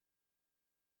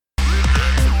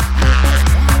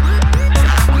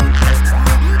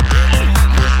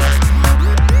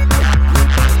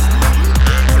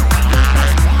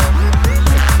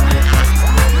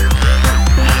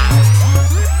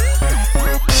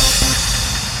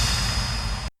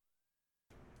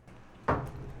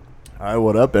All right,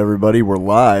 what up, everybody? We're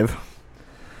live.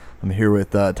 I'm here with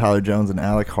Tyler Jones and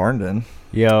Alec Harnden.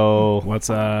 Yo, what's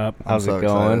up? How's it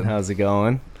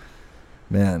going?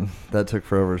 Man, that took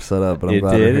forever to set up, but I'm It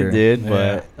glad we're here. did,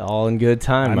 but all in good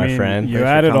time, my friend. You Thanks for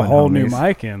added a coming, whole new homies.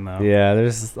 mic in, though. Yeah,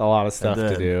 there's a lot of stuff I to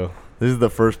did. do. This is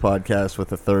the first podcast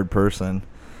with a third person,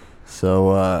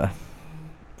 so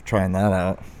trying that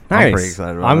out. Nice. I'm pretty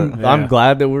excited about it. Yeah. I'm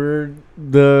glad that we're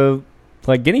the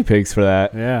guinea pigs for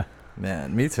that. Yeah.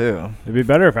 Man, me too. It'd be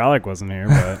better if Alec wasn't here,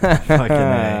 but Fucking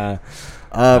A.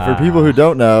 For people who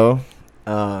don't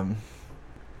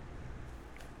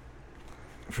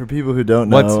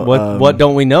know, what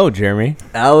don't we know, Jeremy?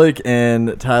 Alec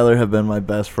and Tyler have been my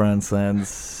best friends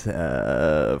since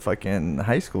fucking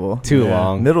high school. Too Yeah.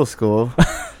 long. Middle school.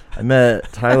 I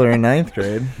met Tyler in 9th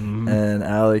grade Mhm. and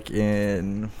Alec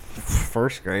in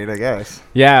 1st grade, I guess.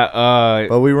 Yeah,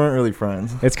 But we weren't really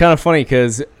friends. it's kind of funny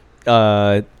because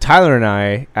Tyler and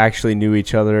I actually knew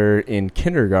each other in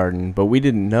kindergarten, but we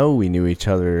didn't know we knew each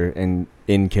other in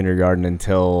kindergarten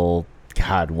until,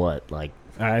 God, what? Like,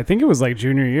 I think it was like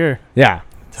junior year. yeah.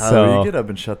 Tyler, you get up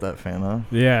and shut that fan off.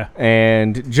 Yeah.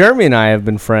 And Jeremy and I have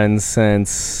been friends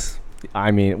since,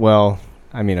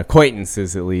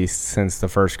 acquaintances at least, since the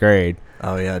 1st grade.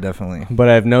 Oh, yeah, definitely. But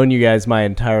I've known you guys my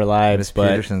entire Miss lives. But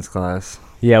Peterson's class.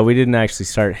 yeah, we didn't actually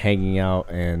start hanging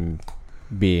out and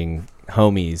being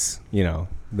homies, you know,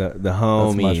 the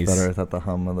homies. That's much better without the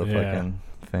hum of the Yeah. fucking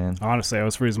fan. Honestly, I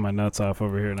was freezing my nuts off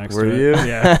over here next Were to it. you?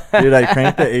 Yeah. Dude, I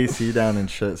cranked the AC down and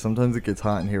shit. Sometimes it gets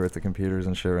hot in here with the computers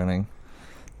and shit running.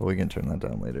 But we can turn that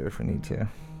down later if we need to.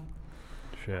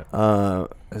 Shit.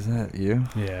 Is that you?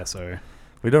 Yeah, sorry.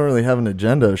 We don't really have an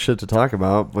agenda of shit to talk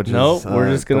about, which Nope, is we're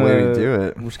just the way we gonna- do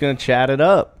it. We're just going to chat it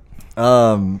up.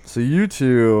 So you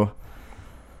two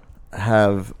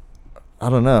have, I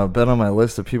don't know, been on my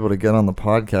list of people to get on the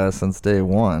podcast since day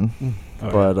one. Oh,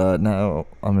 But now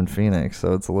I'm in Phoenix,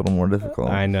 so it's a little more difficult.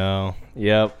 I know.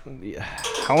 Yep.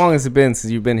 How long has it been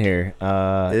since you've been here?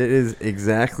 It is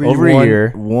exactly Over a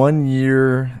year. 1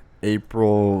 year,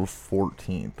 April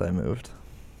 14th, I moved.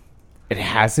 It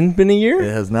hasn't been a year?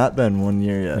 It has not been 1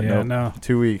 year yet. Yeah, Nope. no.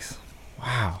 2 weeks.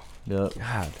 Wow. Yep.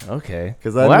 God. Okay.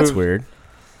 'Cause Well, I that's moved- weird.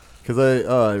 Because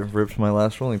I ripped my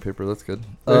last rolling paper. That's good.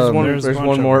 There's there's a bunch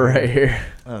one of more them. right here.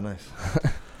 Oh, nice.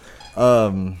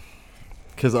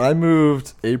 Because I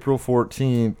moved April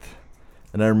 14th,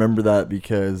 and I remember that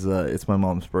because it's my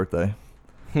mom's birthday.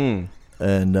 And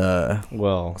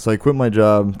Well, so I quit my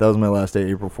job. That was my last day,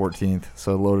 April 14th.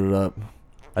 So I loaded up.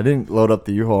 I didn't load up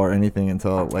the U-Haul or anything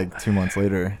until like 2 months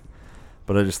later.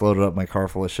 But I just loaded up my car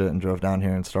full of shit and drove down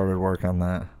here and started work on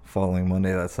that following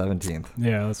Monday, that 17th.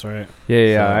 Yeah, that's right.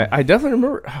 yeah. So- I definitely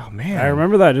remember. Oh, man. I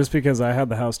remember that just because I had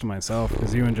the house to myself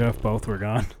because you and Jeff both were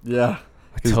gone. Yeah.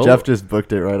 Because Total- Jeff just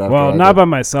booked it right after. Well, I not did. by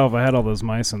myself. I had all those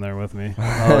mice in there with me.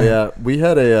 Oh yeah, we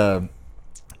had a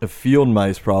field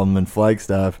mice problem in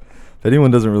Flagstaff. If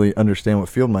anyone doesn't really understand what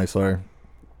field mice are,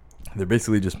 they're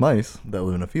basically just mice that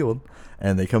live in a field,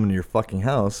 and they come into your fucking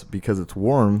house because it's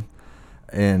warm,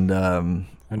 and when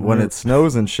we're- it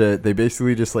snows and shit, they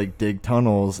basically just like dig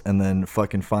tunnels and then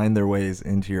fucking find their ways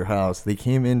into your house. They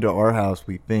came into our house,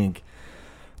 we think,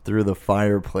 through the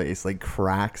fireplace, like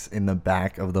cracks in the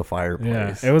back of the Yeah,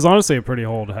 fireplace. it was honestly a pretty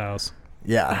old house.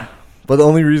 Yeah. But the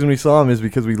only reason we saw him is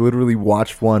because we literally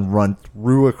watched one run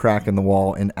through a crack in the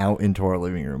wall and out into our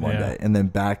living room one Yeah. day, and then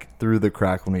back through the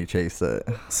crack when we chased it.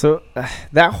 So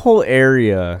that whole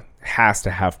area has to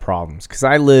have problems because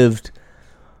I lived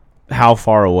how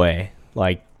far away?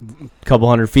 Like a couple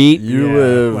hundred feet? You Yeah,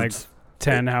 lived like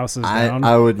 10 houses down.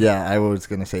 I was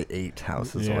gonna say 8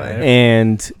 houses Yeah. away.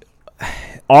 And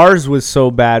ours was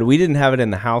so bad. We didn't have it in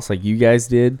the house like you guys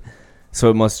did. So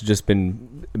it must have just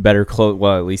been better close.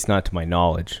 Well, at least not to my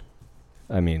knowledge.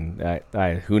 I mean,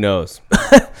 I who knows?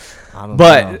 I don't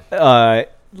know.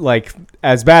 But like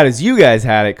as bad as you guys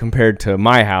had it compared to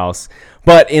my house.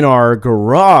 But in our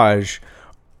garage,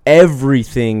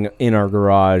 everything in our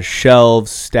garage,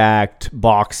 shelves, stacked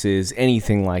boxes,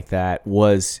 anything like that,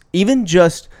 was even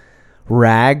just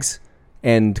rags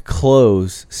and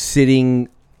clothes sitting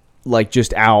like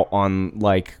just out on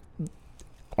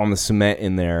the cement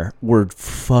in there were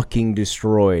fucking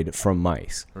destroyed from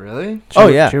mice. Really? Oh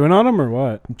yeah, Chewing on them or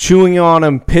what? chewing on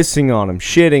them, pissing on them,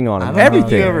 shitting on I them, don't think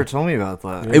everything. you ever told me about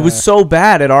that. It was so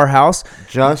bad at our house.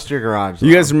 Just your garage.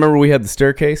 You guys remember we had the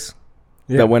staircase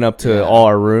that went up to Yeah. all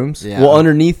our rooms? Yeah. Well,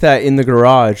 underneath that in the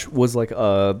garage was like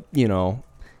a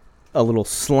little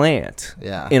slant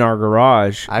Yeah. in our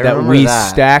garage I that remember we that.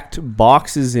 stacked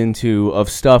boxes into of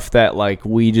stuff that like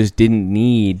we just didn't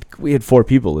need. We had 4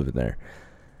 people living there.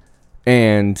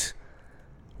 And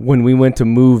when we went to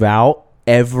move out,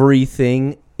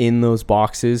 everything in those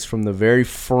boxes from the very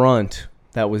front,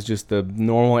 that was just the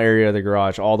normal area of the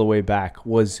garage, all the way back,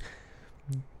 was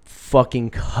fucking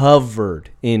covered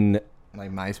in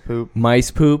Like mice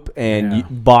poop and Yeah.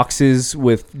 boxes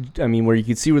with, I mean, where you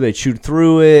could see where they chewed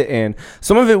through it, and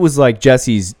some of it was like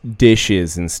Jesse's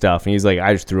dishes and stuff, and he's like,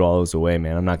 I just threw all those away,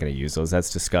 man. I'm not going to use those.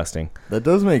 That's disgusting. That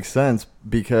does make sense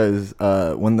because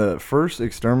when the first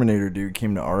exterminator dude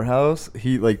came to our house,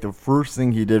 he like the first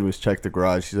thing he did was check the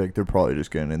garage. He's like, they're probably just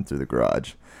getting in through the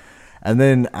garage. And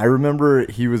then I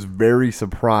remember he was very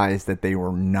surprised that they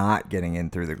were not getting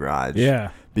in through the garage. Yeah.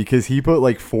 Because he put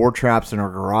like 4 traps in our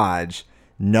garage.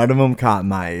 None of them caught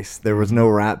mice. There was no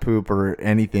rat poop or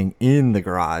anything in the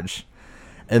garage.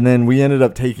 And then we ended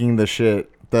up taking the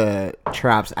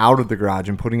traps out of the garage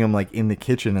and putting them like in the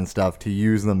kitchen and stuff to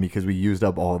use them because we used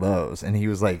up all those. And he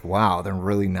was like, wow, they're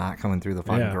really not coming through the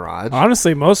fucking garage.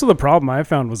 Honestly, most of the problem I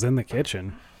found was in the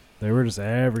kitchen. They were just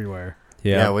everywhere.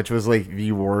 Yeah, which was like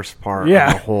the worst part Yeah.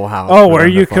 of the whole house. Oh, for where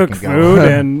them to you cook fucking food go.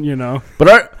 and, you know.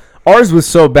 But ours was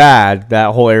so bad,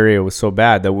 that whole area was so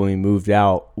bad that when we moved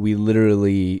out, we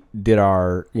literally did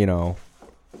our,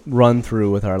 run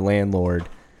through with our landlord.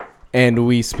 And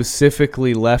we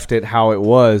specifically left it how it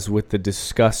was with the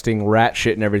disgusting rat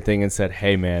shit and everything and said,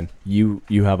 hey, man, you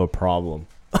have a problem.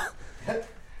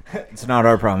 It's not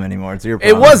our problem anymore. It's your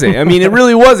problem. It wasn't. I mean, it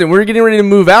really wasn't. We were getting ready to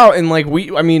move out, and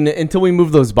until we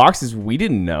moved those boxes, we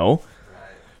didn't know.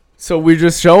 So we're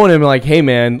just showing him, like, hey,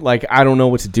 man, like, I don't know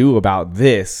what to do about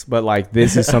this, but, like,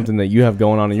 this is something that you have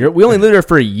going on. We only lived there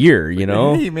for a year, you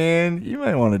know? Hey, man, you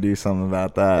might want to do something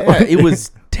about that. Yeah, it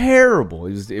was terrible.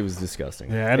 It was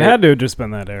disgusting. Yeah, it had to have just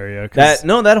been that area.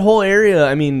 That whole area,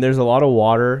 I mean, there's a lot of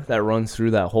water that runs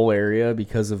through that whole area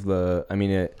because of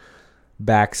it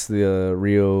backs the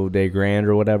Rio de Grande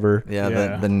or whatever.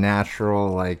 Yeah. The natural,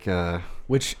 like...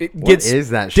 Which it what gets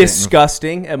is that shit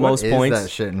disgusting at most What points. is that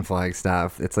shit in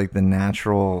Flagstaff? It's like the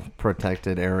natural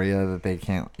protected area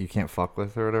that you can't fuck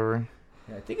with or whatever.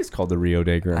 I think it's called the Rio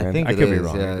de Grande. I think I it could be is,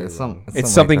 wrong. yeah. It's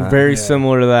something like that. very Yeah.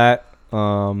 similar to that.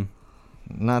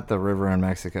 Not the river in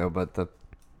Mexico, but the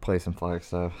place in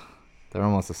Flagstaff. They're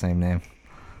almost the same name.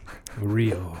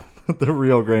 Rio. The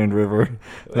Rio Grande River.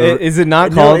 Is it not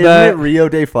No, called isn't that? it Rio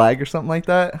de Flag or something like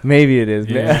that? Maybe it is.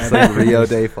 Yeah. It's like Rio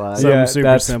de Flag. Something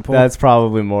super simple. That's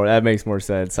probably more. That makes more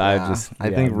sense. Yeah, I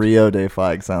think Rio de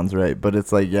Flag sounds right, but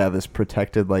it's like this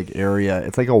protected like area.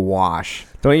 It's like a wash,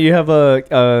 Don't you have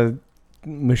a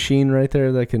machine right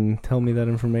there that can tell me that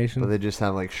information? but they just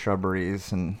have like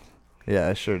shrubberies and yeah,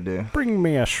 I sure do. Bring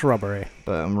me a shrubbery.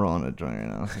 But I'm rolling a joint right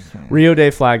now. So I can't- Rio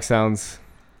de Flag sounds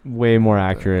way more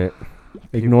accurate.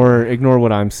 Ignore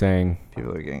what I'm saying.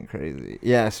 People are getting crazy.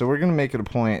 Yeah, so we're gonna make it a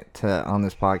point to on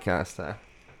this podcast to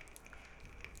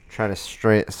try to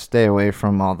stay away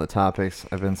from all the topics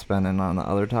I've been spending on the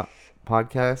other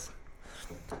podcasts.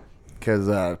 Because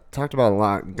talked about a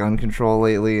lot gun control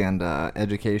lately and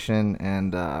education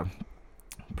and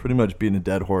pretty much being a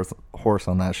dead horse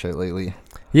on that shit lately.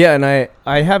 Yeah, and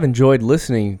I have enjoyed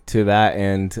listening to that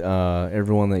and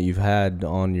everyone that you've had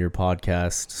on your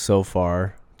podcast so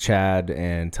far. Chad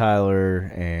and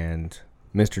Tyler and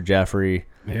Mr. Jeffrey.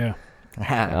 Yeah.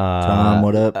 Tom,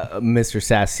 what up? Mr.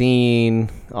 Sassine,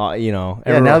 Yeah,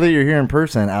 everyone. now that you're here in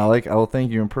person, Alec, I will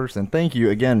thank you in person. Thank you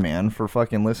again, man, for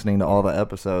fucking listening to all the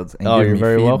episodes and giving you're me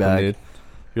very feedback. welcome, dude.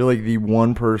 You're like the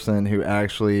one person who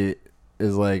actually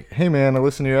is like, hey, man, I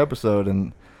listened to your episode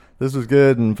and this was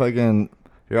good and fucking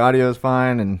your audio is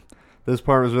fine and this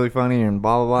part was really funny and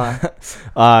blah, blah,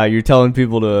 blah. You're telling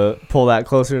people to pull that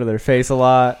closer to their face a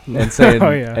lot and saying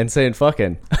Oh, yeah. and saying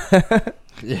fucking.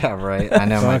 Yeah, right. I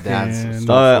know my dad's Fucking- so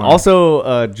funny.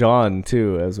 Also, John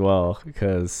too as well,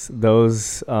 because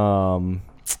those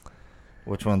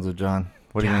Which ones are John?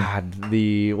 What do you mean?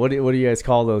 God, what do you guys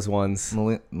call those ones?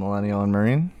 Millennial and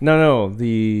Marine? No,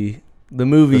 the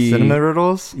movie. The Cinema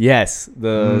Riddles? Yes,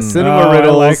 the Mm. cinema I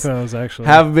riddles like those, actually.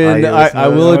 have been. you listen I to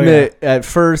will those? admit, at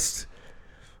first,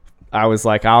 I was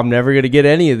like, I'm never gonna get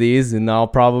any of these, and I'll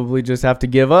probably just have to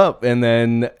give up. And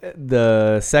then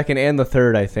the second and the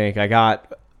third, I think I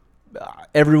got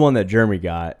everyone that Jeremy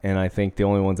got, and I think the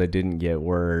only ones I didn't get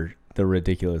were the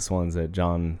ridiculous ones that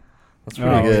John. That's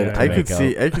pretty Oh, good. yeah. I could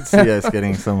Makeup. see us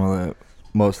getting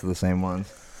most of the same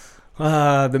ones.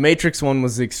 The Matrix one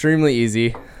was extremely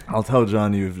easy. I'll tell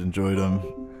John you've enjoyed them.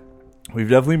 We've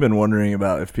definitely been wondering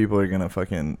about if people are gonna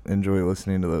fucking enjoy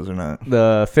listening to those or not.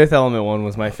 The Fifth Element one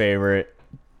was my favorite.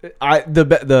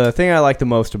 The thing I like the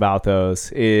most about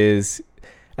those is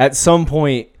at some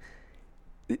point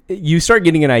you start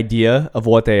getting an idea of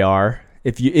what they are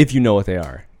if you know what they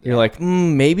are. You're like,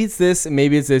 maybe it's this, and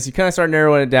maybe it's this. You kind of start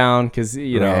narrowing it down because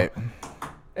you know. Right.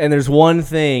 And there's one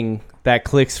thing that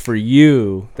clicks for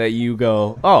you that you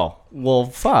go, oh, well,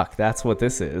 fuck, that's what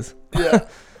this is. Yeah.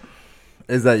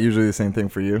 Is that usually the same thing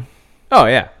for you? Oh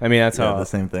yeah, I mean that's Yeah, how. the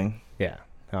same thing. Yeah,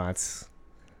 no,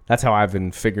 that's how I've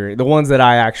been figuring the ones that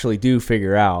I actually do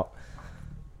figure out.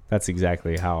 That's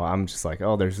exactly how I'm just like,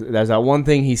 oh, there's that one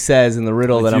thing he says in the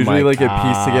riddle It's that I'm usually like, like a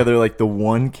piece together, like the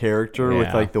one character with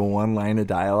Yeah. like the one line of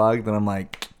dialogue. Then I'm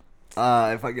like,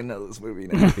 I fucking know this movie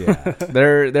now. Yeah,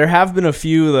 there have been a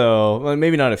few though, well,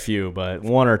 maybe not a few, but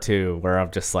one or two where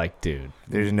I'm just like, dude,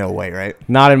 There's no way, right?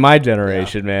 not in my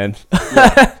generation, man.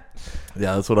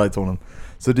 Yeah, that's what I told him.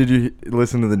 So did you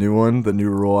listen to the new one? The new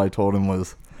rule I told him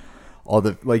was all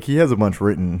the like he has a bunch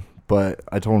written, but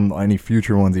I told him any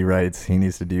future ones he writes he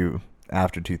needs to do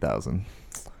after 2000.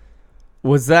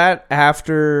 Was that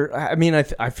after? I mean,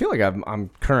 I feel like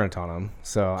I'm current on them,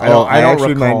 so I Oh, don't. I don't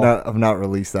actually recall. might not have not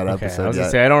released that Okay, I episode was yet.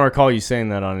 gonna say I don't recall you saying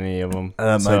that on any of them.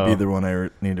 That might be the one I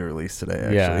need to release today.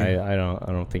 Actually, Yeah, I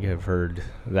don't think I've heard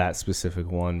that specific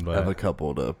one, I have a but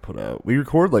couple to put out. We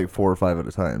record like 4 or 5 at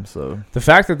a time, so the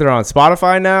fact that they're on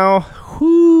Spotify now,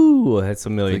 whoo, that's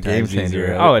a million It's a game times changer,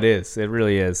 easier. right? Oh, it is. It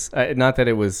really is. Not that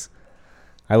it was.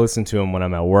 I listen to them when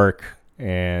I'm at work,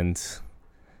 and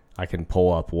I can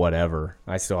pull up whatever.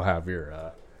 I still have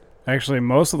your. Actually,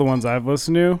 most of the ones I've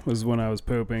listened to was when I was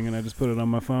pooping, and I just put it on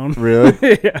my phone.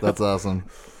 really, Yeah. that's awesome.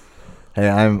 Hey,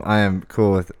 I am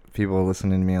cool with people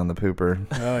listening to me on the pooper.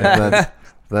 Oh, yeah.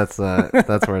 That's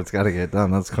where it's got to get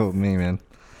done. That's cool with me, man.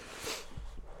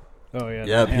 Oh, yeah.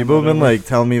 Yeah, hand people have that been over. like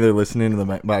telling me they're listening to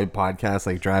my podcast,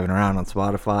 like driving around on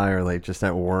Spotify or like just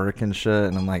at work and shit,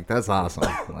 and I'm like, that's awesome.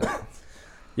 Like,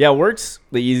 Yeah, work's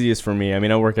the easiest for me. I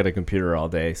mean, I work at a computer all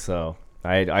day, so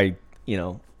I I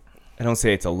don't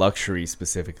say it's a luxury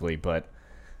specifically, but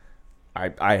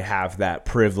I have that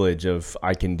privilege of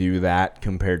I can do that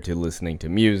compared to listening to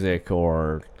music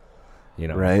or,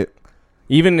 right?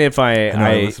 even if I know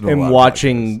I listen to a lot am of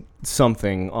watching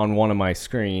something on one of my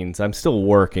screens, I'm still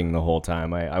working the whole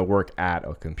time. I work at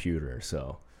a computer,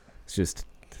 so it's just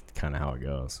kind of how it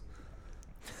goes.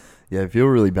 Yeah, I feel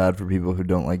really bad for people who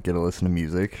don't like get to listen to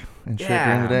music and shit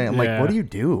during the day. I'm like, Yeah. what do you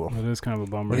do? That is kind of a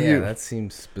bummer. do Yeah, you- that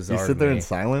seems bizarre. You to sit there me. in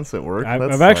silence at work? I've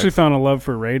That actually sucks. found a love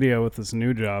for radio with this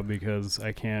new job because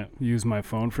I can't use my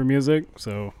phone for music,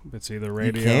 so it's either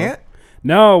radio. You can't?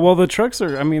 No, well, the trucks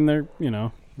are, I mean, they're,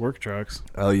 work trucks.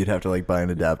 Oh, you'd have to like buy an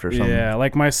adapter or something. Yeah,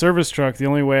 like my service truck, the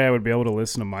only way I would be able to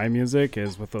listen to my music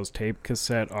is with those tape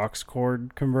cassette aux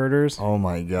cord converters. Oh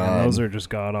my And god. those are just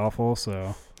god awful,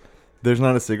 so. There's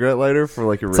not a cigarette lighter for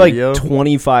like a It's radio? like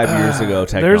 25 years ago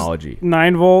technology.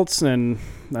 9 volts, and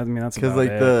I mean, that's Because about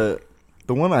like it.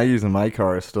 the one I use in my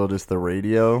car is still just the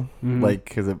radio, Mhm. like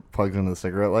because it plugs into the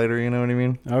cigarette lighter. You know what I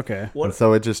mean? Okay. And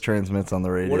so it just transmits on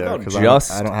the radio. about 'cause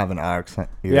just- I don't have an aux. Either.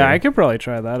 Yeah, I could probably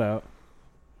try that out.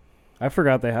 I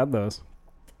forgot they had those.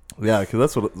 Yeah, because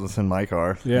that's what's in my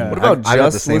car. Yeah. And What about I've had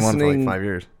the just same one for like listening- 5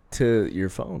 years. To your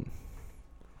phone.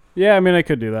 Yeah, I mean, I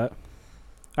could do that.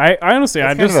 I honestly, It's I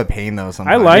kind just, of a pain though. I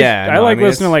Sometimes. like, Yeah, I no, like I mean,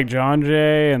 listening to it's- like John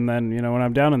Jay, and then when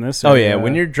I'm down in this. Oh area, yeah,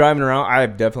 when you're driving around,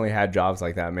 I've definitely had jobs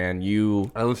like that, man.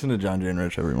 I listen to John Jay and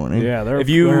Rich every morning. yeah, they're If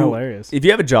you- they're hilarious. If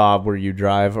you have a job where you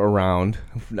drive around,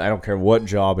 I don't care what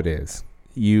job it is,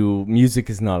 music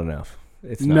is not enough.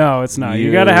 It's not. No, it's not.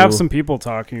 You got to have some people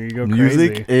talking, or you go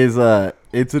Music crazy. is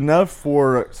it's enough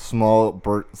for small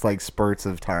spurts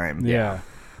of time. Yeah.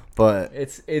 But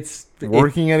It's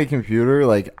working at a computer,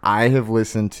 like I have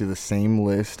listened to the same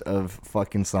list of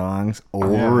fucking songs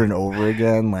over Yeah. and over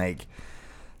again. Like,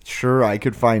 sure, I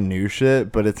could find new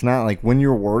shit, but it's not like when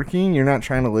you're working, you're not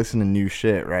trying to listen to new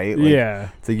shit, right? Like, Yeah,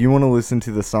 it's like you want to listen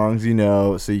to the songs you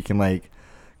know, so you can like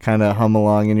kind of hum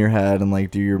along in your head and like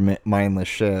do your mindless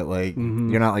shit. Like Mhm.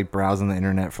 you're not like browsing the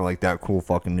internet for like that cool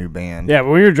fucking new band. yeah. But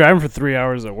when you're driving for 3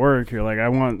 hours at work, you're like, I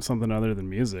want something other than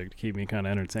music to keep me kind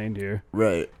of entertained here.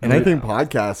 Right. And I think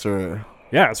podcasts are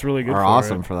Yeah, it's really good. are for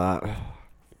awesome it. for that.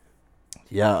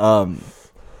 Yeah,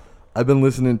 I've been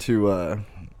listening to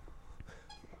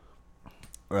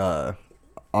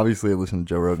obviously I listen to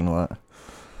Joe Rogan a lot.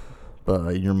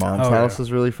 But Your Mom's Oh, House yeah.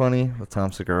 is really funny with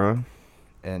Tom Segura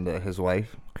and his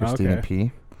wife, Christina Okay.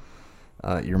 P.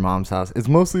 Your Mom's House. It's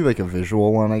mostly like a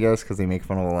visual one, I guess, because they make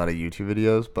fun of a lot of YouTube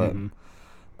videos. But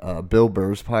Mhm. Bill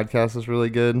Burr's podcast is really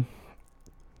good.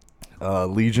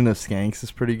 Legion of Skanks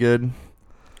is pretty good.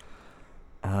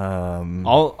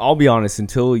 I'll be honest.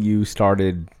 Until you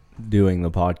started doing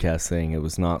the podcast thing, it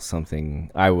was not something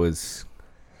I was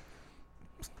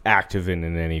active in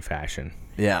any fashion.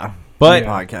 Yeah. But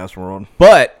Podcast world.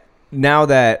 But now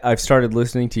that I've started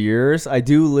listening to yours, I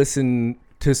do listen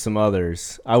to some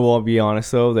others. I will be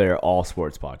honest though, they're all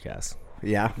sports podcasts.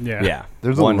 Yeah. Yeah.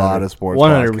 There's a lot of sports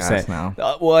 100%. podcasts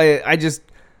now. Well, I just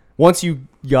once you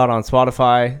got on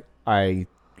Spotify, I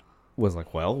was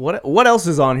like, well, what else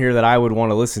is on here that I would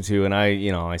want to listen to? And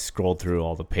I scrolled through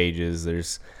all the pages.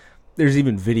 There's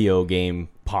even video game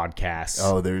podcasts.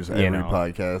 Oh, there's every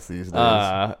podcast these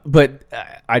days. But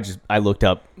I looked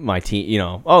up my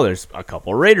team. There's a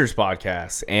couple Raiders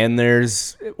podcasts, and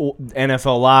there's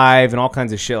NFL Live and all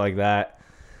kinds of shit like that.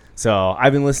 So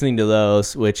I've been listening to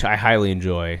those, which I highly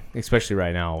enjoy, especially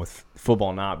right now with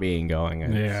football not being going.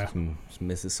 I just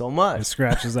miss it so It much.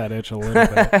 scratches that itch a little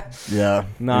bit. Yeah,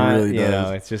 Not, it really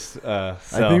does. it's just. I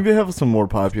think they have some more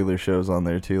popular shows on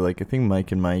there too. Like I think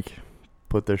Mike and Mike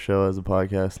put their show as a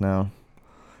podcast now.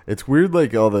 It's weird,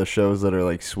 like all the shows that are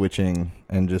like switching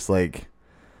and just like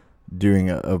doing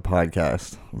a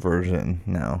podcast version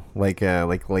now. Like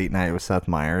Late Night with Seth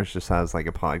Meyers just has like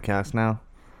a podcast now.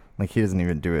 Like he doesn't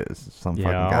even do it. It's some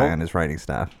fucking guy on his writing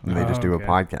staff, and they just do a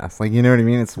podcast. Like, you know what I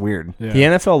mean? It's weird. Yeah. The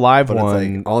NFL Live But one.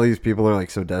 it's like all these people are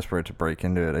like so desperate to break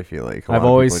into it. I feel like I've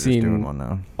always people are just doing seen one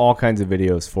now. all kinds of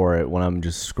videos for it when I'm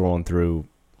just scrolling through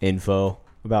info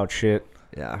about shit,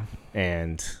 Yeah,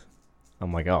 and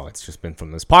I'm like, oh, it's just been from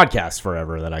this podcast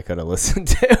forever that I could have listened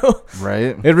to.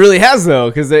 right. It really has though,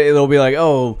 because they'll be like,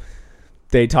 oh,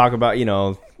 they talk about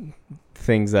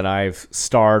things that I've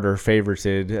starred or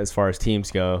favorited as far as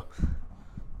teams go,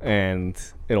 and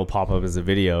it'll pop up as a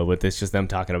video, but it's just them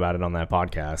talking about it on that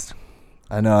podcast.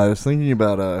 I know. I was thinking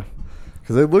about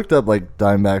because I looked up like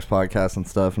Dimebacks podcasts and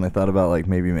stuff, and I thought about like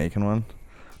maybe making one.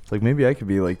 It's like maybe I could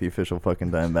be like the official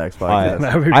fucking Dimebacks podcast.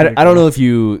 That would be I pretty don't cool. know if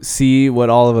you see what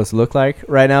all of us look like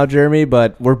right now, Jeremy,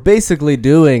 but we're basically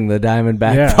doing the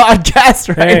Diamondback podcast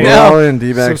right Hey, now. Well, and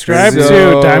D-backs Subscribe crazy. to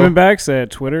Diamondbacks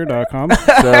at twitter.com.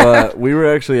 So we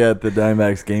were actually at the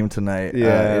Dimebacks game tonight.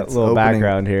 Yeah, a it's little opening-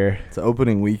 background here. It's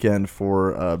opening weekend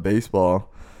for baseball,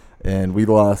 and we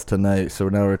lost tonight, so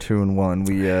now we're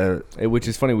 2-1. Which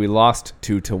is funny, we lost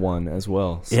 2-1 as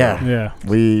well. So. Yeah.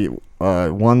 We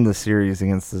won the series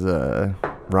against the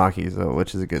Rockies, though,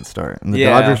 which is a good start. And the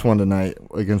Yeah. Dodgers won tonight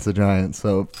against the Giants,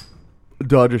 so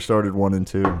Dodgers started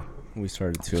 1-2. We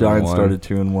started 2-1. Giants started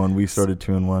 2-1. We started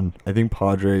 2-1. I think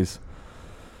Padres.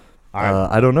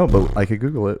 I don't know, but I could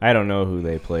Google it. I don't know who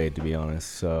they played, to be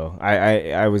honest. So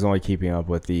I was only keeping up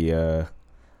with the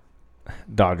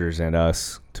Dodgers and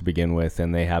us to begin with,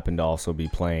 and they happened to also be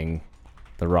playing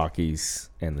the Rockies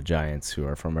and the Giants, who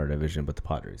are from our division, but the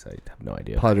Padres, I have no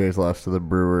idea. Padres lost to the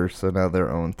Brewers, so now they're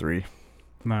 0-3,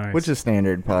 Nice. which is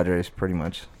standard. Padres pretty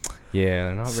much Yeah,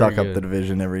 they're not suck very up the good.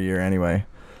 division every year anyway.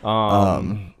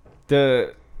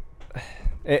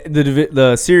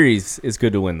 The series is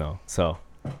good to win though, so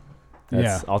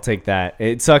I'll take that.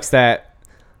 It sucks that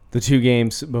the 2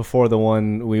 games before the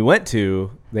one we went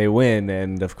to, they win,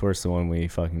 and of course the one we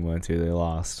fucking went to, they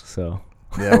lost. So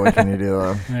Yeah, what can you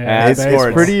do? Yeah, It's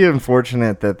sports. pretty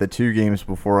unfortunate that the 2 games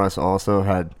before us also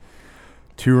had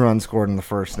 2 runs scored in the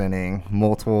first inning,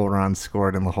 multiple runs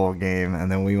scored in the whole game,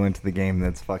 and then we went to the game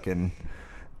that's fucking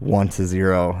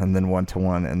 1-0, and then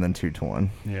 1-1, and then 2-1.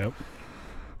 Yep.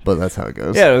 But that's how it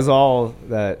goes. yeah, it was all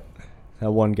that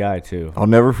one guy too. I'll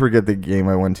never forget the game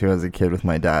I went to as a kid with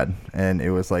my dad, and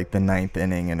it was like the 9th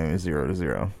inning, and it was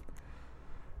 0-0.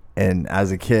 And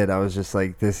as a kid, I was just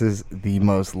like, this is the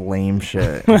most lame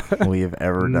shit we have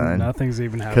ever done. Nothing's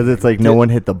even happening. Because it's like no one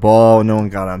hit the ball, no one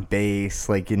got on base.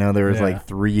 Like, there was Yeah. like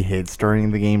 3 hits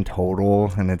during the game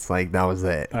total, and it's like, that was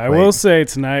it. I Like, will say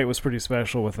tonight was pretty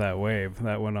special with that wave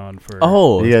that went on for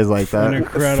You guys like an that?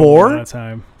 incredible 4? amount of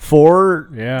time. 4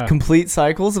 Yeah. complete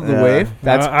cycles of the Yeah. wave.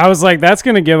 I was like, that's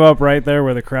going to give up right there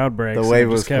where the crowd breaks. The and wave it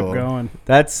was just kept cool. going.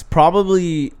 That's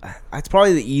probably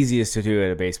the easiest to do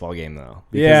at a baseball game though,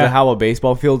 because Yeah. of how a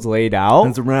baseball field's laid out.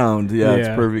 It's round. Yeah, it's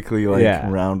Yeah. perfectly like Yeah.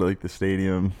 round like the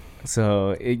stadium.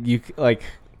 So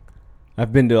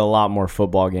I've been to a lot more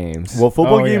football games. Well,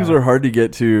 football Oh, games yeah. are hard to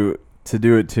get to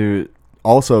do it to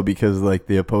also because like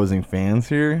the opposing fans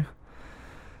here.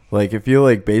 Like I feel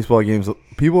like baseball games,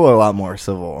 people are a lot more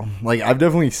civil. Like I've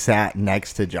definitely sat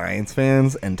next to Giants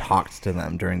fans and talked to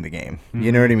them during the game.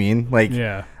 You know what I mean? Like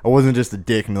Yeah. I wasn't just a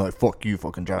dick and be like, "Fuck you,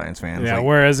 fucking Giants fans." Yeah. Like,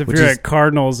 Whereas if which you're is- at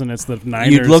Cardinals and it's the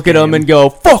Niners, you'd look at them and go,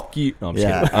 "Fuck you." No, I'm just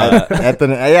yeah,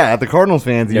 kidding. at the Cardinals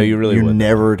fans, No, you really you would.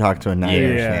 never talk to a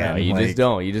Niners Yeah, fan. No, you like, just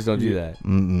don't. You just don't do that.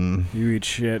 you eat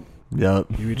shit. Yep,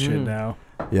 You eat shit now.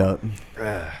 yep.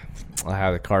 I'll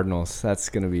have the Cardinals. That's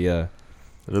gonna be a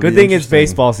It'll good be thing. It's interesting.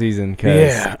 baseball season. 'Cause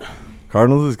Yeah.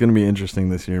 Cardinals is gonna be interesting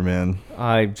this year, man.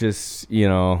 I just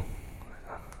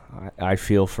I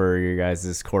feel for your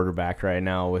guys' quarterback right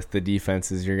now with the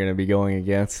defenses you're gonna be going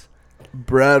against.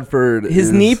 Bradford, His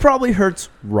is- knee probably hurts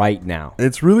right now.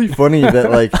 It's really funny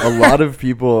that like a lot of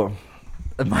people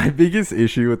my biggest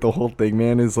issue with the whole thing,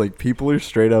 man, is like people are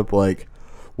straight up like,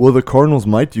 well, the Cardinals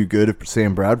might do good if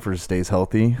Sam Bradford stays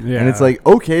healthy. Yeah. And it's like,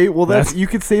 okay, well, that's you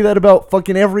could say that about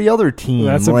fucking every other team.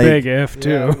 That's a like, big if too.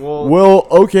 Yeah, well,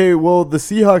 okay, well, the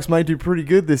Seahawks might do pretty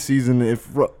good this season if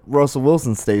Russell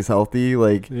Wilson stays healthy.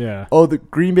 Like, Yeah. oh, the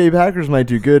Green Bay Packers might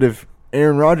do good if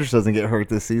Aaron Rodgers doesn't get hurt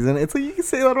this season. It's like you can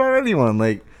say that about anyone.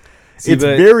 Like, See, it's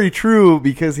but- very true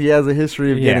because he has a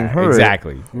history of getting hurt.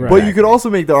 Exactly. Right. But you could also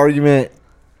make the argument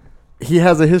he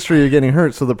has a history of getting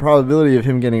hurt, so the probability of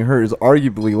him getting hurt is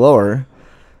arguably lower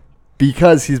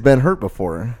because he's been hurt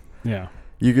before. Yeah.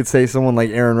 You could say someone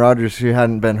like Aaron Rodgers who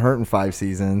hadn't been hurt in 5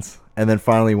 seasons and then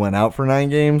finally went out for 9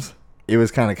 games. It was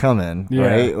kind of coming, Yeah.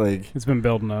 right? Like, It's been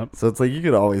building up. so it's like you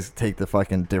could always take the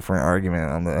fucking different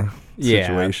argument on the Yeah.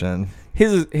 situation.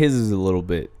 His is a little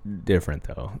bit different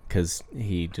though, because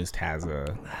he just has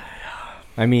a.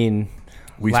 I mean,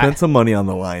 We La- spent some money on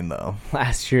the line, though.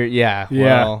 last year, yeah.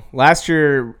 Yeah. Well, last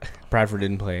year Bradford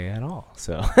didn't play at all,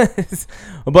 so.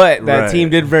 But that Right. team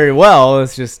did very well.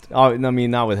 It's just, I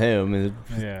mean, not with him.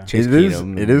 Yeah. Chase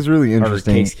It is really or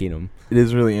interesting. Case Keenum. It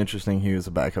is really interesting. He was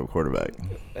a backup quarterback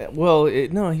Well,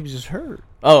 no, he was just hurt.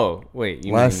 Oh, wait,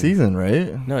 you last mean- season,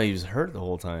 right? No, he was hurt the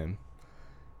whole time.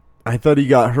 I thought he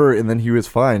got hurt and then he was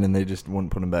fine, and they just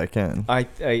wouldn't put him back in.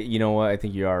 You know what? I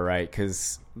think you are right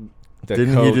because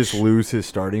Didn't he just lose his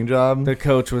starting job? The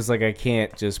coach was like, I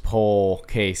can't just pull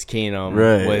Case Keenum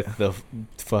Right. with the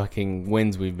fucking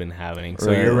wins we've been having. So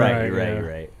Right. you're right. Right, You're right. yeah. You're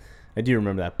right. I do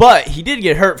remember that. But he did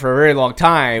get hurt for a very long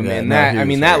time, Yeah, and no, that he I was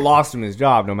mean that hurt. lost him his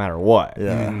job no matter what.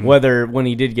 Yeah. Whether when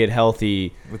he did get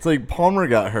healthy. It's like Palmer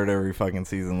got hurt every fucking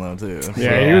season, though, too.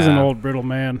 Yeah, he was an Yeah. old brittle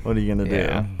man. What are you going to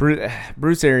Yeah, do?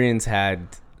 Bruce Arians had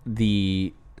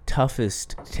the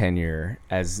toughest tenure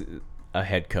as a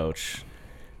head coach,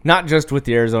 not just with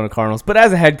the Arizona Cardinals, but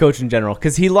as a head coach in general,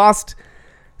 because he lost.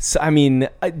 I mean,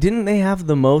 didn't they have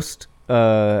the most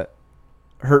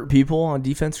hurt people on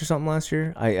defense or something last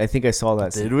year? I think I saw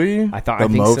that. Did we? I the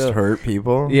think most so. hurt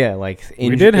people? Yeah, like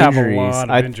We did have a injuries. lot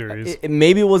of injuries.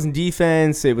 Maybe it wasn't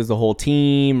defense; it was the whole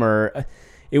team, or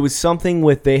it was something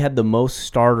with they had the most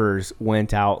starters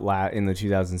went out in the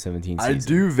 2017 season. I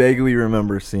do vaguely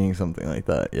remember seeing something like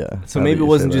that, yeah. So Now maybe that it you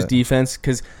wasn't say just that. defense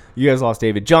because you guys lost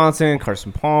David Johnson,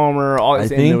 Carson Palmer, and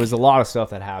there think- was a lot of stuff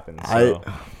that happened. So.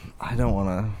 I don't want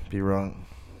to be wrong.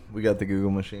 We got the Google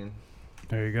machine.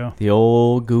 There you go. The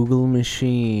old Google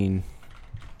machine.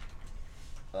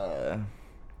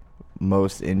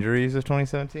 Most injuries of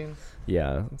 2017?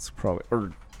 Yeah, it's probably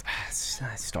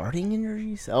starting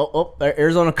injuries.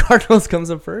 Arizona Cardinals comes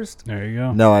up first. There you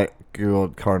go. No, I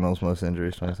Googled Cardinals most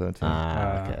injuries 2017.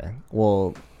 Okay.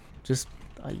 Well, just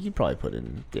you probably put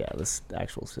in this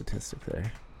actual statistic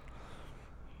there.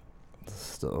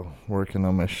 Still working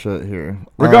on my shit here.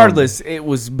 Regardless, it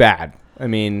was bad. I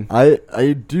mean,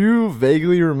 I do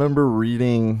vaguely remember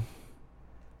reading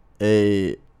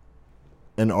an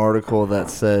article that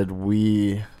said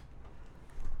we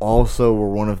also were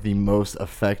one of the most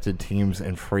affected teams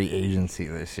in free agency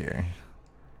this year,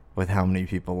 with how many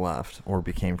people left or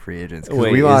became free agents. 'Cause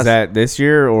wait, we is lost that this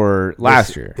year or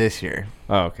last year? This year,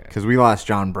 Oh, okay. because we lost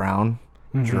John Brown,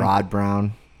 Mhm. Gerard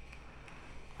Brown.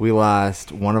 We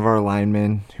lost one of our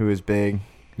linemen who was big.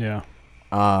 Yeah.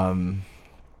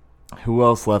 Who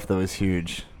else left that was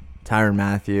huge? Tyrann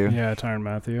Mathieu. Yeah, Tyrann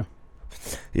Mathieu.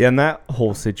 Yeah, and that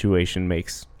whole situation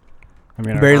makes I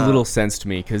mean, very our- little sense to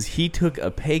me because he took a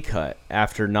pay cut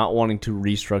after not wanting to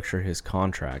restructure his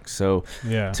contract. So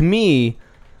yeah. to me,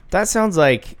 that sounds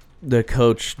like the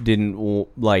coach didn't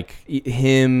like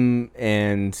him,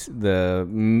 and the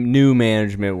new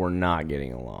management were not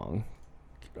getting along,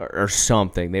 or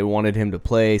something. They wanted him to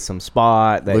play some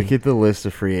spot. That Look at the list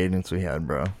of free agents we had,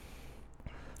 bro.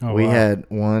 Oh, We wow. had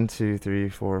 1, 2, 3,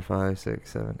 4, 5,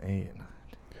 6, 7, 8.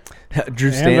 Drew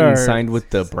And Stanton our- signed with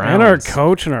the Browns. And our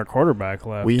coach and our quarterback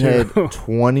left. We too. had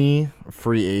 20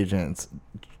 free agents.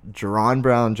 Jerron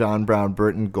Brown, John Brown,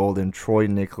 Britton Golden, Troy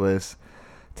Nicholas,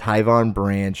 Tyvon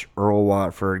Branch, Earl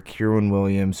Watford, Kieran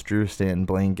Williams, Drew Stanton,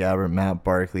 Blaine Gabbert, Matt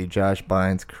Barkley, Josh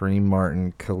Bynes, Kareem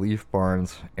Martin, Khalif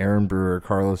Barnes, Aaron Brewer,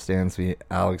 Carlos Dansby,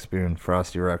 Alex Boone,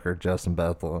 Frosty Rucker, Justin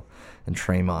Bethel, and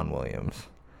Traymon Williams.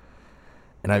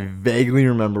 And I vaguely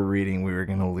remember reading we were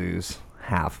going to lose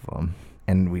half of them,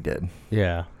 and we did.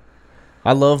 Yeah.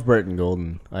 I love Britton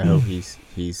Golden. I hope is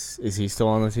he still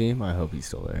on the team? I hope he's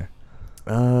still there.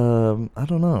 I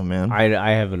don't know, man.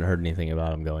 I haven't heard anything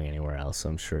about him going anywhere else, so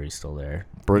I'm sure he's still there.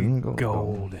 Britton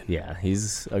Gold. Yeah,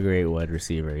 he's a great wide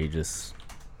receiver. He just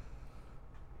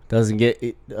doesn't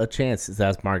get a chance.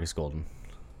 That's Marcus Golden.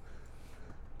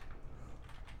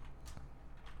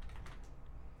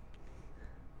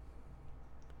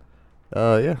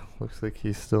 Yeah, looks like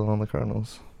he's still on the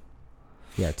Cardinals.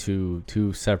 Yeah, two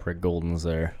separate Goldens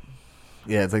there.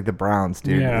 Yeah, it's like the Browns,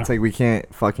 dude. Yeah. It's like we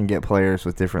can't fucking get players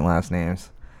with different last names.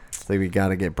 It's like we got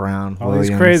to get Brown, All Williams.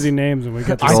 these crazy names, and we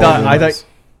got.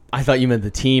 I thought you meant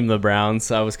the team, the Browns.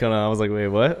 I was like, wait,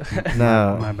 what?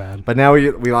 No, My bad. but now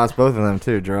we lost both of them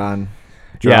too, Gerard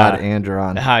and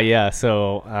Gerard. Yeah.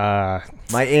 So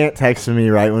My aunt texted me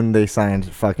right when they signed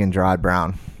fucking Gerard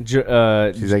Brown. She's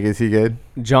like, "Is he good?"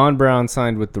 John Brown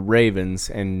signed with the Ravens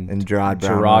and Gerard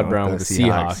Brown with the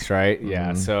Seahawks, right? Mm-hmm.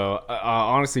 Yeah. So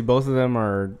honestly, both of them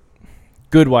are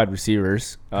good wide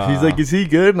receivers. He's like, "Is he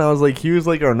good?" And I was like, "He was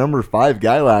like our number 5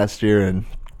 guy last year, and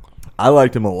I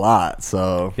liked him a lot."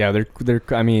 So yeah, they're.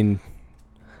 I mean,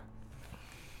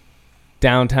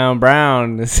 Downtown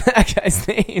Brown is that guy's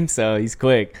name, so he's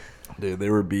quick. dude, they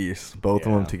were beasts. Both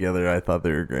of them together, I thought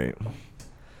they were great.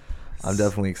 I'm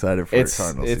definitely excited for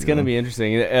Cardinals. It's going to be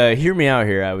interesting. Hear me out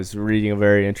here. I was reading a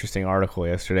very interesting article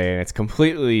yesterday, and it's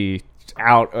completely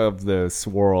out of this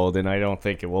world, and I don't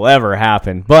think it will ever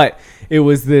happen. But it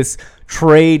was this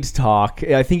trade talk.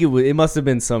 I think it must have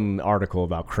been some article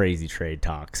about crazy trade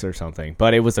talks or something.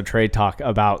 But it was a trade talk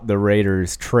about the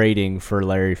Raiders trading for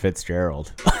Larry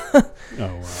Fitzgerald. Oh,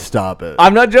 wow. Stop it.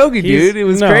 I'm not joking, dude. It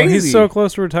was crazy. He's so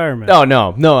close to retirement. Oh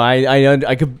no!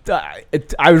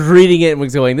 I was reading it and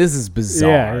was going, "This is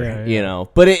bizarre," Yeah. you know.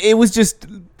 But it was just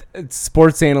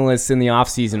sports analysts in the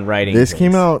offseason writing. This things.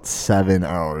 came out 7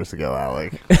 hours ago,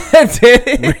 Alec.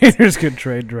 Raiders could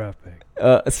trade draft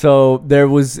pick. So there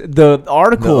was the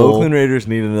article. The Oakland Raiders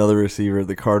need another receiver.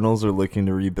 The Cardinals are looking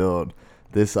to rebuild.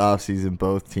 This offseason,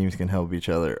 both teams can help each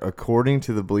other. According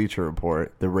to the Bleacher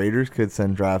Report, the Raiders could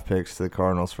send draft picks to the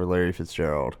Cardinals for Larry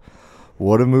Fitzgerald.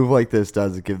 What a move like this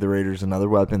does is give the Raiders another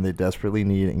weapon they desperately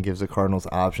need and gives the Cardinals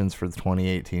options for the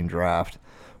 2018 draft.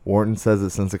 Wharton says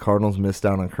that since the Cardinals missed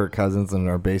out on Kirk Cousins and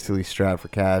are basically strapped for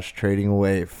cash, trading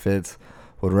away Fitz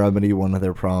would remedy one of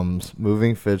their problems.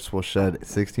 Moving Fitz will shed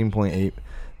 $16.8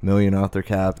 million off their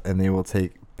cap, and they will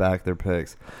take back their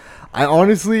picks.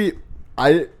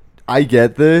 I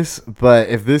get this, but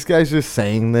if this guy's just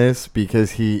saying this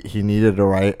because he needed to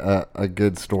write a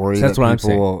good story, That's what I'm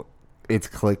saying. It's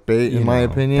clickbait, in my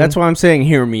opinion. That's why I'm saying,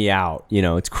 hear me out. You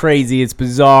know, it's crazy, it's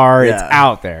bizarre, Yeah.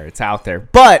 It's out there.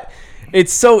 But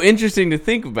it's so interesting to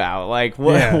think about. Like,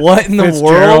 what in the Fitzgerald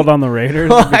world? on the Raiders?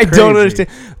 Would be I don't crazy.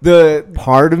 understand.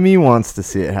 Part of me wants to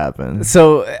see it happen.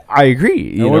 So I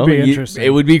agree. That would be interesting. It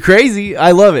would be crazy.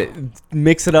 I love it.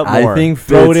 Mix it up more. I think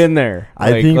Throw Fitz- it in there.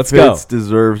 I think let's Fitz go.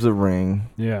 deserves a ring.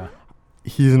 Yeah.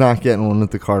 He's not getting one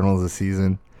with the Cardinals this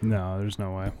season, No, there's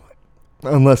no way.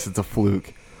 unless it's a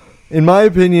fluke. In my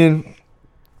opinion,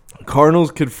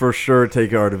 Cardinals could for sure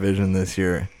take our division this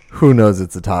year. Who knows?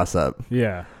 It's a toss-up.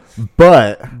 Yeah.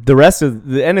 But The rest of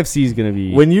the NFC is going to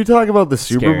be. when you talk about the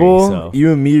Super Scary, Bowl, so.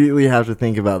 you immediately have to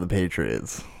think about the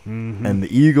Patriots Mm-hmm. and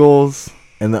the Eagles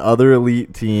and the other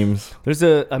elite teams.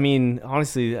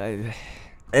 honestly,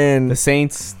 And the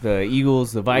Saints, the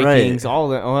Eagles, the Vikings,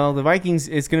 the Vikings,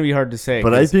 it's going to be hard to say.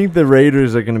 but I think the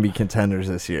Raiders are going to be contenders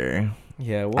this year.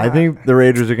 Yeah, well, I think the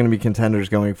Raiders are going to be contenders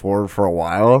going forward for a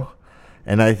while,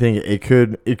 and I think it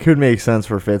could make sense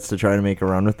for Fitz to try to make a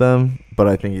run with them. But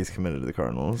I think he's committed to the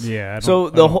Cardinals. Yeah. I So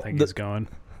don't think he's going.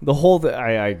 the whole. I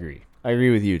agree. I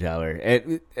agree with you, Tyler.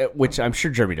 Which I'm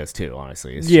sure Jeremy does too.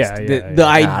 Honestly, it's Yeah, just, yeah, the yeah.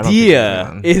 I don't think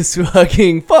idea he's is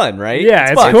fucking fun, right? Yeah,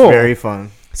 it's fun. cool. Very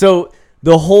fun. So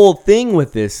the whole thing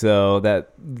with this, though,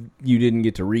 that you didn't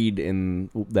get to read in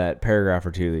that paragraph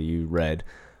or two that you read,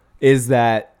 is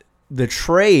that the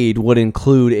trade would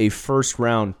include a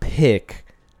first-round pick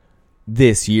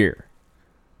this year.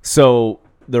 So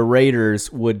the Raiders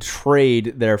would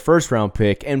trade their first-round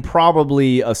pick and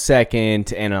probably a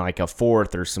second and a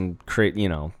fourth or some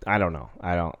I don't know.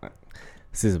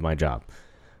 This isn't my job.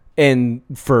 And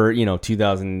for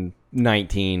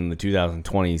 2019, the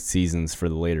 2020 seasons for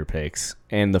the later picks,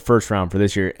 and the first round for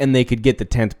this year, and they could get the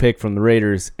 10th pick from the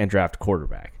Raiders and draft a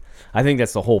quarterback. I think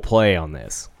that's the whole play on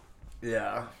this.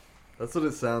 Yeah, that's what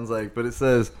it sounds like. But it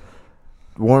says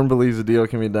Warren believes the deal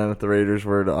can be done if the Raiders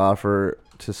were to offer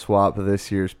to swap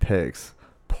this year's picks,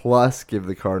 plus give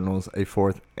the Cardinals a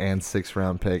 4th and 6th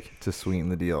round pick to sweeten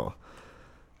the deal.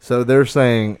 So they're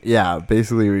saying, yeah,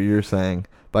 basically what you're saying.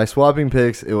 By swapping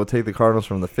picks, it will take the Cardinals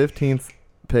from the 15th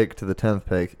pick to the 10th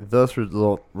pick, thus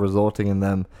resulting in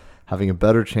them having a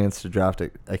better chance to draft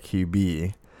a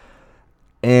QB.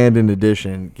 And in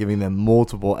addition, giving them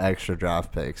multiple extra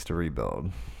draft picks to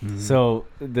rebuild. So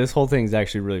this whole thing is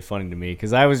actually really funny to me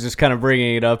because I was just kind of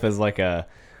bringing it up as like a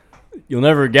you'll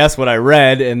never guess what I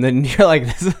read, and then you're like,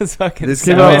 this is fucking This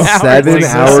came 7 out hours 7 ago.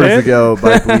 hours ago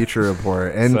by Bleacher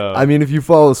Report. And, So- I mean, if you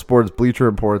follow sports, Bleacher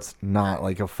Report's not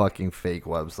like a fucking fake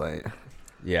website.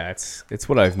 Yeah, it's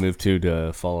what I've moved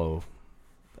to follow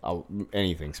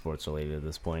anything sports related at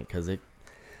this point, because it's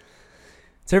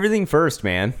everything first,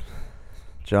 man.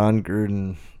 John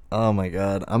Gruden. Oh, my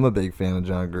God. I'm a big fan of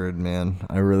John Gruden, man.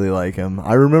 I really like him.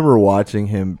 I remember watching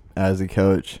him as a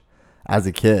coach as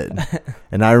a kid.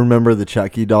 And I remember the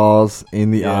Chucky dolls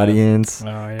in the Yeah. audience. Oh,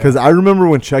 yeah. Because I remember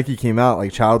when Chucky came out,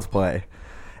 like Child's Play.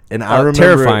 And I remember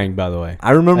Terrifying, by the way.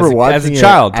 I remember As a watching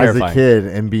child, it as a terrifying. kid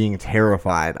and being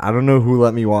terrified. I don't know who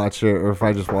let me watch it or if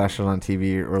I just watched it on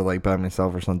TV or like by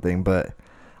myself or something, but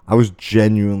I was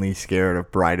genuinely scared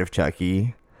of Bride of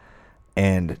Chucky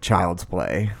and Child's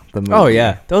Play, the movie. Oh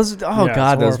yeah, those. Oh Yeah,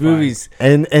 god, it's those horrifying. movies.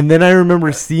 And then I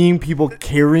remember seeing people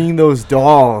carrying those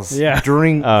dolls Yeah.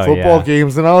 during Oh, football yeah.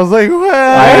 games, and I was like, what?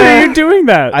 Why are you doing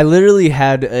that? I literally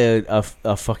had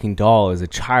a fucking doll as a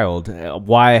child.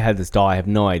 Why I had this doll, I have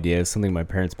no idea. It's something my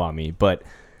parents bought me, but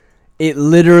it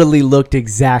literally looked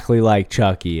exactly like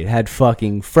Chucky. It had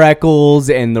fucking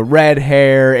freckles and the red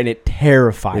hair, and it The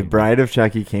terrified me. Bride of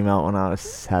Chucky came out when I was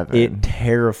 7. It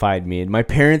terrified me. And my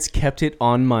parents kept it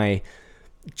on my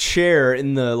chair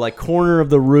in the like corner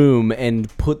of the room and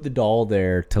put the doll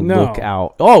there to No. look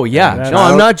out. Oh yeah, That- no,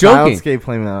 I'm not joking. Child's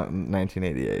came out in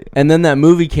 1988. And then that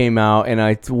movie came out, and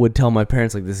I would tell my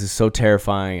parents, like, this is so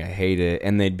terrifying, I hate it.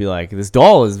 And they'd be like, this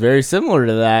doll is very similar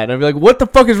to that. And I'd be like, what the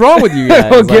fuck is wrong with you guys?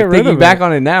 Well, Like, get rid thinking of back it.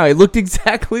 on it now, it looked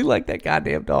exactly like that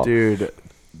goddamn doll. Dude,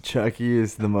 Chucky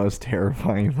is the most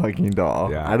terrifying fucking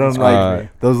doll. Yeah. I don't It's like crazy.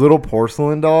 those little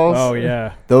porcelain dolls. Oh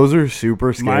yeah. Those are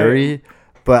super scary.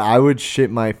 But I would shit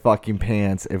my fucking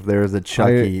pants if there was a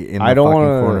Chucky in the I don't fucking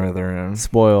wanna- corner of the room.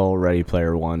 Spoil Ready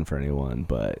Player One for anyone,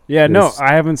 but Yeah. No, this-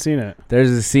 I haven't seen it. there's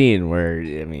a scene where,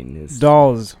 I mean, it's,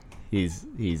 Dolls. he's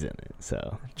in it,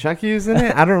 so. Chucky is in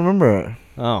it? I don't remember.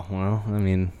 Oh, well, I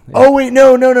mean. Oh, wait,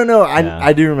 no. Yeah.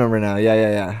 I do remember now.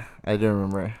 Yeah. I do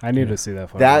remember. I need to see that.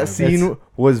 fucking That movie. scene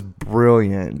was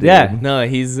brilliant, dude. Yeah, no,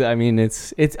 I mean,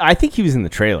 it's, I think he was in the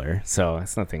trailer, so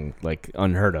it's nothing, like,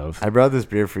 unheard of. I brought this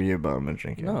beer for you, but I'm going to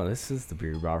drink it. No, this is the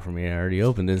beer you brought for me. I already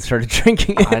opened it and started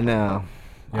drinking it. I know.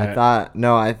 Yeah.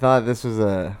 I thought this was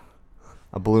a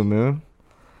Blue Moon.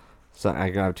 So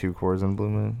I got 2 cores in Blue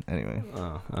Moon. Anyway.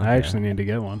 Oh, I okay. actually need to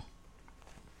get one.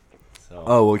 So,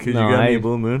 Oh, well, could No, you get me I- a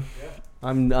Blue Moon?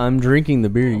 I'm drinking the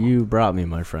beer you brought me,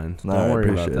 my friend. No, Don't I worry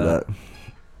about appreciate that.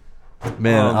 that.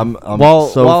 Man, I'm well-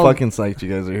 so well- fucking psyched you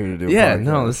guys are here to do a Yeah, podcast.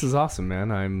 no, this is awesome,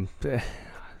 man.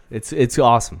 It's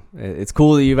awesome. It's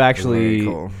cool that you've Very actually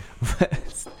cool.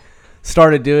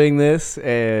 started doing this,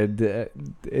 and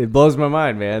it blows my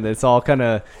mind, man. It's all kind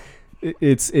of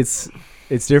it's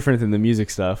different than the music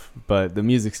stuff, but the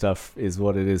music stuff is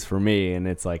what it is for me, and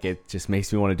it's like it just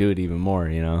makes me want to do it even more,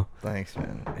 you know. Thanks,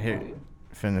 man. Here,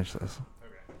 finish this.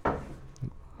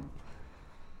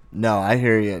 No, I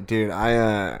hear you, dude.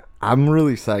 I'm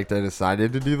really psyched. I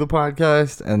decided to do the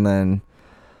podcast, and then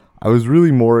I was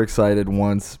really more excited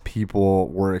once people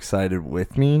were excited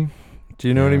with me. Do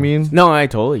you know what I mean? No, I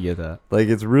totally get that. Like,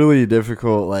 it's really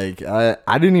difficult. Like, I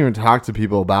didn't even talk to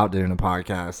people about doing a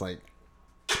podcast. Like,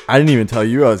 I didn't even tell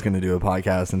you I was going to do a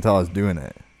podcast until I was doing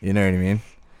it. You know what I mean?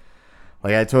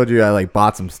 Like, I told you I, like,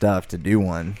 bought some stuff to do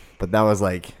one. But that was,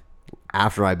 like,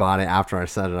 after I bought it, after I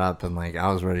set it up, and, like,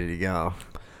 I was ready to go.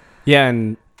 Yeah,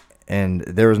 and And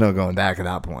there was no going back at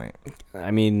that point.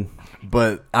 I mean,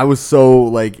 But I was so,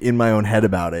 like, in my own head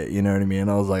about it. You know what I mean?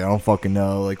 I was like, I don't fucking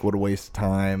know. Like, what a waste of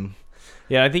time.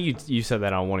 yeah, I think you said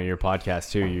that on one of your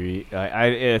podcasts too.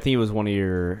 I think it was one of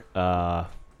your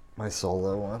My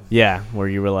solo one. yeah, where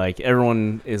you were like,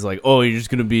 everyone is like, oh, you're just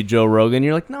gonna be Joe Rogan.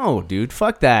 You're like, no, dude,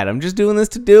 fuck that. I'm just doing this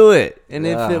to do it, and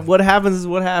Yeah. what happens is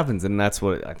what happens, and that's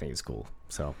what I think is cool.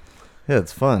 So, Yeah,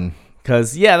 it's fun.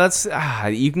 because yeah, that's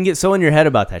you can get so in your head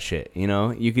about that shit. You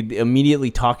know, you could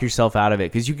immediately talk yourself out of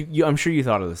it because I'm sure you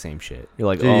thought of the same shit. You're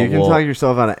like, Dude, oh, you can well, talk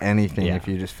yourself out of anything Yeah. if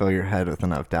you just fill your head with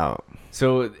enough doubt.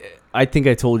 So I think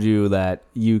I told you that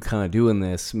you kind of doing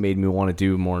this made me want to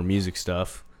do more music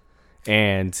stuff.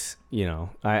 And, you know,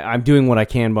 I'm doing what I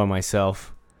can by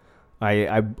myself.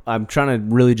 I'm trying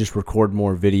to really just record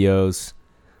more videos.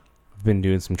 I've been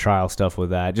doing some trial stuff with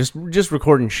that. Just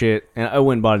recording shit. And I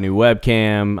went and bought a new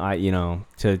webcam,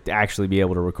 to actually be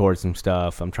able to record some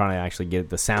stuff. I'm trying to actually get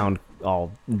the sound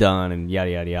all done and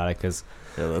yada, yada, yada. Because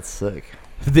Yeah, that's sick.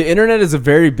 the internet is a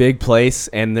very big place,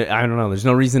 and I don't know. There's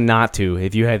no reason not to.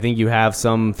 If you think you have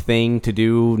something to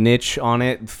do niche on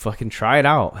it, fucking try it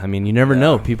out. I mean, you never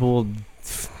know. People will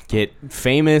get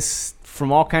famous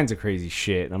from all kinds of crazy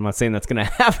shit. I'm not saying that's gonna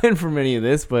happen from any of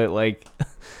this, but like,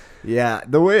 Yeah,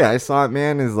 the way I saw it,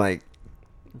 man, is like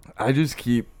I just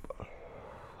keep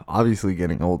obviously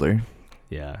getting older.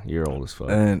 Yeah, you're old as fuck.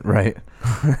 And right.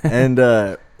 And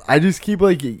I just keep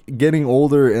like getting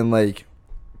older and like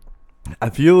I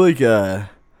feel like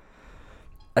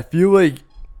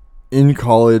in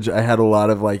college I had a lot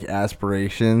of like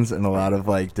aspirations and a lot of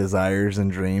like desires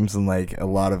and dreams and like a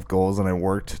lot of goals, and I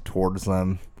worked towards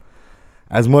them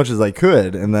as much as I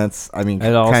could, and that's kind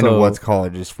of what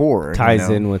college is for. Ties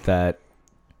in with that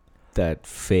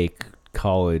fake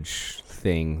college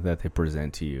thing that they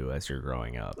present to you as you're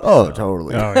growing up. Oh, so.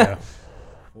 Totally. Oh yeah.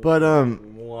 But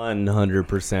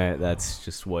 100%. That's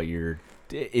just what you're.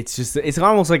 It's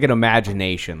almost like an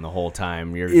imagination the whole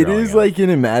time you're. It is up. Like an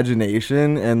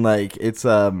imagination, and like it's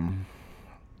I don't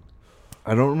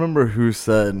remember who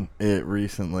said it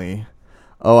recently.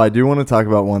 Oh, I do want to talk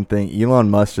about one thing.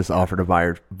 Elon Musk just offered to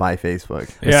buy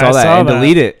Facebook. Yeah, I saw that and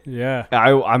delete it. Yeah,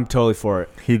 I'm totally for it.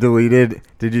 He deleted.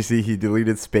 Did you see? He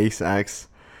deleted SpaceX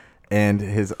and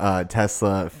his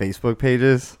Tesla Facebook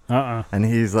pages. And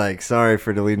he's like, sorry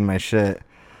for deleting my shit.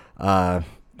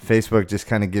 Facebook just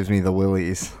kind of gives me the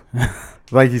willies.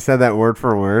 Like he said that word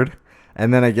for word.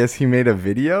 And then I guess he made a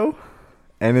video,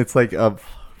 and it's like a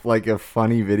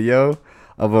funny video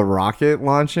of a rocket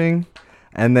launching.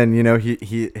 And then, you know,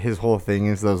 his whole thing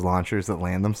is those launchers that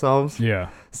land themselves. Yeah.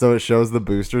 So it shows the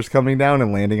boosters coming down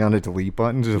and landing on a delete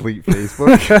button to delete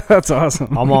Facebook. That's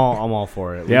awesome. I'm all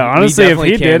for it. Yeah, honestly, if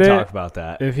he did it, talk about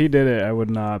that. If he did it, I would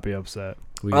not be upset.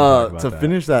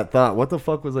 Finish that thought, what the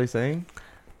fuck was I saying?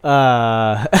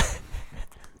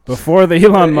 Before the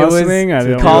Elon Musk thing, I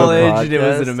don't college. It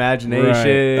was an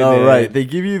imagination. Right. Oh, right. They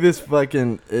give you this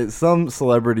fucking. Some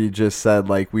celebrity just said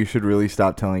like we should really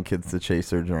stop telling kids to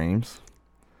chase their dreams.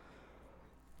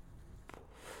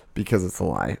 Because it's a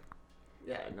lie.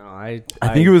 Yeah, no, I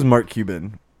think it was Mark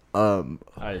Cuban. I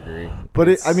agree. But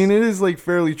it is like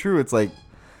fairly true. It's like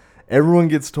everyone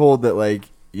gets told that like,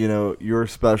 you know, you're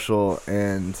special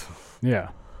and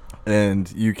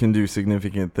you can do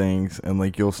significant things and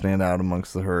like you'll stand out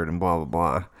amongst the herd and blah blah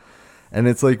blah. And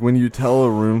it's like when you tell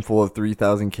a room full of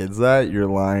 3,000 kids that, you're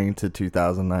lying to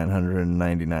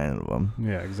 2,999 of them.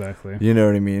 Yeah, exactly. You know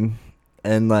what I mean?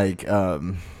 And like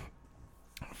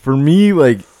for me,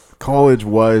 like college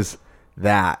was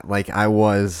that. Like I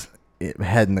was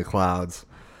head in the clouds.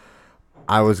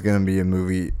 I was gonna be a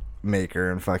movie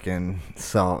maker and fucking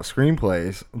sell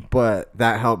screenplays, but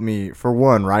that helped me, for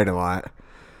one, write a lot.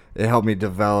 It helped me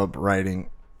develop writing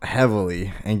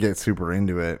heavily and get super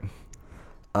into it,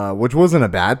 which wasn't a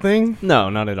bad thing. No,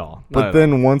 not at all. But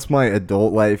then once my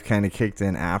adult life kind of kicked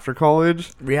in after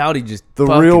college, reality just the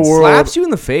real world slaps you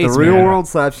in the face. The real world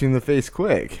slaps you in the face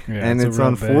quick, yeah, and it's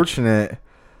unfortunate,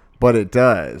 but it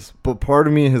does. But part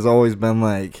of me has always been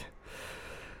like,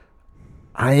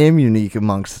 I am unique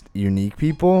amongst unique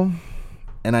people,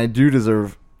 and I do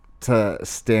deserve to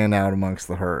stand out amongst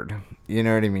the herd. You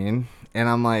know what I mean? And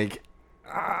I'm like,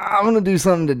 I'm going to do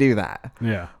something to do that.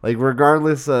 Yeah. Like,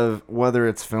 regardless of whether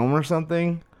it's film or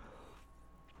something.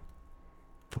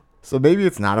 So maybe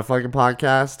it's not a fucking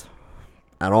podcast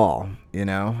at all, you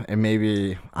know? And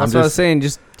maybe that's what I was saying.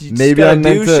 Just maybe I'm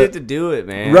meant do shit to do it,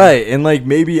 man. Right. And like,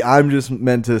 maybe I'm just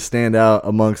meant to stand out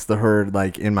amongst the herd,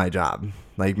 like in my job.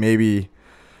 Like maybe,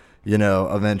 you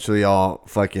know, eventually I'll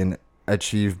fucking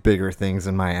achieve bigger things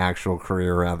in my actual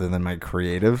career rather than my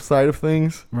creative side of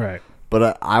things. Right.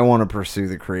 But I want to pursue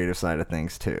the creative side of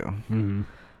things too. Mm-hmm.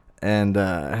 And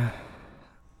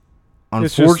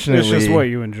unfortunately, it's just what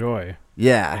you enjoy.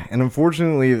 Yeah, and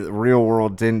unfortunately, the real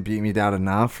world didn't beat me down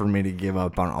enough for me to give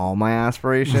up on all my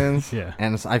aspirations. Yeah.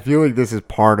 And I feel like this is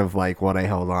part of like what I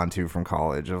held on to from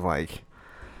college, of like,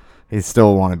 I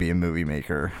still want to be a movie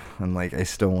maker, and like I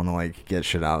still want to like get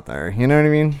shit out there. You know what I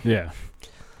mean? Yeah.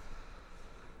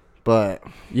 But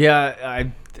yeah,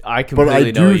 I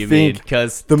completely know what you mean,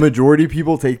 because the majority of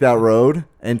people take that road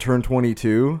and turn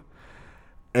 22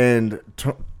 and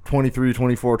 23,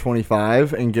 24,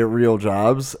 25 and get real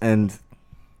jobs, and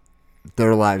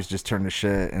their lives just turn to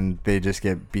shit and they just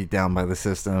get beat down by the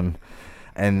system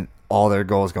and all their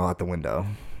goals go out the window.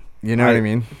 You know what I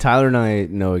mean? Tyler and I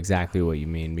know exactly what you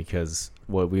mean, because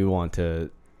what we want to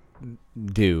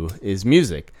do is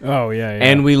music. Oh, yeah.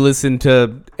 And we listen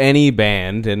to any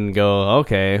band and go,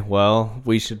 okay, well,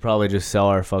 we should probably just sell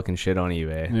our fucking shit on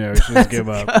eBay. Yeah, we should just give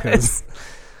up. Cause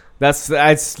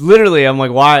that's literally, I'm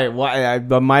like, why? I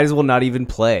might as well not even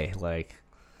play. Like,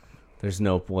 there's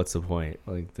no, what's the point?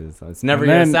 Like, it's never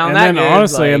going to sound that good.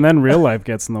 Honestly, like, and then real life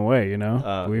gets in the way, you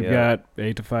know? We've yeah. got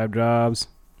 8 to 5 jobs.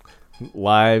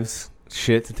 Lives.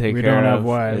 shit to take We care of. don't have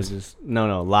wives. It's just,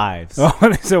 no, lives. Oh,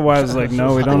 they said wives. Like,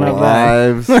 no, we don't have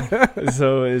that. Lives.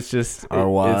 So it's just Our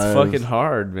wives. it's fucking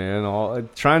hard, man.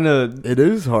 It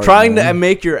is hard. Trying man. to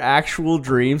make your actual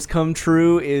dreams come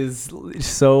true is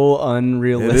so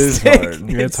unrealistic. It is hard.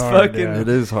 It's hard, fucking. yeah. It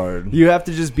is hard. You have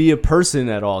to just be a person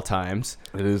at all times,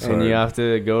 It is and hard. you have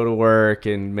to go to work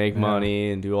and make Yeah.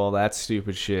 money and do all that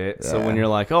stupid shit. So Yeah. when you're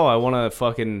like, oh, I want to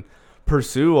fucking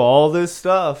pursue all this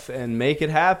stuff and make it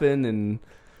happen, and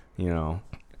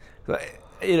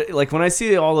like when I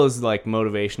see all those like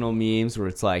motivational memes where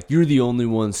it's like you're the only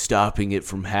one stopping it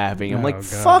from happening, I'm Oh, like, God,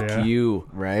 fuck yeah. you,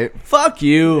 Right? fuck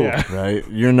you. Yeah. Right?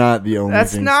 You're not the only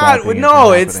That's thing not stopping it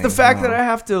no. from It's the happening. fact No. that I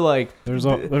have to like. There's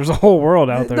a whole world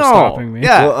out there No. stopping me.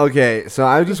 Yeah. Well, okay, so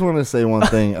I just want to say one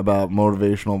thing about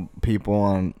motivational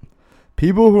people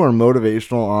people who are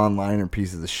motivational online are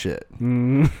pieces of shit.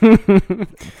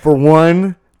 For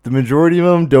one, the majority of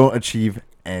them don't achieve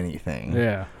anything.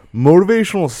 Yeah.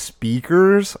 Motivational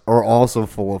speakers are also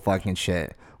full of fucking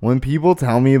shit. When people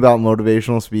tell me about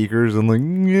motivational speakers, I'm like,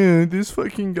 yeah, this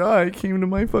fucking guy came to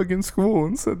my fucking school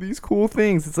and said these cool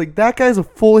things. It's like, that guy's a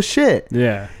full of shit.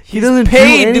 Yeah. He doesn't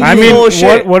paid to do be anything. I mean, full of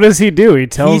shit. what does he do? He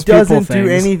tells He people doesn't things.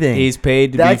 do anything. He's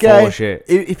paid to That be guy, full of shit.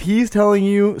 If he's telling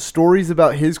you stories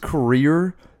about his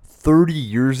career 30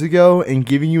 years ago and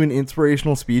giving you an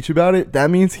inspirational speech about it, that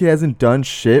means he hasn't done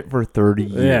shit for 30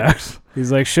 years. Yeah.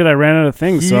 He's like, shit, I ran out of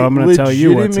things, He so I'm going to tell you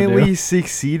what to legitimately do.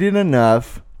 succeeded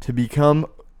enough to become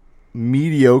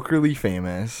mediocrely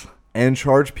famous and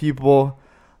charge people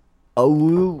a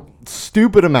little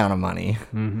stupid amount of money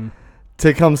Mm-hmm.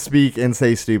 to come speak and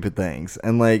say stupid things.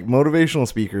 And like, motivational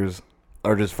speakers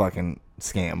are just fucking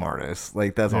scam artists.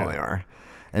 Like, that's all Yeah. they are.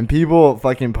 And people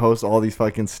fucking post all these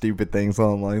fucking stupid things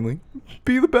online, like,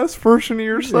 be the best version of Yeah.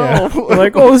 yourself.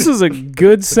 Like, oh, this is a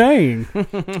good saying.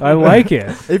 I like it.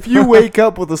 If you wake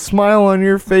up with a smile on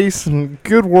your face and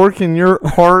good work in your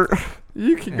heart,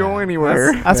 you can go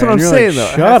anywhere. That's Yeah, what I'm and you're saying like,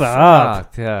 though. shut That's up.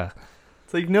 fucked, yeah.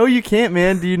 It's like, no, you can't,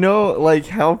 man. Do you know, like,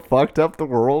 how fucked up the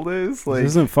world is? Like,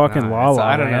 This isn't fucking Nah, La it's- La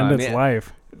I don't know, Land. I It's mean-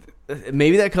 life.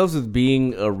 Maybe that comes with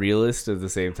being a realist at the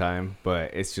same time,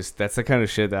 but it's just that's the kind of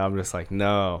shit that I'm just like,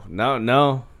 no.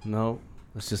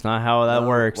 That's just not how that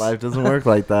works. Life doesn't work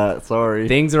like that. Sorry.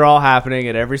 Things are all happening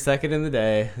at every second in the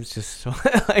day. It's just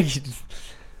like,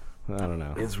 I don't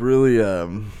know. It's really,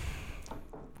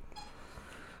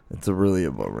 it's a really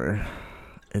a bummer.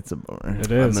 It's a bummer. It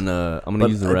is. I'm gonna But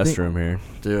use the I think- restroom here.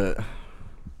 Do it.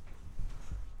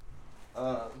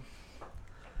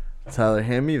 Tyler,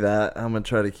 hand me that. I'm gonna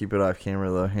try to keep it off camera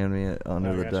though. Hand me it under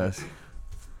Oh, the gotcha. desk.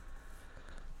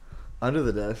 Under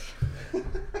the desk.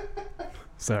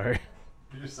 Sorry.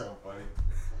 You're so funny.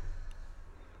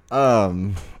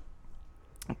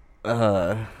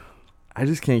 I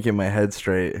just can't get my head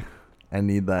straight. I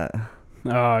need that.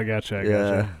 Oh, I gotcha. I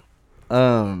Yeah.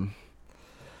 gotcha.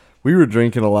 We were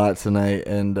drinking a lot tonight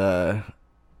and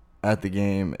at the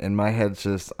game, and my head's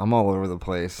just, I'm all over the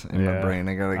place in my Yeah. brain.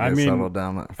 I gotta I get mean, settled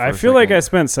down. For I a feel like I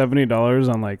second. spent $70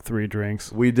 on like 3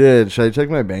 drinks. We did. Should I check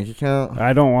my bank account?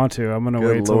 I don't want to. I'm going to Good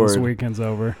wait till this Lord. weekend's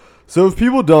over. So if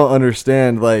people don't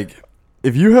understand, like,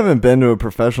 if you haven't been to a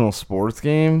professional sports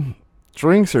game,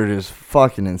 drinks are just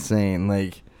fucking insane.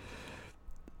 Like,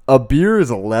 a beer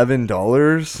is $11,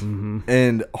 Mm-hmm.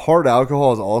 and hard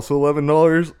alcohol is also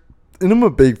 $11. And I'm a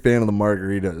big fan of the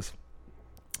margaritas.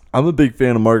 I'm a big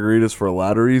fan of margaritas for a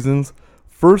lot of reasons.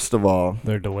 First of all,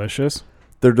 They're delicious.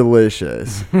 they're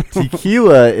delicious.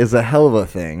 Tequila is a hell of a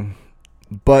thing,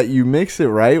 but you mix it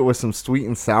right with some sweet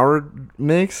and sour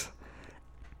mix,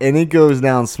 and it goes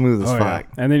down smooth as Oh, yeah. fuck.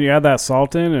 And then you add that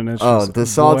salt in, and it's Oh, just the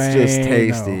salt's just bueno.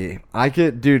 tasty.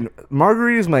 Dude,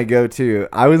 margaritas my go-to.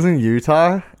 I was in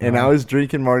Utah, and I was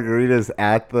drinking margaritas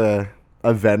at the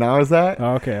event I was at.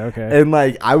 Oh, okay. And,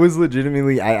 like, I was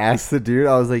legitimately, I asked the dude,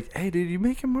 I was like, hey, dude, you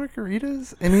making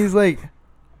margaritas? And he's like,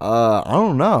 I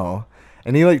don't know.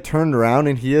 And he, like, turned around,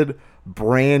 and he had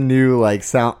brand new, like,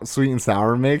 sweet and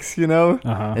sour mix, you know?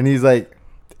 Uh-huh. And he's like,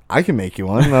 I can make you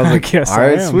one. And I was I like, guess all I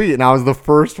right, am. sweet. And I was the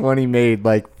first one he made,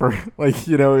 like, for, like,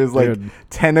 you know, it was like Dude.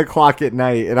 10 o'clock at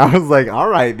night. And I was like, all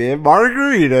right, man,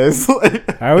 margaritas.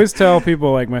 Like, I always tell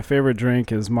people, like, my favorite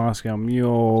drink is Moscow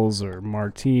Mules or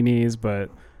martinis, but,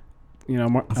 you know,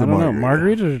 I a don't know.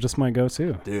 margarita. Margaritas are just my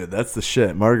go-to. dude, that's the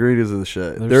shit. Margaritas are the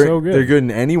shit. They're so good. They're good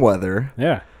in any weather.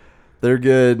 Yeah. They're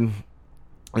good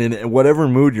in whatever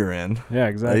mood you're in. Yeah,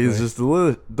 exactly. It's just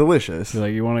delicious. You're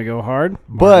like, you want to go hard?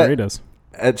 But- Margaritas.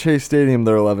 At Chase Stadium,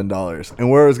 they're $11. And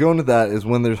where I was going with that is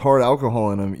when there's hard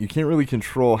alcohol in them, you can't really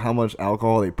control how much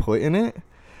alcohol they put in it.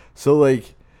 So,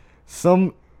 like,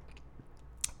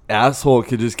 asshole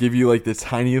could just give you like the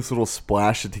tiniest little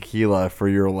splash of tequila for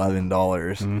your $11,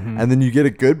 Mm-hmm. and then you get a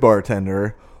good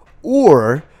bartender,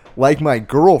 or like my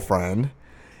girlfriend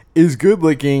is good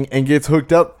looking and gets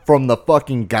hooked up from the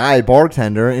fucking guy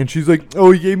bartender, and she's like,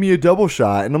 "Oh, he gave me a double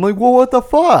shot," and I'm like, "Well, what the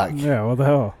fuck?" Yeah, what the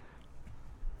hell?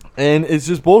 And it's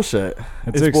just bullshit.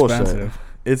 It's expensive.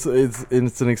 It's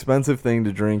an expensive thing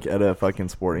to drink at a fucking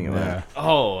sporting Yeah. event.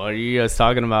 Oh, are you guys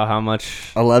talking about how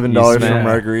much? $11 You for spent-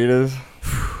 margaritas.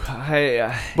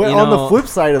 But But on the flip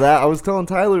side of that, I was telling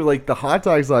Tyler, like the hot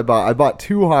dogs I bought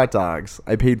 2 hot dogs.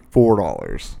 I paid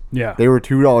 $4. Yeah. They were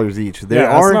 $2 each. They Yeah,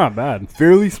 that's are not bad.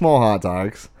 fairly small hot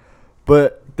dogs,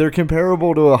 but they're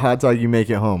comparable to a hot dog you make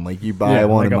at home. Like you buy Yeah,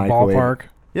 one like in a a microwave. ballpark.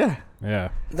 Yeah. Yeah.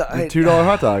 A $2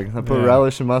 hot dog. I put Yeah.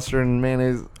 relish and mustard and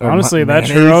mayonnaise. or Honestly, that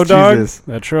mayonnaise, churro dog, Jesus.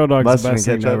 that churro dog's Mustard the and best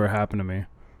thing that ketchup. ever happened to me.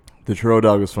 The churro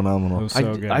dog was It phenomenal. was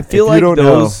so good. I feel If you like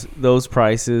don't those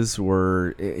prices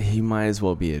were. He might as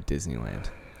well be at Disneyland.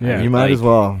 yeah. You might like- as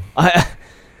well. I,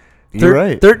 You're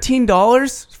right.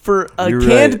 $13 for a You're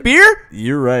canned right. beer?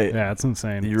 You're right. Yeah, it's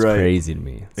insane. You're It's right. crazy to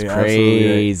me. It's You're absolutely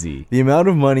right. crazy. The amount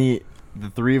of money the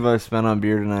three of us spent on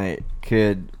beer tonight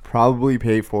could probably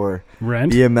pay for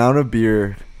Rent? the amount of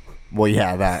beer. Well,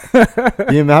 yeah, that.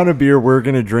 The amount of beer we're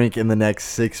going to drink in the next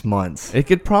 6 months. It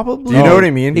could probably. Do you know what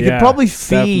I mean? It Yeah, could probably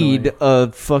feed definitely.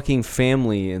 a fucking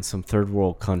family in some third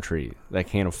world country that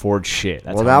can't afford shit.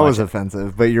 That's Well, how that much was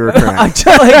offensive, but you're I correct.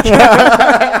 just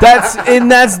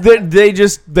like they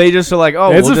just are like,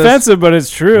 oh, It's we'll just offensive, but it's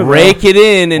true. though. rake it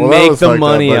in and Well, that make was the fucked up,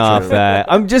 money but off true. that.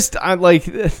 I'm like,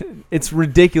 it's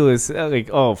ridiculous. Like,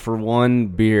 oh, for one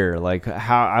beer, like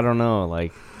how I don't know,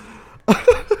 like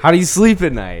how do you sleep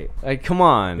at night? Like, come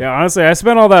on. Yeah, honestly, I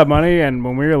spent all that money, and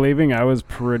when we were leaving, I was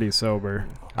pretty sober.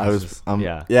 I was,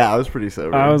 yeah. I was pretty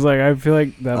sober. I was like, I feel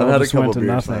like that I've all had a just went couple to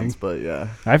beer nothing. since, but yeah.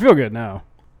 I feel good now.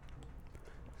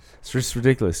 It's just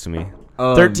ridiculous to me.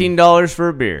 Um, $13 for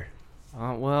a beer.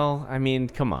 Well, I mean,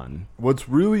 come on. What's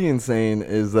really insane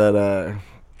is that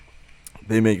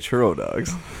they make churro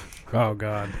dogs. Oh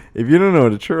God. If you don't know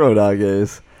what a churro dog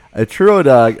is, a churro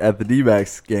dog at the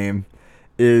D-backs game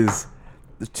is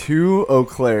 2 Eau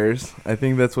Clairs. I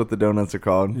think that's what the donuts are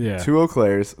called. Yeah. 2 Eau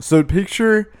Clairs. So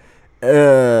picture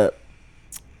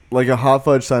like a hot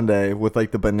fudge sundae with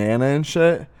like the banana and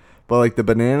shit. But like the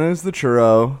banana is the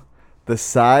churro. The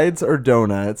sides are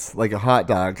donuts, like a hot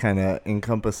dog kind of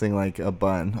encompassing like a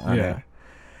bun on Yeah. it.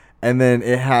 And then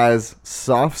it has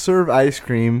soft serve ice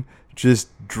cream just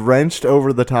drenched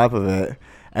over the top of it.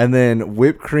 And then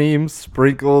whipped cream,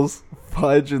 sprinkles,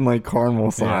 fudge, and like caramel Yeah,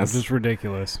 sauce. just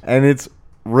ridiculous. And it's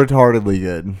retardedly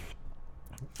good.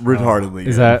 Retardedly good.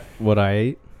 Is that what I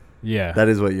ate? Yeah. That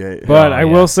is what you ate. But Oh, I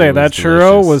yeah, will say it that was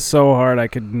churro delicious. was so hard I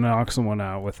could knock someone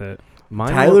out with it.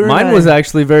 Mine and I- was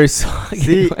actually very soggy.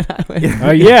 See- when I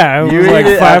went- Yeah, it You was ate like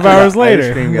it 5 after hours the later.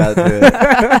 Ice cream got to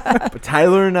it. But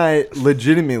Tyler and I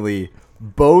legitimately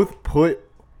both put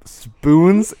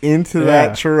spoons into Yeah.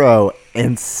 that churro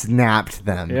and snapped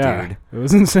them, Yeah, dude. it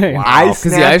was insane. Wow. Because the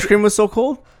snapped- ice cream was so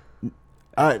cold.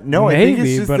 No, I think it's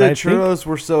Maybe, just but the I think churros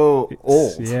were so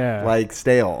old, yeah. like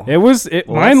stale. It was. Well,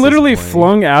 Mine that's literally disappointing.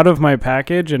 flung out of my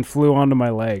package and flew onto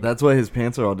my leg. That's why his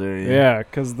pants are all dirty. Yeah,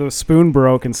 because the spoon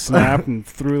broke and snapped and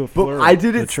through the But floor. I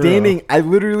did the it churro. standing. I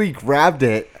literally grabbed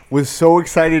it, was so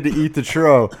excited to eat the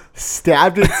churro,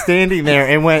 stabbed it standing there,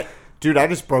 and went, dude, I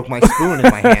just broke my spoon in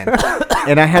my hand.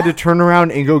 And I had to turn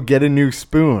around and go get a new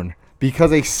spoon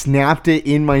because I snapped it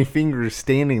in my fingers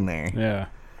standing there. Yeah,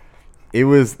 It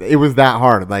was that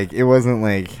hard. Like, it wasn't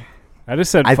like, I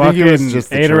just said I fuck think it it was and just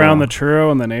the ate around churro. the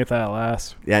churro and then ate that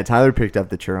last. yeah, Tyler picked up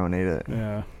the churro and ate it.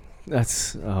 Yeah,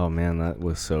 Oh man, that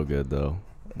was so good though.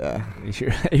 Yeah.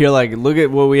 You're like, look at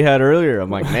what we had earlier. I'm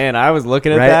like, man, I was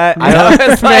looking at Right? that. I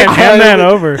was like, man, hand that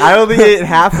over. I only ate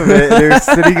half of it. They were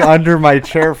sitting under my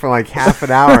chair for like half an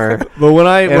hour. but when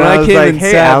I Was came like, and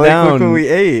hey, sat Alec, down, look what we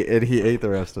ate. And he ate the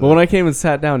rest of but it. when I came and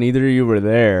sat down, neither of you were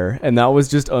there, and that was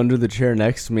just under the chair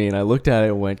next to me. And I looked at it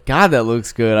and went, God, that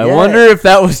looks good. I Yeah. wonder if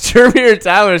that was Jeremy or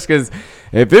Tyler's, because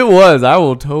if it was, I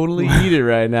will totally eat it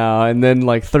right now. And then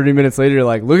like 30 minutes later, you're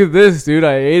like, look at this, dude.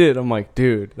 I ate it. I'm like,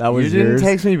 dude, that was you didn't yours.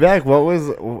 text me back. What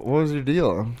was your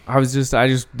deal? I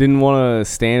just didn't want to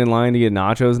stand in line to get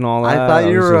nachos and all that. I thought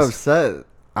you was were just- upset.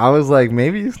 I was like,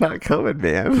 maybe he's not coming,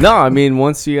 man. No, I mean,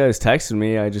 once you guys texted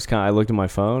me, I looked at my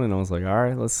phone and I was like, all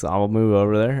right, I'll move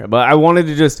over there. But I wanted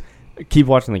to just keep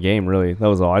watching the game. Really, that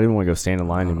was all. I didn't want to go stand in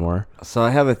line anymore. So I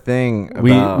have a thing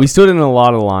about We stood in a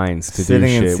lot of lines to do sitting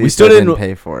in shit. seats I didn't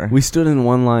pay for. We stood in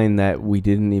one line that we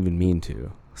didn't even mean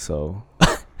to. So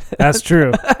That's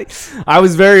true. I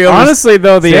was very Honestly,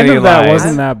 though, the end standing of that in line.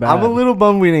 wasn't that bad. I'm a little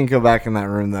bummed we didn't go back in that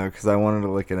room though, because I wanted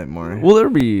to look at it more. Well,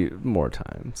 there'll be more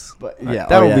times. But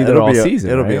That'll be there it'll all be season,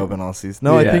 It'll be right? open all season.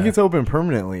 No, I think Yeah. it's open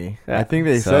permanently. Yeah, I think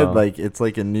they so- said like it's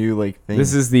like a new like thing.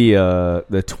 This is the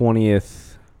 20th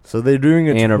so they're doing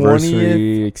a 20th.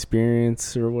 anniversary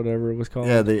experience or whatever it was called.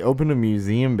 Yeah, they opened a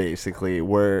museum basically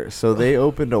they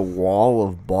opened a wall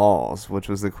of balls, which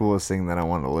was the coolest thing that I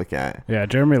wanted to look at. Yeah,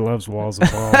 Jeremy loves walls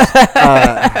of balls.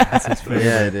 That's his favorite.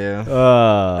 Yeah, I do.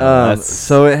 That's,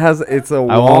 So it's a I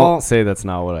wall. won't say that's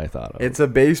not what I thought of. It's a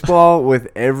baseball with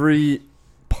every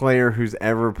player who's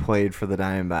ever played for the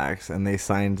Diamondbacks, and they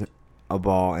signed a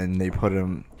ball and they put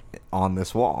him on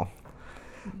this wall.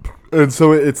 And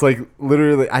so it's like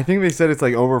literally, I think they said it's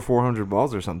like over 400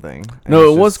 balls or something. And No,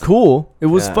 it's it was just cool. It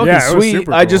was Yeah. fucking Yeah, it was sweet.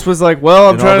 super I just cool. was like, well,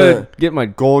 I'm And all trying to the get my.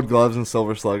 gold gloves and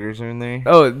silver sluggers are in there.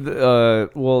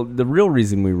 Well, the real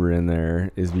reason we were in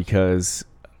there is because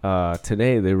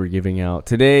today they were giving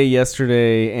out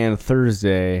yesterday, and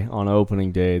Thursday on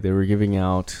opening day they were giving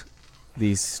out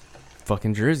these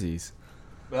fucking jerseys.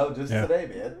 Well, just Yeah. today,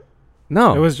 man.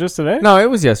 No, It was just today? no, it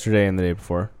was yesterday and the day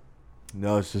before.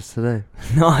 No, it's just today.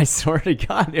 No, I swear to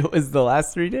God, it was the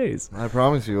last 3 days. I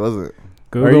promise you, was it?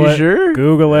 Google you it. sure?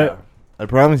 Google it. I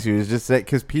promise you, it's just that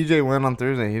because PJ went on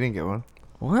Thursday, he didn't get one.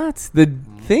 What? The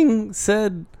thing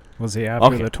said. Was he after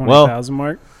Okay, the well- 20,000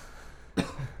 mark?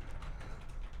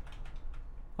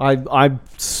 I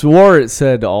swore it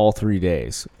said all 3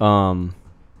 days. But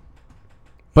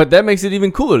that makes it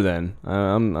even cooler then.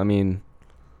 I mean.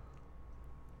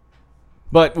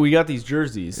 But we got these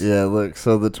jerseys. Yeah, look,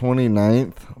 so the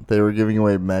 29th, they were giving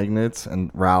away magnets and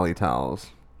rally towels.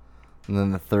 And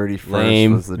then the 31st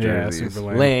Lame. was the Yeah, jerseys. super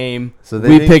lame. Lame. So they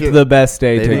We didn't picked give- the best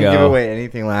day They to didn't give go. away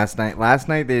anything last night. Last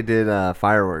night they did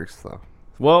fireworks, though.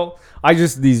 Well,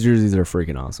 these jerseys are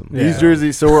freaking awesome. Yeah. These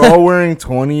jerseys, so we're all wearing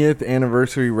 20th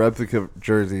anniversary replica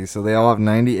jerseys. So they all have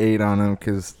 98 on them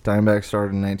because Diamondbacks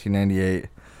started in 1998.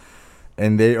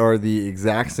 And they are the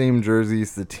exact same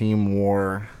jerseys the team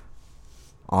wore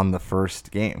on the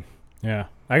first game. Yeah.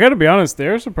 I got to be honest,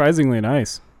 they're surprisingly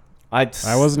nice. I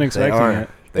wasn't expecting are. it.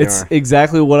 They It's are.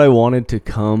 exactly what I wanted to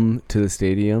come to the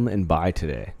stadium and buy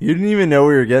today. You didn't even know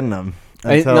we were getting them.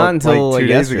 Not until like 2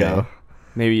 days yesterday. ago.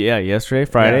 Maybe, yesterday,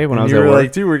 Friday, Yeah. when And I was you at were work.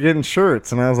 like, dude, we're getting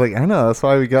shirts. And I was like, I know. That's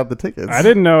why we got the tickets. I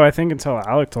didn't know, I think, until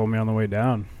Alec told me on the way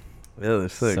down. Yeah, they're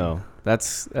sick. So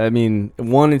that's, I mean,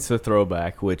 one, it's a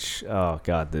throwback, which, oh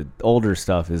God, the older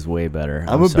stuff is way better.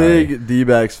 I'm a sorry. big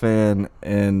D-backs fan,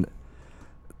 and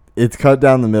it's cut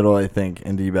down the middle, I think,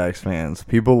 in D-backs fans.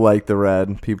 People like the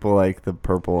red. People like the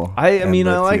purple. I and mean,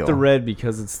 the I like teal. the red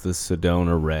because it's the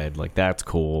Sedona red. Like, that's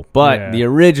cool. But Yeah. the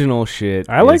original shit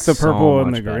I like is the purple so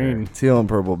and much the better. green. Teal and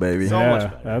purple, baby. So yeah, much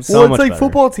better. that's So well, much it's like better.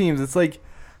 football teams. It's like,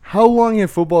 how long have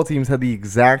football teams had the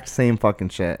exact same fucking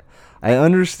shit? I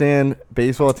understand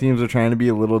baseball teams are trying to be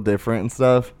a little different and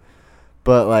stuff,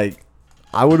 but, like,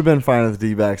 I would have been fine if the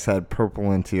D-backs had purple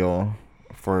and teal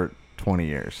for 20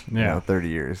 years. Yeah. 30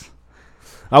 years.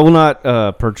 I will not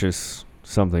purchase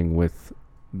something with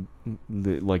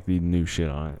the new shit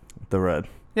on it. The red.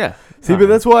 Yeah. See, but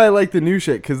that's why I like the new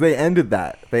shit, because they ended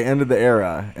that. They ended the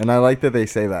era, and I like that they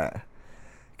say that.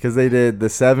 Because they did the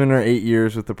 7 or 8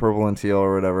 years with the purple and teal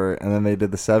or whatever, and then they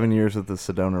did the 7 years with the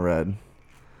Sedona red.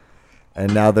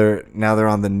 And now they're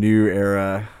on the new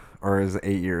era, or is it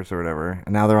 8 years or whatever.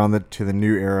 And now they're on to the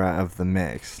new era of the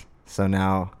mix. So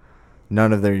now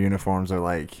none of their uniforms are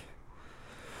like,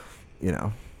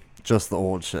 just the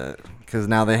old shit. Because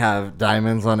now they have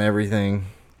diamonds on everything.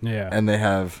 Yeah. And they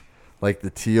have like the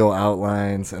teal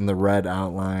outlines and the red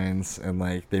outlines, and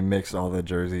like they mix all the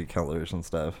jersey colors and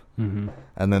stuff. Mm-hmm.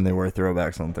 And then they wear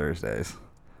throwbacks on Thursdays.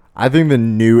 I think the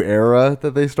new era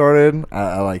that they started,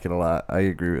 I like it a lot. I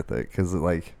agree with it because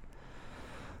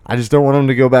I just don't want them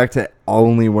to go back to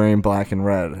only wearing black and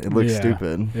red. It looks Yeah.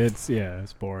 stupid.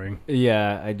 It's boring.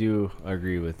 Yeah, I do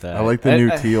agree with that. I like the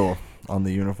new teal on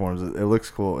the uniforms. It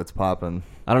looks cool. It's popping.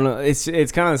 I don't know. It's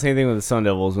kind of the same thing with the Sun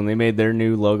Devils. When they made their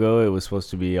new logo, it was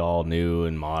supposed to be all new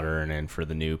and modern and for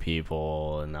the new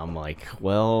people. And I'm like,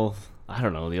 well, I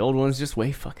don't know. The old one's just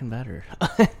way fucking better.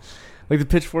 Like the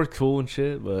pitchfork's cool and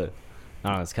shit, but I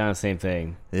don't know. It's kind of the same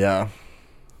thing. Yeah.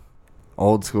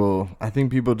 Old school. I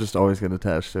think people just always get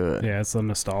attached to it. Yeah, it's the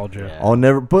nostalgia. Yeah. I'll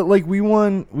never. But like we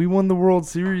won the World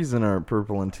Series in our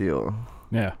purple and teal.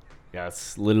 Yeah. Yeah,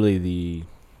 it's literally the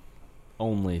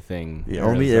only thing. The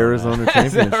only Arizona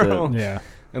has ever championship. won. Yeah.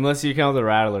 Unless you count the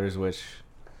Rattlers, which,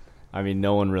 I mean,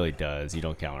 no one really does. You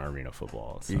don't count arena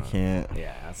football. It's You not- can't.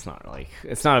 Yeah, it's not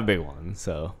a big one.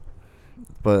 So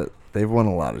But they've won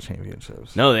a lot of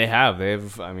championships. no, they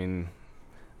have. I mean,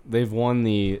 They've won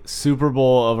the Super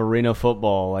Bowl of arena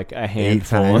football like a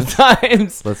handful of times.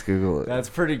 times. Let's Google it. That's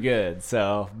pretty good.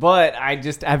 So, but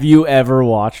have you ever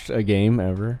watched a game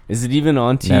ever? Is it even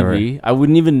on TV? Never. I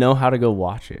wouldn't even know how to go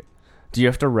watch it. Do you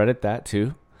have to Reddit that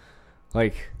too?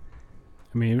 Like,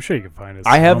 I mean, I'm sure you can find it.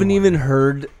 I haven't somewhere. even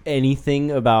heard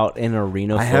anything about an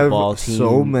arena I have football team.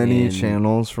 so many in-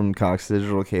 channels from Cox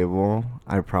Digital Cable.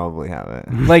 I probably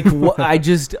haven't. Like,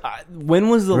 when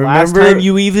was the last Remember- time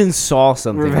you even saw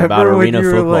something about when arena you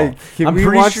were football? like, can I'm we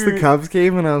pretty watch sure- the Cubs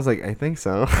game? And I was like, I think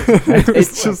so.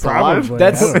 It's just probably. on.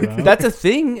 That's I don't know. that's a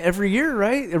thing every year,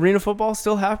 right? Arena football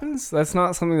still happens. That's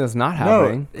not something that's not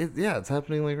happening. No, it's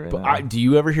happening like right But now. do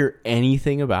you ever hear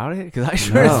anything about it? Because I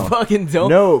sure No. as fucking don't.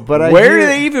 No, but I Where hear- do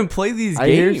they even play these I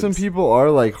games? hear some people are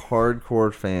like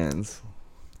hardcore fans.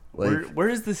 Like, Where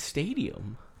is the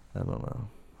stadium? I don't know.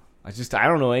 I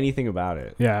don't know anything about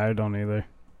it. Yeah, I don't either.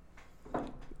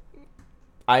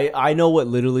 I know what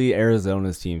literally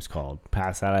Arizona's team's called.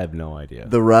 Past that, I have no idea.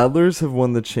 The Rattlers have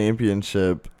won the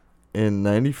championship in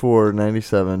 94,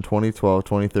 97, 2012,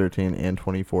 2013, and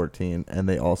 2014, and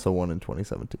they also won in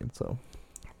 2017. So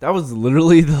That was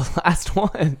literally the last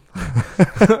one.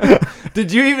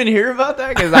 Did you even hear about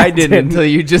that? Because I didn't until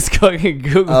you just fucking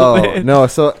Googled it. no,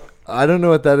 so I don't know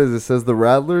what that is. It says the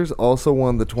Rattlers also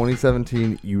won the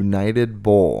 2017 United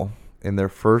Bowl in their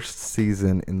first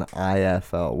season in the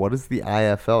IFL. What is the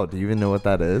IFL? Do you even know what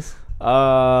that is?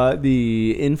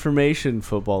 The Information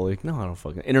Football League. No, I don't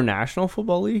fucking. International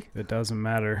Football League? It doesn't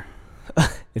matter.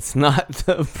 It's not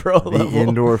the pro The level.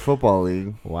 Indoor Football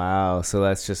League. Wow, so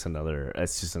that's just another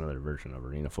version of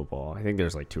arena football. I think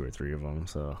there's like 2 or 3 of them.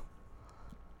 So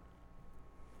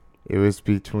It was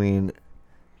between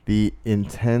the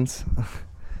intense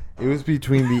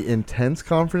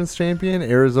conference champion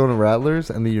Arizona Rattlers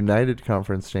and the United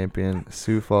Conference champion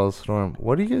Sioux Falls Storm.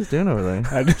 What are you guys doing over there?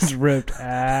 I just ripped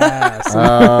ass. Oh.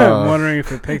 I'm wondering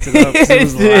if it picked it up. 'cause It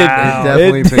was It did. loud. It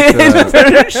definitely picked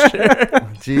it up. sure.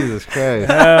 Jesus Christ.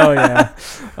 Hell yeah.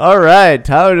 All right,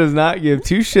 Tyler does not give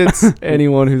 2 shits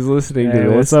anyone who's listening Hey, to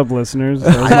what's this. up, listeners?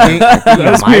 I think I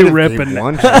That's might me have ripping gave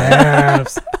one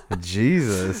ass.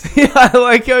 Jesus. Yeah, I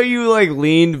like how you like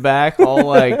leaned back, all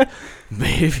like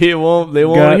maybe they won't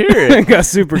hear it. Got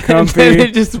super And then comfy.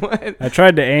 it just went. I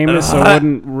tried to aim it so it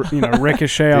wouldn't,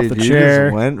 ricochet off Dude, the you chair,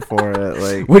 just went for it.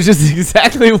 Like, Which is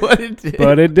exactly what it did.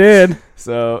 but it did.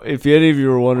 So, if any of you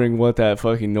were wondering what that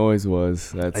fucking noise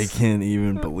was, I that's can't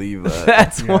even believe that.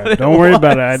 that's Yeah, what it don't worry was.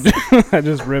 about it. I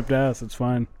just ripped ass. It's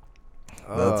fine.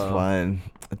 That's fine.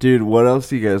 Dude, what else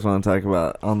do you guys want to talk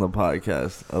about on the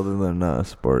podcast other than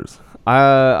sports?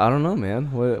 I don't know, man.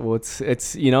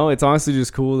 It's honestly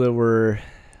just cool that we're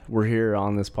here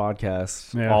on this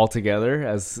podcast all together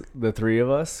as the 3 of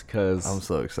us because I'm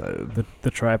so excited.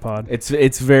 The tripod. it's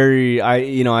very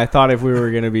I thought if we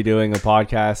were gonna be doing a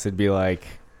podcast it'd be like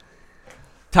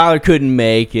Tyler couldn't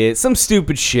make it, some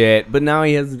stupid shit, but now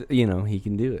he has he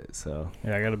can do it. So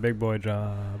Yeah, I got a big boy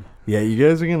job. Yeah, you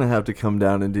guys are gonna have to come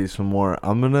down and do some more.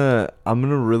 I'm gonna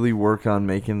really work on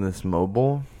making this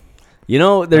mobile.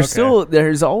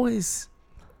 there's always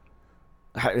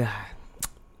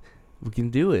we can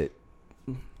do it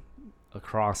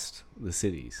across the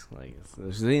cities. Like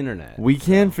there's the internet. We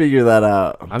can figure that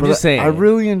out. I'm But just saying. I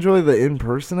really enjoy the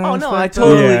in-person Oh aspect. no, I of it.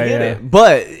 totally Yeah, get yeah. it.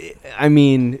 But I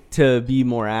mean, to be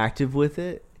more active with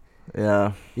it,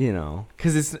 Yeah,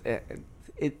 because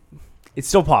it's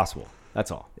still possible. That's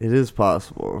all. it is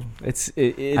possible. It's I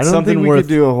don't something think we worth. could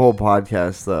do a whole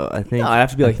podcast though. I think No, it'd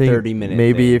have to be I like think 30-minute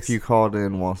Maybe things. if you called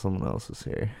in while someone else is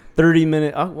here.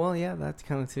 30-minute. Oh well, yeah, that's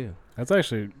kind of too. That's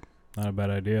actually not a bad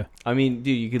idea. I mean,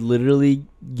 dude, you could literally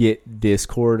get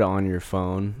Discord on your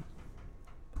phone.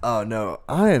 Oh no,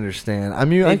 I understand. I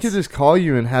mean, I could It's- just call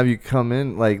you and have you come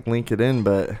in, like link it in,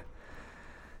 but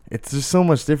it's just so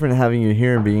much different having you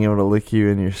here and being able to lick you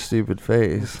in your stupid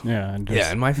face. Yeah, and just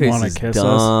And my face wanna is kiss us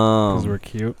because dumb. we're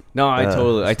cute. No, I just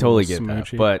totally a get that.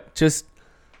 smoochy. But just,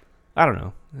 I don't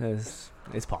know.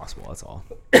 It's possible. That's all.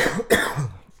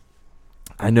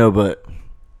 I know, but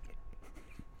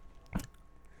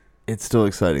it's still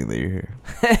exciting that you're here.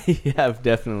 Yeah,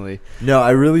 definitely. No, I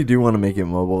really do want to make it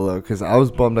mobile though, because I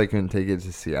was bummed I couldn't take it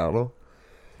to Seattle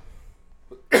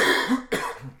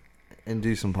and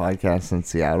do some podcasts in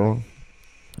Seattle,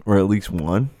 or at least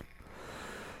one.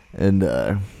 And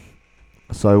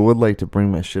so I would like to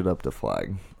bring my shit up to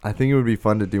Flag. I think it would be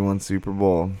fun to do one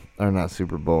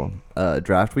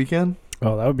draft weekend.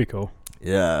 Oh, that would be cool.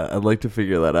 Yeah, I'd like to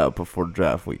figure that out before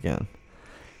draft weekend.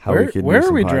 Where do are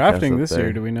some we podcasts drafting up this there.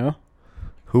 year? Do we know?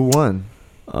 Who won?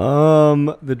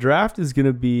 The draft is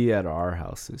gonna be at our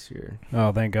house this year.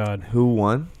 Oh, thank God. Who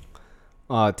won?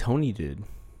 Tony did.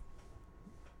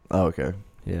 Oh, okay.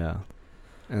 Yeah.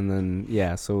 And then,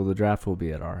 yeah, so the draft will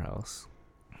be at our house.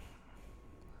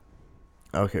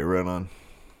 Okay, right on.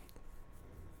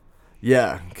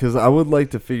 Yeah, because I would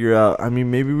like to figure out. I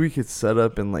mean, maybe we could set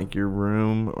up in like your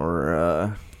room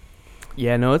or.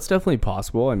 Yeah, no, it's definitely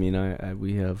possible. I mean,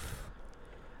 we have.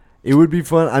 It would be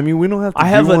fun. I mean, we don't have to. I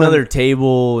have another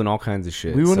table and all kinds of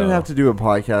shit. We wouldn't so. have to do a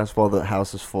podcast while the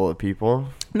house is full of people.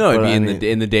 No, it'd but be I in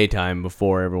mean- the daytime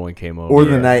before everyone came over. Or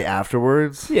the night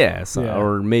afterwards. Yeah, so, Yeah.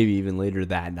 or maybe even later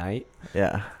that night.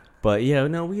 Yeah. But yeah,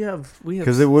 no, we have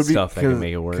Because it would be stuff that can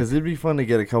make it work. Because it'd be fun to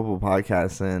get a couple of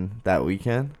podcasts in that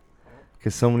weekend.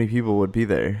 Because so many people would be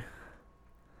there.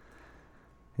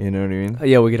 You know what I mean?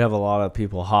 Yeah, we could have a lot of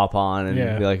people hop on and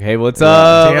Yeah. be like, "Hey, what's Yeah.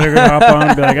 up?" Tanner could hop on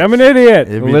and be like, I'm an idiot.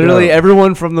 It'd be Literally, dope.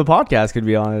 everyone from the podcast could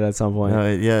be on it at some point. No,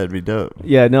 yeah, it'd be dope.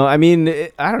 Yeah, no, I mean,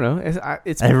 I don't know.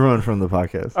 It's Everyone from the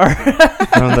podcast.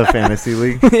 From the fantasy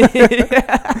league.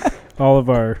 All of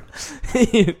our.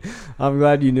 I'm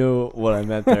glad you know what I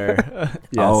meant there.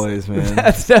 Yes. Always, man.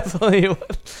 That's definitely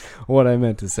what I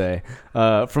meant to say.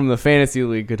 From the fantasy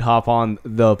league could hop on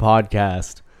the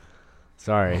podcast.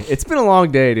 Sorry, it's been a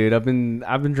long day, dude. I've been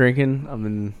drinking. I've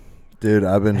been Dude,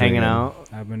 I've been hanging drinking. out.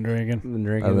 I've been drinking. I've been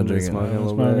drinking. I've been I've been drinking. smoking a I'm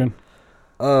little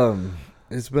smoking.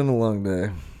 bit. It's been a long day.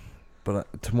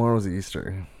 But tomorrow's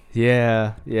Easter.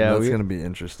 Yeah. That's We going to be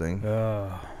interesting.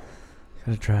 Ugh.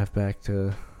 gotta drive back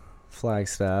to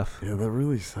Flagstaff. Yeah, that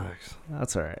really sucks.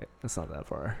 That's all right. That's not that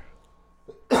far.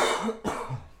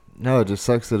 No, it just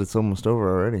sucks that it's almost over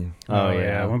already. Oh,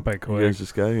 yeah. It went by You quick. guys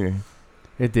just got here.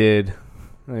 It did.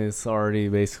 It's already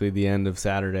basically the end of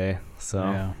Saturday, so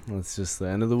Yeah. it's just the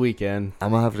end of the weekend. I'm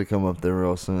going to have to come up there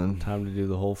real soon. Time to do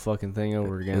the whole fucking thing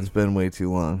over again. It's been way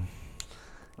too long.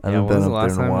 I Yeah, haven't when was been the up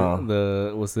last there in a while.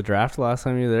 time was the draft the last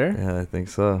time you were there? Yeah, I think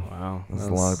so. Wow, That's a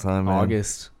that long was time, man.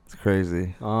 August. It's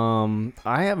crazy.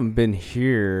 I haven't been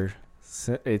here.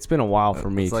 It's been a while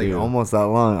for me It's too. like almost that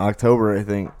long. October, I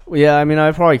think. Yeah, I mean,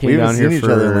 I probably came We down haven't here seen each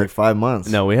for other in like 5 months.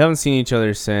 No, we haven't seen each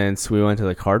other since we went to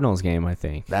the Cardinals game, I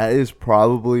think. That is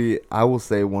probably, I will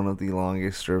say, one of the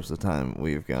longest strips of time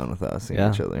we've gone without seeing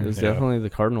each other. It was Yeah. definitely the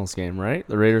Cardinals game, right?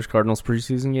 The Raiders Cardinals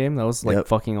preseason game. That was like Yep.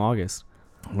 fucking August.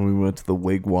 When we went to the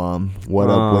Wigwam. What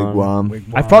up,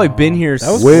 Wigwam? I've probably been here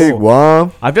That was cool.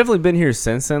 Wigwam. I've definitely been here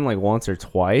since then, like once or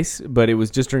twice, but it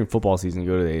was just during football season to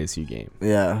go to the ASU game.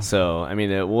 Yeah. So, I mean,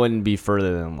 it wouldn't be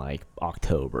further than like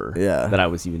October Yeah. that I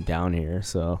was even down here.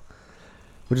 So,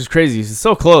 which is crazy. It's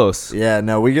so close. Yeah,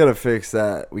 no, we got to fix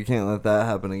that. We can't let that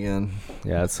happen again.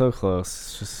 Yeah, it's so close.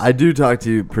 It's just, I do talk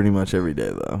to you pretty much every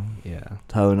day, though. yeah.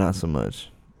 Tyler, not so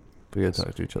much. We got to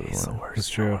talk to each other He's the more. worst.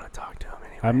 It's I true. don't want to talk to him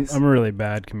I'm anyways. a really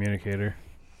bad communicator.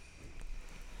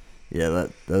 Yeah,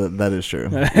 that is true.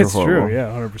 You're It's horrible. true. Yeah,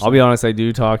 100%. I'll be honest. I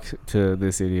do talk to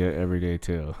this idiot every day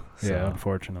too. So. Yeah,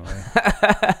 unfortunately.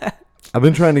 I've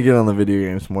been trying to get on the video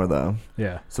games more, though.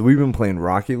 Yeah. So we've been playing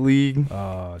Rocket League.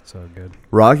 Oh, it's so good.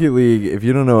 Rocket League, if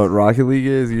you don't know what Rocket League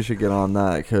is, you should get on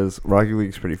that because Rocket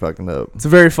League's pretty fucking dope. It's a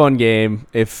very fun game.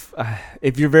 If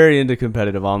you're very into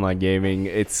competitive online gaming,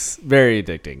 it's very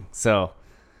addicting. So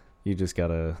you just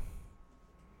gotta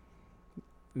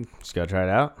try it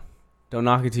out. Don't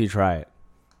knock it till you try it.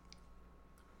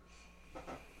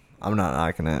 I'm not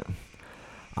knocking it.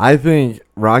 I think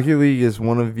Rocket League is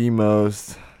one of the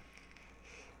most...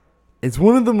 It's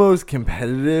one of the most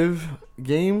competitive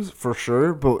games, for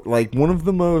sure, but like one of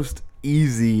the most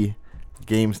easy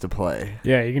games to play.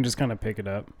 Yeah, you can just kind of pick it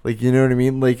up. Like, you know what I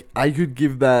mean? Like, I could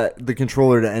give the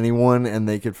controller to anyone and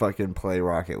they could fucking play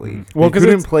Rocket League. Well, They 'cause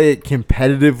couldn't it's- play it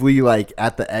competitively, like,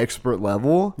 at the expert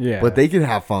level. Yeah. But they could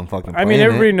have fun fucking I playing mean,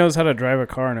 everybody it. knows how to drive a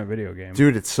car in a video game.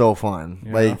 Dude, it's so fun.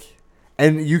 Yeah. Like,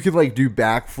 and you could, like, do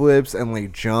backflips and,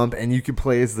 like, jump, and you could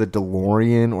play as the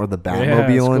DeLorean or the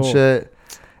Batmobile and cool. shit.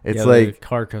 It's Yeah, like... the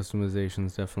car customization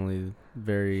is definitely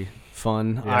very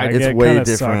fun. Yeah, I It's get way kinda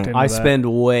different. sucked into I that. spend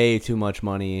way too much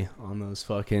money on those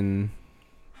fucking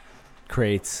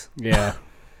crates. Yeah.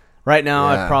 Right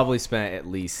now, Yeah. I've probably spent at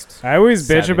least. I always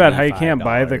bitch about how you can't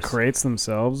buy the $75. crates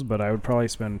themselves, but I would probably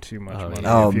spend too much Oh, money.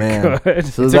 yeah. Oh, if you man. could.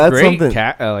 So It's a that's great something...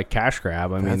 like cash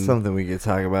grab. I that's mean, something we could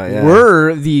talk about, yeah.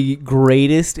 we're the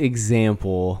greatest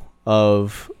example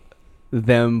of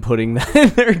them putting that in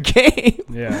their game.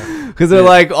 Yeah. Because they're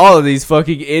like, all of these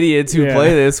fucking idiots who Yeah.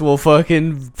 play this will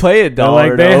fucking play $1 They're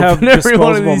like, they to have open every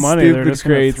one of disposable these money. They're stupid just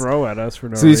going to crates. throw at us for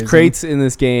no So these reason. crates in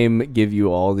this game give you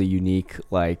all the unique,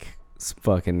 like,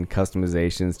 fucking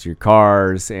customizations to your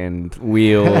cars and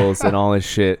wheels and all this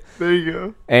shit. There you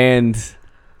go. And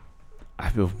I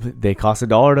feel they cost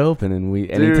 $1 to open, and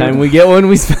anytime we get one,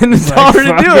 we spend $1 to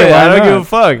Like, do fuck it. it, I why don't give a not?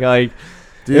 fuck. Like,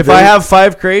 Dude, if I have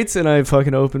 5 crates and I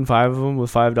fucking open 5 of them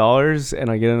with $5 and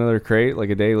I get another crate like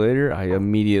a day later, I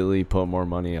immediately put more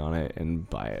money on it and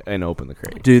buy it and open the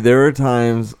crate. Dude, there are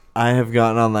times I have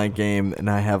gotten on that game and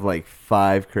I have like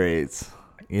 5 crates,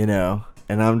 and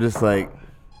I'm just like,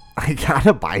 I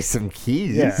gotta buy some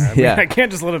keys. Yeah, I mean, Yeah. I can't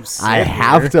just let him sit I here.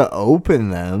 have to open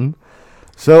them.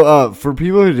 So, for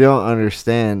people who don't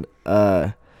understand,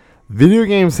 video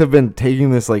games have been taking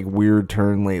this like weird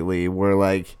turn lately, where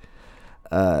like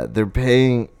they're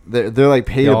like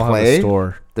pay They to all have a play.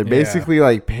 store. They're Yeah. basically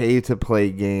like pay to play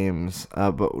games.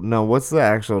 But no, what's the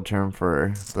actual term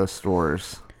for the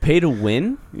stores? Pay to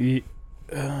win?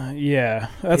 Yeah,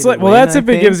 that's to like well, win, that's I if it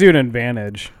think. gives you an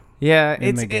advantage. Yeah,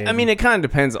 In the I game. mean, it kind of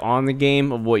depends on the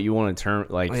game of what you want to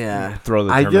Yeah. throw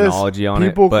the I guess terminology on it.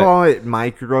 people But call it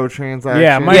microtransactions.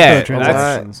 Yeah, Yeah,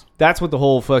 microtransactions. that's what the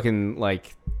whole fucking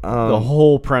the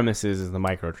whole premise is the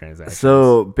microtransactions.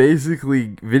 So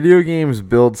basically, video games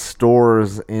build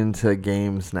stores into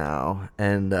games now,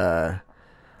 and a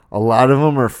lot of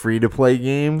them are free to play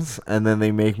games, and then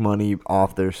they make money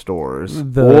off their stores.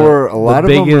 Or a lot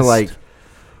of them are biggest- like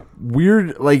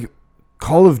weird, like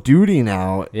Call of Duty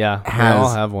now yeah, they all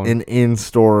has have one. an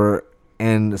in-store,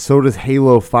 and so does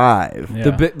Halo 5.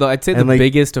 Yeah. I'd say And, the like-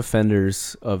 biggest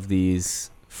offenders of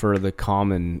these for the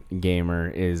common gamer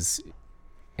is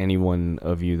any one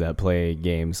of you that play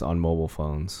games on mobile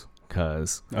phones,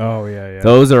 because Oh yeah.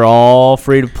 those are all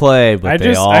free to play, but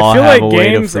I all feel have like a way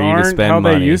to games free to aren't spend how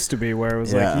money. they used to be, where it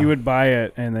was Yeah. like you would buy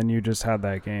it and then you just had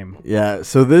that game. Yeah,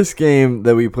 so this game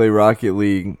that we play, Rocket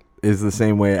League, is the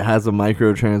same way. It has a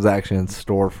microtransaction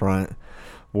storefront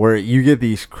where you get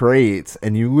these crates,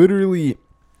 and you literally,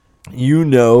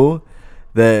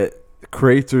 that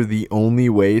crates are the only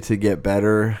way to get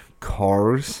better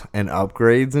cars and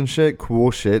upgrades and shit,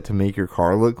 cool shit to make your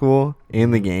car look cool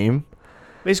in the game.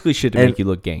 Basically, shit to And- make you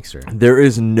look gangster. There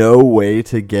is no way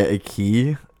to get a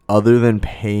key other than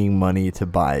paying money to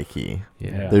buy a key.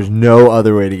 Yeah. There's no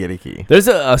other way to get a key. There's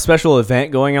a special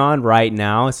event going on right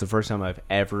now. It's the first time I've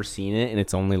ever seen it, and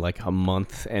it's only like a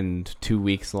month and 2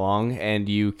 weeks long. And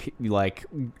you like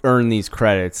earn these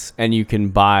credits, and you can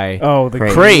buy Oh, the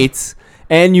Crates. crates,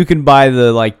 and you can buy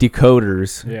the like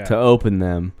decoders Yeah. to open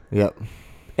them. Yep.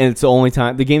 And it's the only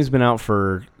time the game's been out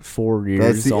for 4 years.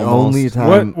 That's the almost. only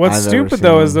time. What's I've ever stupid seen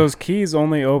though is them. those keys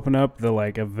only open up the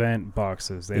like event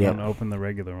boxes. They Yep. don't open the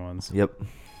regular ones. Yep.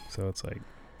 So it's like,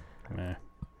 meh.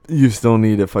 You still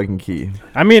need a fucking key.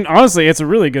 I mean, honestly, it's a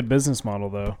really good business model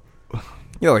though.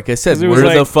 Yeah, like I said, 'Cause it was we're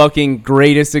the like- fucking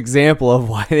greatest example of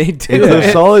why they do It's it.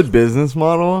 a solid business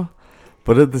model,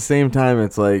 but at the same time,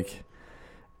 it's like,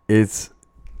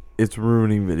 it's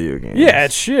ruining video games. Yeah,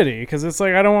 it's shitty because it's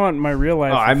like I don't want my real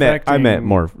life. Oh, I meant affecting-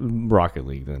 more Rocket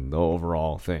League than the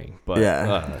overall thing. But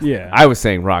Yeah. Yeah. I was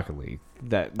saying Rocket League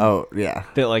that Oh yeah.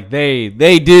 that like they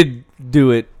did do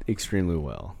it extremely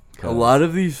well. A lot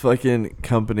of these fucking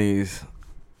companies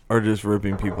are just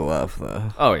ripping people off, though.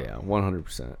 Oh yeah,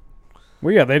 100%.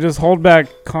 Well, yeah, they just hold back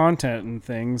content and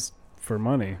things for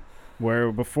money.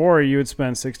 Where before you would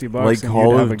spend $60 Like and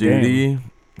Call you'd have of a game. Duty,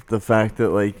 the fact that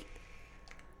like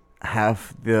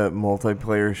half the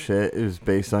multiplayer shit is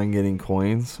based on getting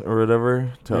coins or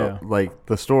whatever to Yeah. like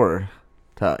the store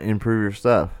to improve your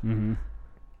stuff. Mm-hmm.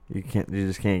 You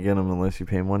just can't get them unless you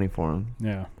pay money for them.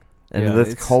 Yeah. And Yeah, that's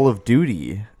it's- Call of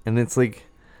Duty, and it's like,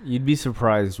 You'd be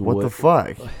surprised what the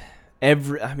fuck?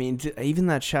 even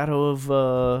that Shadow of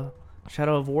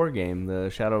War game, the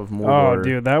Shadow of Mordor. Oh,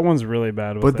 dude, that one's really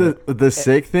bad. With But it. the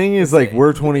sick thing is like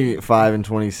we're 25 and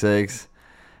 26,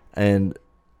 and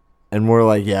we're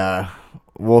like, yeah,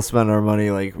 we'll spend our money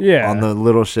like Yeah. on the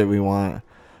little shit we want.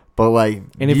 But like,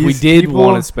 And if we these did people-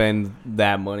 want to spend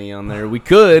that money on there, we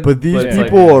could. but these it's like-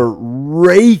 people are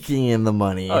raking in the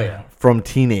money Oh, yeah. from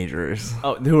teenagers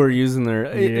who are using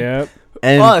their Yep.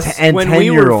 and Us, and when 10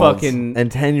 we were year olds fucking- and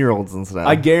 10-year-olds and stuff.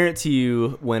 I guarantee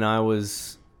you, when I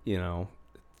was,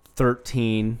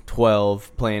 13,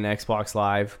 12, playing Xbox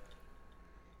Live,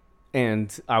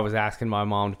 and I was asking my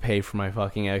mom to pay for my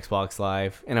fucking Xbox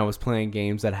Live, and I was playing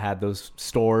games that had those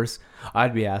stores,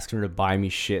 I'd be asking her to buy me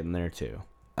shit in there too.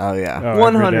 Oh yeah. Oh,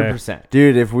 100%.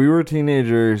 Dude, if we were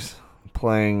teenagers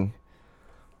playing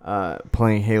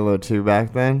Halo 2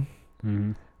 back then,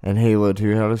 Mm-hmm. and Halo 2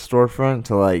 had a storefront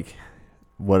to like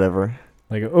whatever,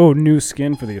 Like, oh, new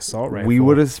skin for the assault rifle. we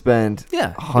would have spent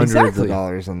Yeah, hundreds exactly. of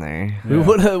dollars in there.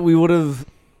 Yeah. We would have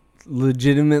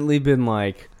legitimately been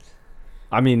like,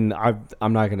 I mean,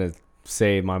 I'm not gonna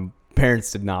say my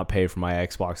parents did not pay for my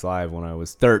Xbox Live when I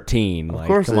was 13. Of Like,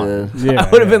 course come it on. is. Yeah, I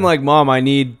would have yeah. been like, Mom, I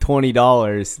need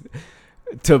 $20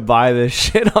 to buy this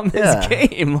shit on this Yeah.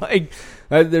 game. Like,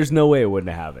 There's no way it wouldn't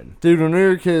have happened. Dude, when we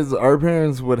were kids, our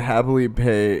parents would happily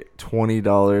pay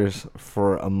 $20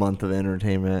 for a month of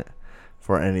entertainment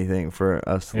for anything for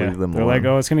us to leave them They're alone. like,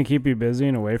 oh, it's going to keep you busy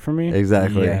and away from me?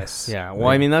 Exactly. Yes. Yeah, well,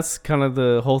 I mean, that's kind of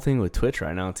the whole thing with Twitch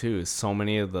right now, too. Is so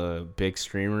many of the big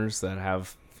streamers that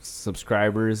have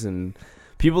subscribers and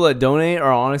people that donate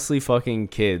are honestly fucking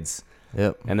kids,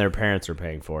 Yep. and their parents are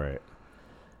paying for it.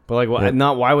 But, like, Yep.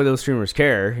 not why would those streamers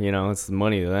care? You know, it's the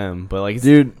money to them. But, like,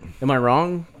 Dude, am I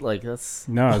wrong? Like, that's...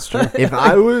 No, it's true. if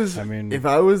I was I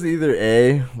either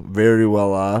A, very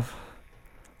well off,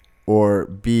 or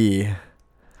B,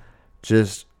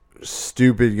 just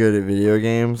stupid good at video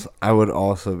games, I would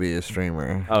also be a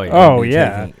streamer. Oh, yeah. Oh, I'd be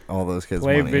yeah. taking all those kids'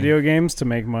 Play money. video games to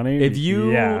make money? If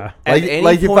you... Yeah. at Like, any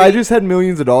if I point- just had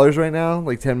millions of dollars right now,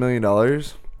 like $10 million,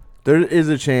 there is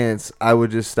a chance I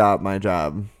would just stop my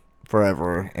job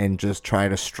forever and just try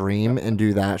to stream and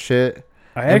do that shit.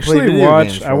 I and play actually video watched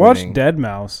games for I watched living.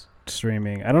 Deadmau5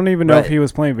 streaming. I don't even know if Right. he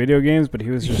was playing video games, but he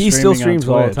was just He still streaming on streams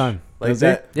all the Twitch. time. Like Does he?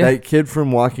 that, Yeah. that kid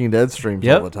from Walking Dead streams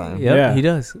all the time. Yep, Yeah. he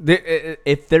does.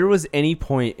 If there was any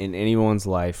point in anyone's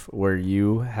life where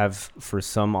you have, for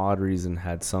some odd reason,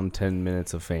 had some 10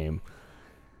 minutes of fame,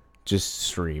 just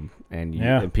stream and,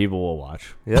 and people will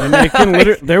watch. Yeah. And they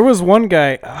can there was one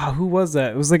guy, who was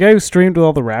that? It was the guy who streamed with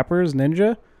all the rappers,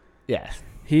 Ninja. Yeah.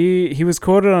 He was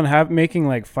quoted on making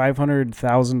like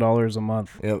 $500,000 a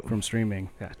month Yep. from streaming.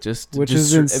 Yeah, Which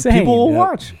is insane. People will Yep.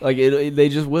 watch. Like they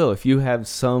just will. If you have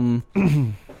some,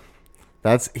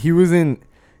 He was in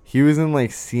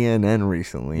like CNN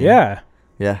recently. Yeah.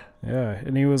 Yeah. Yeah.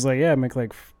 And he was like, I make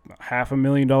like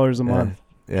 $500,000 a month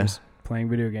Yeah. just playing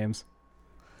video games.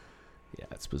 yeah,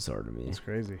 it's bizarre to me. It's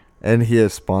crazy. And he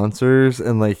has sponsors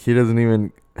and like he doesn't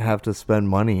even have to spend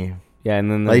money. Yeah,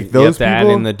 and then Like, you those have to add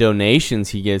people- in the donations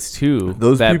he gets too.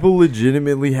 Those That- people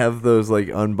legitimately have those like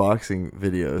unboxing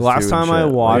videos. Last too and time I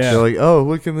shit. watched- They're like, oh,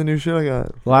 look at the new shit I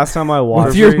got. Last time I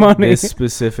watched your money. this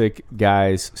specific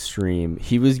guy's stream,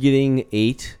 he was getting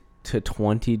 $8 to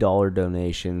 $20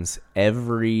 donations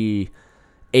every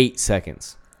 8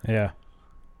 seconds. Yeah.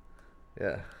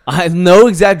 Yeah. I have no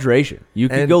exaggeration. You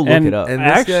can And- go look and- it up. And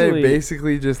this Actually- guy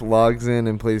basically just logs in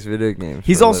and plays video games.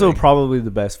 He's for a also living. probably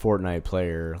the best Fortnite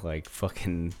player. Like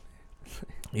fucking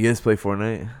You guys play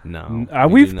Fortnite? no.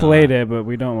 We've played it, but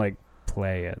we don't like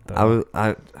play it though.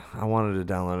 I wanted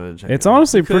to download it. And check It's it out.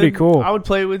 honestly pretty cool. I would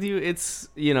play it with you. It's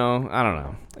I don't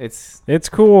know. It's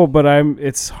cool, but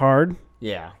it's hard.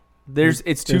 Yeah. It's two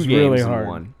It's games really in hard.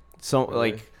 one. So Really?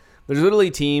 like there's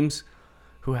literally teams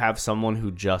who have someone who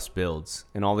just builds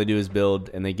and all they do is build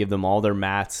and they give them all their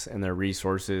mats and their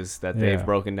resources that they've Yeah.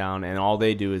 broken down and all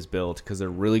they do is build because they're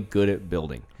really good at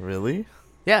building. Really?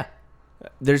 Yeah.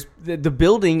 There's the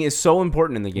building is so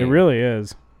important in the game. It really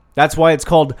is. That's why it's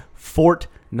called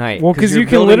Fortnite. Well, 'cause you're you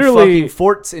can building literally- fucking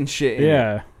forts and shit. in it.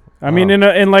 Yeah. I mean,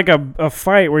 in like a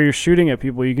fight where you're shooting at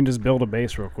people, you can just build a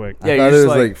base real quick. Yeah, I you're thought it just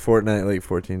was like- like Fortnite, like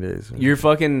 14 days. Your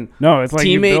fucking No, it's like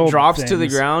you teammate build drops to the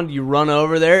things. ground, you run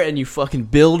over there, and you fucking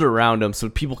build around them so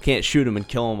people can't shoot them and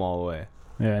kill them all the way.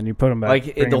 Yeah, and you put them back.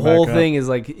 Like bring the 'em whole back up. thing is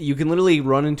like you can literally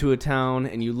run into a town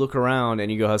and you look around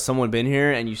and you go, has someone been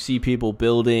here? And you see people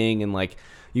building and like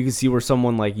you can see where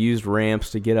someone like used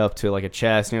ramps to get up to like a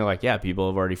chest and you're like, yeah, people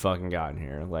have already fucking gotten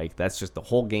here. Like that's just the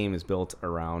whole game is built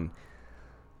around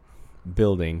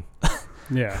building.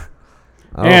 Yeah.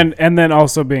 Oh. And then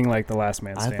also being like the last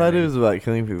man I standing. thought it was about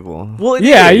killing people. Well, it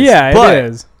Yeah, is, yeah, but it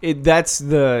is. That's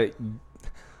the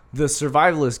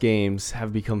survivalist games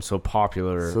have become so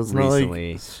popular So it's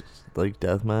recently. not like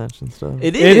deathmatch and stuff.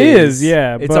 It It is, is,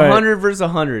 yeah, It's but- 100 versus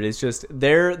 100. It's just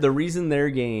the reason their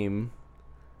game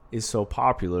is so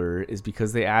popular is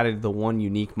because they added the one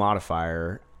unique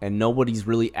modifier, and nobody's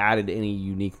really added any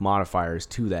unique modifiers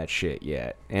to that shit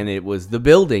yet. And it was the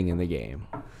building in the game,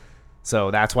 so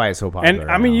that's why it's so popular.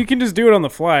 And I mean, you can just do it on the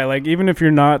fly. Like even if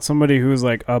you're not somebody who's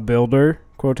like a builder,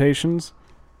 quotations,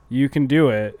 you can do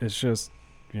it. It's just,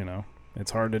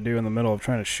 it's hard to do in the middle of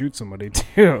trying to shoot somebody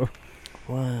too.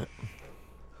 What?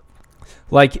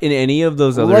 like in any of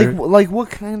those other. Like what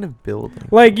kind of building?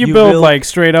 Like you You build build- like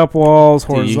straight up walls,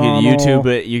 Dude, you horizontal. could YouTube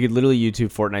it. You could literally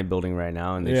YouTube Fortnite building right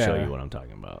now, and they show Yeah. you what I'm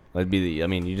talking about. That'd be the. I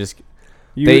mean, you just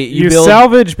You, you you build-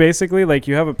 salvage basically, like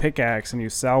you have a pickaxe and you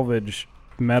salvage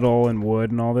metal and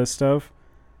wood and all this stuff.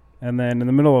 And then in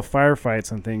the middle of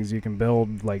firefights and things, you can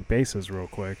build like bases real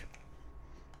quick.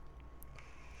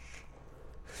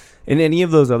 in any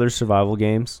of those other survival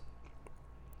games,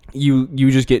 you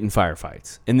just get in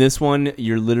firefights. In this one,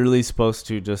 you're literally supposed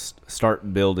to just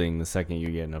start building the second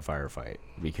you get in a firefight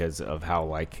because of how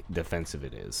like defensive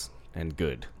it is and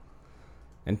good.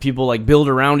 And people like build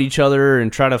around each other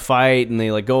and try to fight, and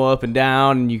they like go up and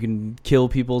down, and you can kill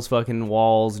people's fucking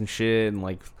walls and shit, and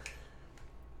like.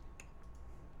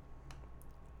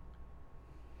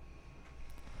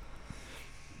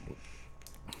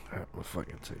 We'll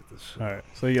fucking take this. All right.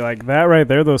 So you like that right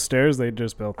there? Those stairs, they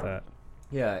just built that.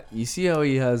 Yeah, you see how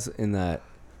he has in that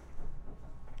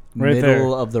Right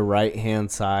middle there. of the right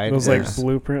hand side. Those Yeah. like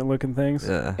blueprint looking things.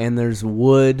 Yeah. And there's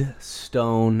wood,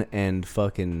 stone, and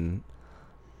fucking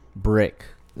brick.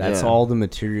 That's Yeah. all the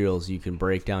materials you can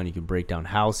break down. You can break down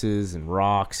houses and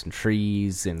rocks and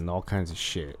trees and all kinds of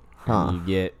shit. Huh. And you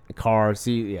get a car.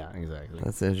 See, yeah, exactly.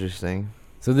 That's interesting.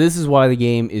 So this is why the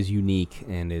game is unique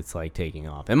and it's like taking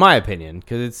off, in my opinion,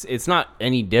 because it's not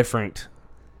any different,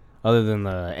 other than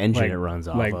the engine Like- it runs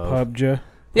off Like of. PUBG.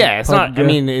 Yeah, it's not. I PUBG.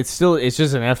 mean, it's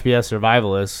just an FPS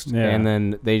survivalist, Yeah. and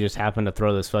then they just happen to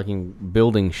throw this fucking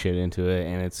building shit into it,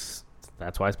 and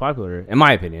that's why it's popular, in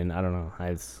my opinion. I don't know.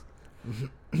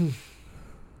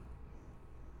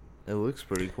 It looks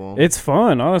pretty cool. It's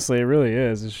fun, honestly. It really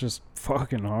is. It's just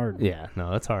fucking hard. Yeah,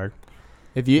 no, it's hard.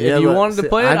 If you but wanted to see,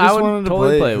 play it, I just would wanted to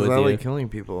totally play it 'cause with I you. like killing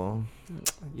people.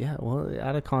 Yeah, well,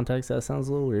 out of context, that sounds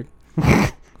a little weird.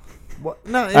 What?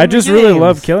 No, I just really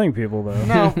love killing people, though.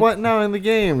 No, what? No, in the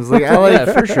games, like I like.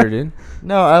 Yeah, for sure, dude.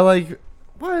 No, I like.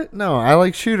 What? No, I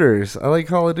like shooters. I like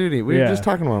Call of Duty. We were Yeah. just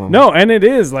talking about them. No, and it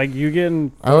is like you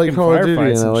getting. I like fucking Call of Duty and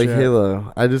firefights I like shit.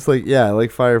 Halo. I just like I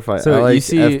like firefight. So I like you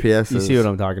see, FPS. you see what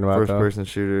I'm talking about, first though. person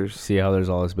shooters. See how there's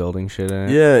all this building shit in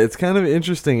it. Yeah, it's kind of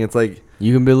interesting. It's like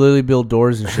You can literally build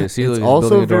doors and shit. See, it's look, he's also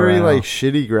building a door very right like now.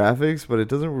 shitty graphics, but it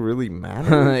doesn't really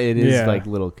matter. It is Yeah. like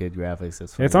little kid graphics.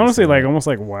 That's funny It's you honestly say like that. almost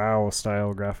like WoW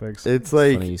style graphics. It's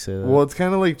Funny like you say that. well, it's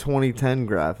kind of like 2010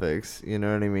 graphics. You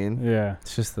know what I mean? Yeah,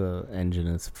 It's just the engine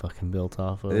it's fucking built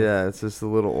off of. Yeah, it's just a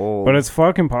little old. but it's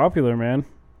fucking popular, man.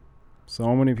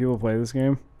 So many people play this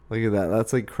game. Look at that.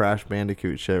 That's like Crash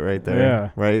Bandicoot shit right there. Yeah.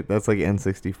 Right? That's like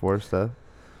N64 stuff.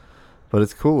 But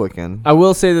it's cool looking. I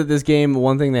will say that this game,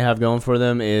 one thing they have going for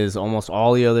them is almost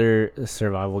all the other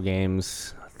survival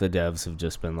games, the devs have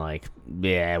just been like,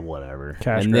 yeah, whatever.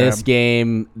 Cash and grab. this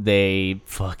game, they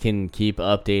fucking keep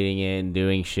updating it and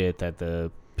doing shit that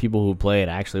the people who play it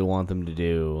actually want them to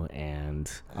do.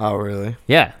 And Oh, really?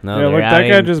 yeah, no, Yeah, they're look,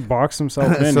 adding, that guy just boxed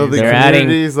himself in. So the They're adding-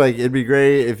 community's like, it'd be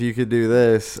great if you could do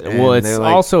this. And well, it's they're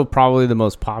like, also probably the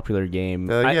most popular game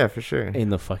yeah, for sure. in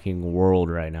the fucking world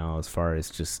right now, as far as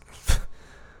just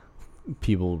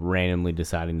people randomly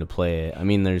deciding to play it. I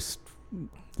mean, there's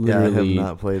Yeah, I have literally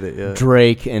not played it yet.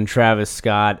 Drake and Travis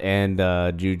Scott and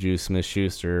Juju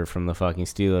Smith-Schuster from the fucking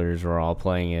Steelers were all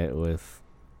playing it with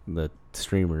the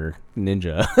streamer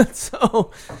Ninja.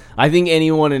 So I think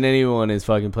anyone is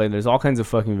fucking playing. There's all kinds of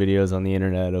fucking videos on the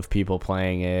internet of people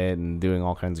playing it and doing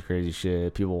all kinds of crazy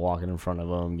shit. People walking in front of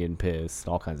them, getting pissed,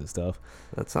 all kinds of stuff.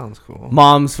 That sounds cool.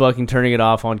 Moms fucking turning it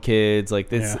off on kids.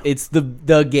 Like it's Yeah. it's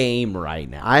the game right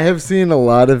now. I have seen a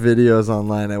lot of videos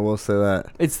online. I will say that.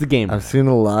 It's the game. I've seen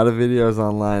a lot of videos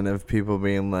online of people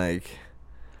being like,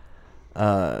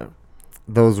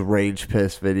 those rage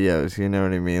piss videos. You know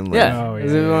what I mean? Like, Yeah, Oh,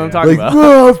 this yeah, is what yeah, I'm yeah. talking Like, about.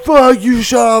 oh, fuck, you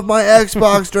shut off my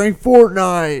Xbox during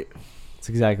Fortnite. It's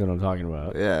exactly what I'm talking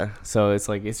about. Yeah. So it's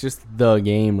like it's just the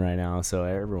game right now. So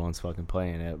everyone's fucking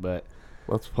playing it. But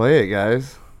Let's play it,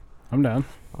 guys. I'm down.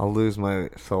 I'll lose my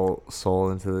soul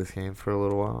into this game for a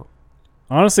little while.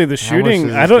 Honestly, the How much shooting,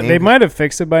 does I this don't. game They co- might have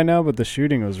fixed it by now, but the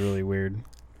shooting was really weird.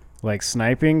 Like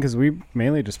sniping, because we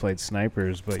mainly just played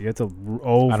snipers, but you have to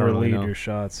overlead know. your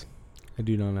shots. I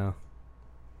do not know.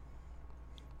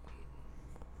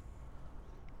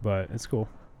 But it's cool.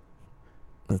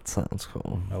 That sounds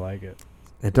cool. I like it.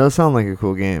 It does sound like a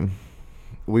cool game.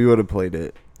 We would have played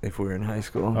it if we were in high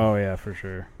school. Oh yeah, for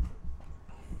sure.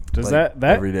 Does Like,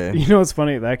 that every day? You know what's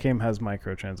funny? That game has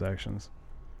microtransactions.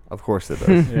 Of course it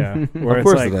does. Yeah, where Of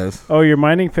course it's it like, does. oh, your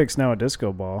mining pick's now a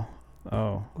disco ball.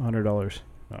 Oh, $100.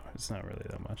 No, it's not really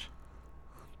that much.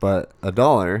 But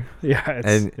 $1. Yeah,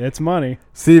 And- it's money.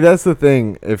 See, that's the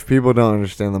thing. If people don't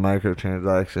understand the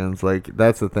microtransactions, like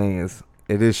that's the thing is,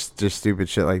 it is just stupid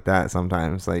shit like that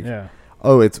sometimes. Like, Yeah,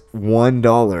 oh, it's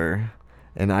 $1,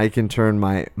 and I can turn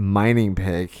my mining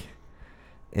pick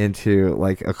into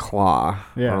like a claw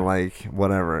Yeah. or like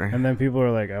whatever. and then people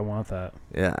are like, I want that.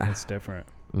 Yeah. It's different.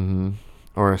 Mm-hmm.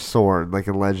 Or a sword, like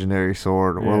a legendary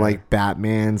sword, or Yeah. like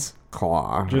Batman's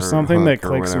claw. Just or something that hook or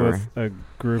clicks whatever. with a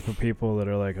group of people that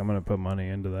are like, I'm gonna put money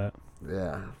into that.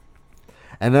 Yeah.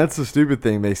 And that's the stupid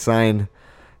thing. They signed,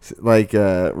 like,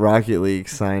 Rocket League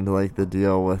signed, like, the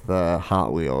deal with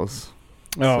Hot Wheels.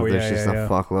 Oh So yeah, there's just yeah. a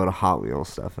fuckload of Hot Wheels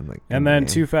stuff in the And then game.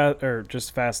 Too Fast, or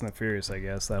just Fast and the Furious, I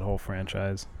guess, that whole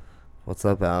franchise. What's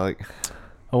up, Alec?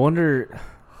 I wonder.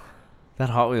 That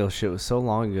Hot Wheels shit was so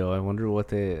long ago. I wonder what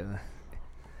they.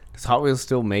 Does Hot Wheels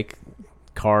still make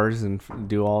cars and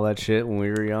do all that shit when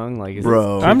we were young? Like, is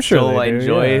Bro. it, I'm sure still, they like, do,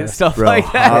 enjoy yeah. stuff Bro,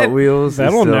 like that. Hot Wheels. is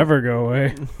That'll still- never go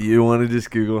away. You want to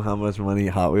just Google how much money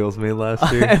Hot Wheels made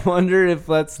last year? I wonder if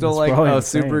that's still That's like probably a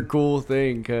super insane. cool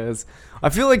thing, because I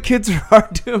feel like kids are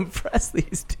hard to impress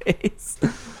these days.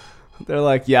 They're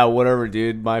like, yeah, whatever,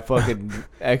 dude. My fucking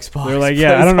Xbox. They're like,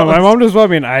 yeah, I plays don't know. all My this- mom just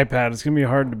bought me an iPad. It's gonna be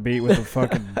hard to beat with a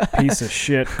fucking piece of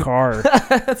shit car.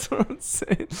 That's what I'm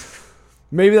saying.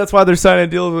 Maybe that's why they're signing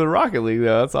deals with Rocket League,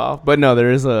 though. That's all. But no,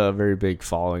 there is a very big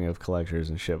following of collectors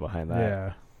and shit behind that.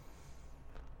 Yeah.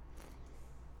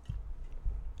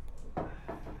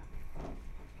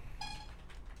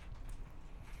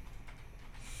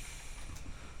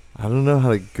 I don't know how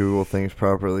to Google things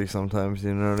properly sometimes.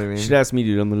 You know what I mean? You should ask me,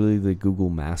 dude. I'm literally the Google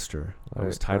master. I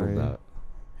was titled Alright. that.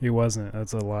 He wasn't.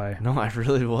 That's a lie. No, I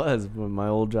really was with my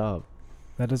old job.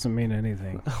 That doesn't mean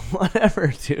anything. Whatever,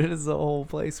 dude. It's a whole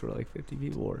place where like 50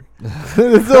 people work.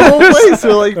 It's the whole place.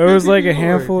 We're like, There was 50 like a people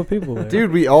handful work. of people there.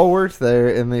 Dude, we all worked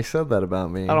there, and they said that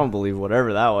about me. I don't believe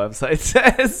whatever that website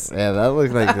says. Yeah, that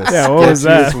looked like the Yeah, what was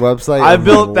that? sketchiest website. I of my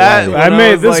built that life. when I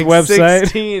made was this like website.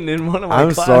 16 in one of my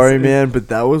I'm classes. sorry, man, but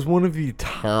that was one of the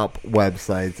top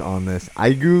websites on this.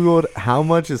 I googled how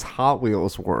much is Hot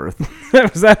Wheels worth,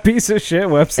 That was that piece of shit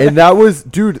website. and that was,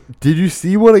 dude. Did you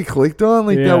see what I clicked on?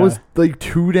 Like Yeah. that was like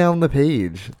 2 down the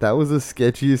page. That was the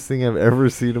sketchiest thing I've ever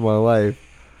seen in my life.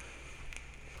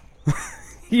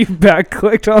 You back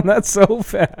clicked on that so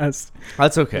fast.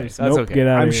 That's okay. Just, That's nope, okay. get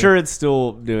outta I'm here. sure it's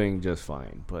still doing just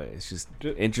fine, but it's just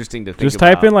interesting to think Just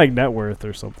about. type in like net worth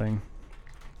or something.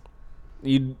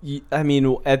 You, I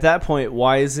mean, at that point,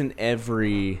 why isn't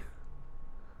every...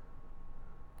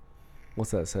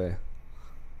 What's that say?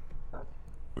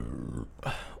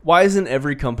 Why isn't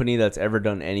every company that's ever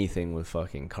done anything with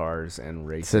fucking cars and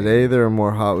racing... Today there are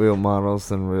more Hot Wheel models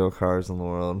than real cars in the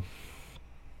world.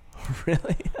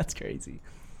 Really? That's crazy.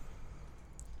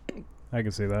 I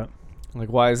can see that. Like,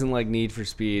 why isn't, like, Need for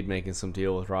Speed making some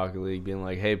deal with Rocket League, being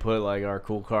like, hey, put, like, our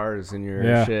cool cars in your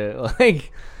Yeah. shit?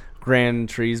 Like, Gran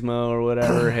Turismo or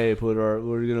whatever. Hey, we're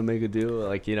going to make a deal.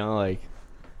 Like, you know, like,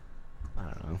 I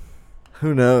don't know.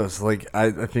 Who knows? Like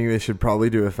I think they should probably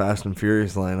do a Fast and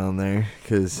Furious line on there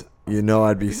because you know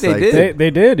I'd be They psyched. did. They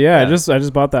did, yeah. Yeah. I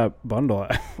just bought that bundle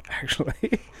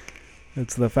actually.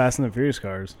 It's the Fast and the Furious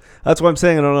cars. That's what I'm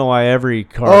saying. I don't know why every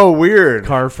Oh, weird.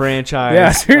 car franchise. Yeah,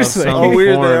 of seriously. some Oh,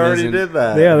 weird. They form already isn't did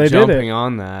that. Yeah, they did jumping it.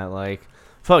 on that. Like,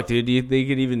 fuck, dude. They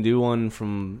could even do one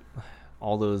from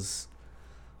all those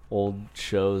old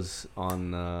shows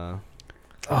on. Oh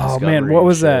Discovery man, what and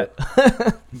was shit.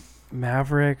 that?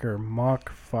 Maverick or Mach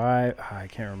 5? I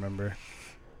can't remember. It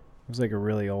was like a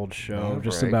really old show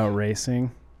just Maverick. about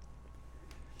racing.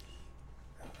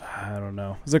 I don't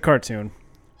know. It was a cartoon.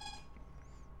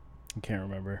 I can't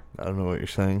remember. I don't know what you're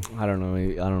saying. I don't know.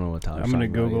 I don't know what Tyler's I'm gonna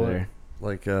talking about Google either. it.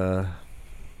 Like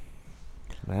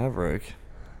Maverick.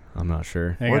 I'm not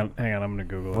sure. Hang What- on. I'm gonna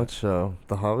Google What it. show?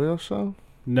 The Hot Wheels show?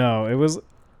 No,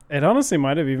 it honestly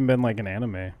might have even been like an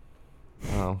anime.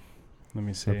 Oh, Let me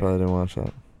I see. probably didn't watch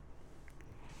that.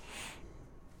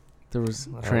 There was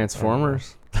I don't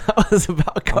Transformers. That was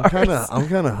about cars. I'm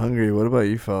kind of hungry. What about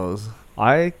you fellas?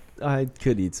 I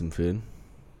could eat some food.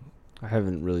 I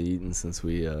haven't really eaten since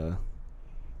we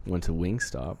went to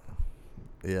Wingstop.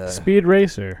 Yeah. Speed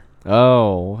Racer.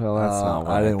 Oh, well, that's not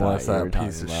what I didn't thought watch you were that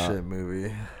piece of talking about. shit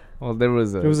movie. Well, there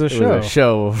was a It was a it show. Was a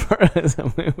show as a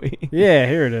movie. Yeah,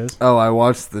 here it is. Oh, I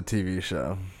watched the TV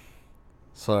show.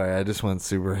 Sorry, I just went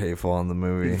super hateful on the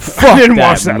movie. I didn't that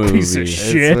watch that piece of movie. It's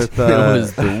shit. with, it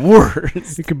was the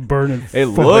worst. You could burn it. It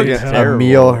fucking looked hell. terrible.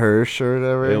 Emil Hirsch or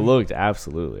whatever. It looked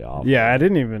absolutely awful. Yeah, I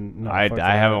didn't even. No, I fuck I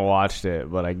that. haven't watched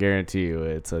it, but I guarantee you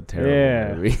it's a terrible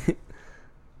Yeah. movie.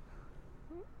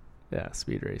 Yeah,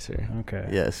 Speed Racer. Okay.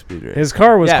 Yeah, Speed Racer. His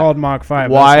car was Yeah. called Mach 5.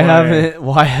 Why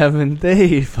that's haven't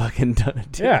they fucking done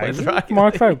it? Yeah, it's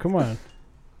Mach 5. Come on.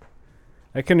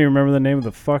 I couldn't even remember the name of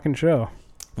the fucking show.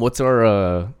 What's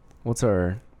our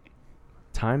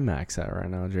time max at right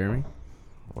now, Jeremy?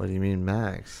 What do you mean,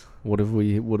 Max? What have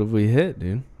we hit,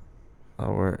 dude?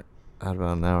 Oh, we're at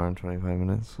about an hour and 25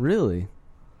 minutes. Really?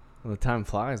 Well, the time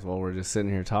flies while we're just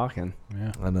sitting here talking.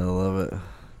 Yeah. I know, love it.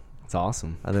 It's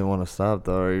awesome. I didn't want to stop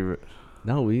though. Are you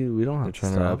No, we don't you're have to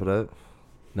trying to stop. wrap it up?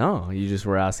 No, you just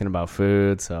were asking about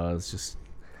food, so it's just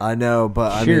I know,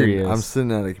 but I mean, Curious. I'm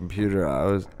sitting at a computer.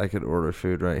 I could order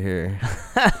food right here.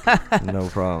 No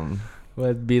problem. well,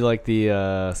 it'd be like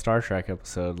the Star Trek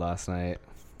episode last night.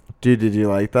 Dude, did you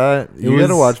like that? It You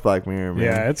gotta was- watch Black Mirror, man.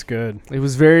 Yeah, it's good. It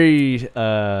was very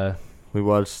We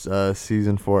watched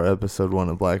season 4, episode 1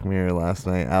 of Black Mirror last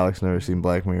night. Alex never seen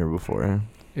Black Mirror before.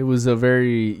 It was a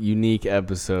very unique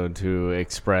episode to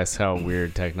express how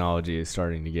weird technology is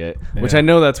starting to get, which Yeah. I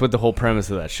know that's what the whole premise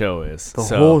of that show is. The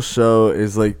whole show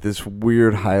is like this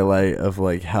weird highlight of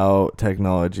like how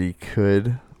technology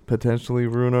could potentially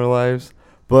ruin our lives.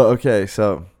 But okay,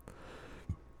 so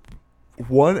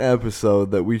one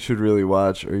episode that we should really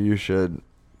watch, or you should,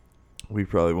 we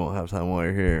probably won't have time while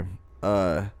you're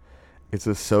here. It's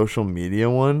a social media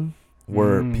one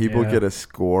where people yeah. get a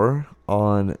score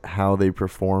on how they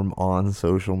perform on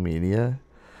social media.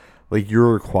 Like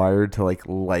you're required to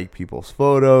like people's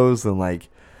photos, and like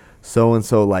so and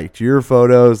so liked your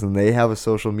photos and they have a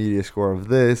social media score of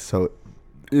this, so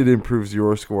it improves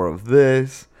your score of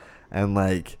this. And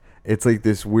like it's like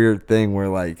this weird thing where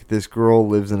like this girl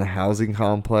lives in a housing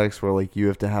complex where like you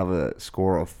have to have a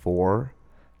score of 4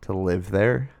 to live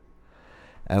there.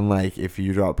 And like if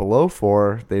you drop below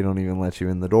 4, they don't even let you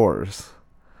in the doors.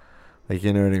 Like,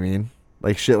 you know what I mean?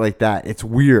 Like shit like that. It's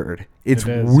weird. It's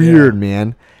weird,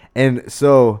 man. And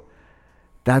so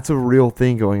that's a real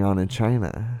thing going on in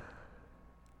China.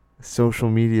 Social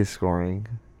media scoring.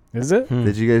 Is it?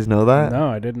 Did you guys know that? No,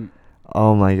 I didn't.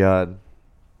 Oh my god.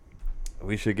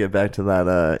 We should get back to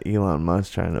that Elon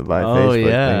Musk trying to buy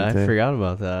Facebook thing too. I forgot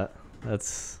about that.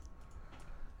 That's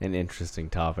an interesting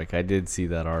topic. I did see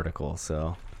that article,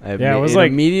 so it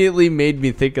immediately made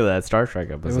me think of that Star Trek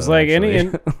episode. It was like actually.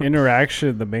 any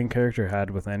interaction the main character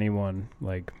had with anyone,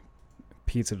 like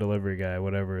pizza delivery guy,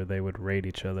 whatever, they would rate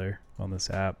each other on this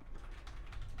app.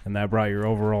 And that brought your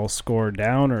overall score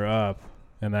down or up.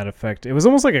 And that affected... It was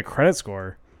almost like a credit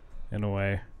score, in a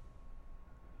way.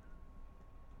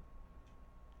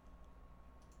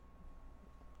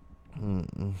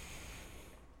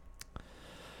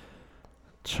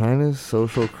 China's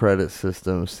social credit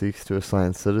system seeks to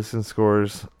assign citizen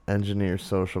scores, engineer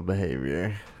social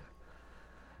behavior.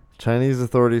 Chinese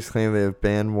authorities claim they have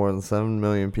banned more than 7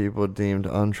 million people deemed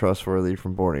untrustworthy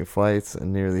from boarding flights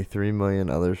and nearly 3 million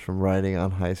others from riding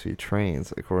on high-speed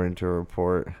trains, according to a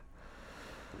report.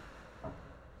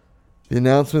 The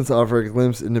announcements offer a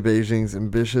glimpse into Beijing's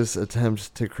ambitious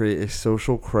attempt to create a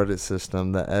social credit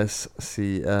system, the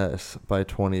SCS, by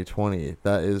 2020.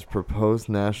 That is, proposed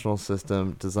national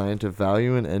system designed to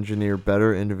value and engineer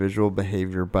better individual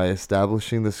behavior by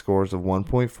establishing the scores of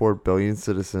 1.4 billion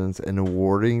citizens and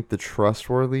awarding the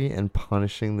trustworthy and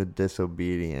punishing the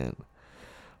disobedient.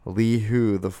 Li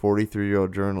Hu, the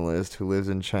 43-year-old journalist who lives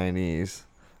in China's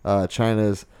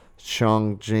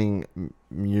Chongqing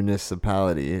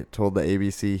municipality, told the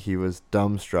ABC he was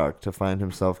dumbstruck to find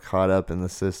himself caught up in the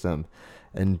system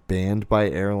and banned by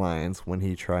airlines when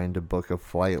he tried to book a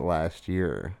flight last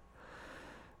year.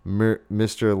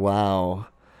 Mr. Lau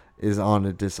is on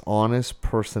a dishonest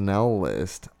personnel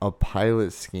list, a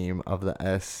pilot scheme of the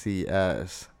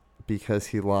SCS, because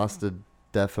he lost a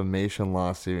defamation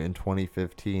lawsuit in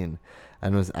 2015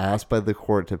 and was asked by the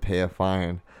court to pay a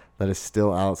fine that is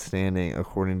still outstanding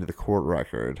according to the court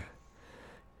record.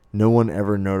 No one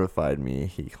ever notified me,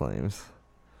 he claims.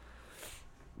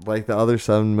 Like the other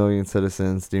 7 million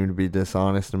citizens deemed to be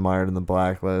dishonest and mired in the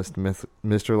blacklist,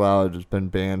 Mr. Lau has been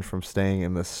banned from staying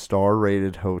in the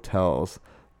star-rated hotels,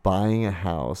 buying a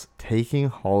house, taking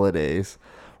holidays,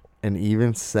 and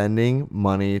even sending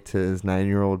money to his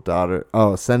 9-year-old daughter.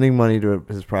 Oh, sending money to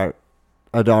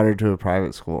a daughter to a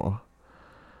private school.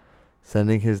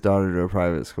 Sending his daughter to a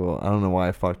private school. I don't know why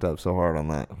I fucked up so hard on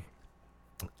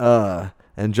that.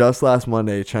 And just last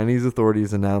Monday, Chinese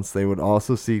authorities announced they would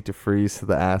also seek to freeze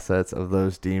the assets of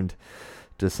those deemed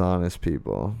dishonest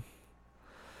people.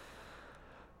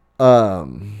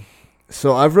 So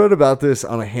I've read about this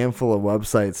on a handful of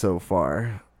websites so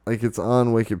far. Like, it's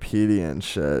on Wikipedia and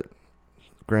shit.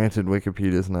 Granted,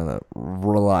 Wikipedia is not a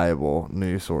reliable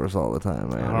news source all the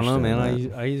time. I don't know, man.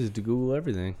 I use it to Google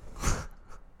everything.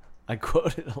 I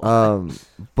quote it a lot.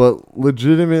 But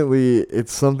legitimately,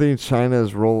 it's something China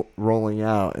is rolling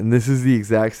out, and this is the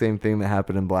exact same thing that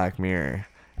happened in Black Mirror,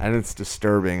 and it's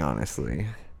disturbing, honestly.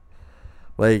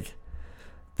 Like,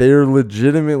 they're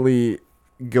legitimately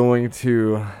going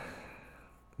to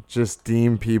just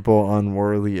deem people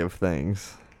unworthy of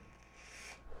things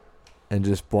and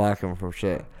just block them from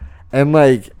shit. And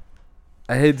like,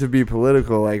 I hate to be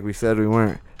political, like we said we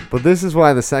weren't. But this is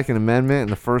why the Second Amendment and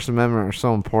the First Amendment are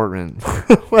so important.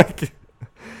 Like,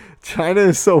 China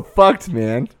is so fucked,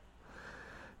 man.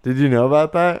 Did you know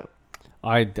about that?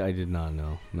 I did not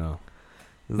know. No.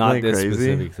 Isn't Not that this crazy?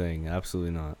 specific thing.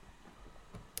 Absolutely not.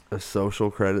 A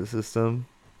social credit system.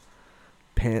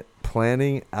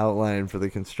 Planning outline for the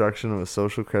construction of a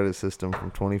social credit system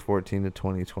from 2014 to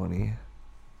 2020.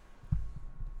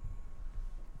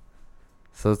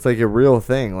 So it's like a real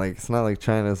thing. Like, it's not like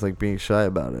China's like being shy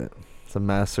about it. It's a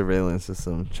mass surveillance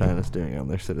system China's doing on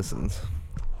their citizens.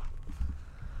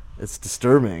 It's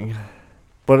disturbing.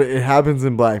 But it happens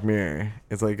in Black Mirror.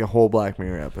 It's like a whole Black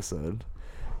Mirror episode.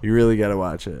 You really got to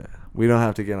watch it. We don't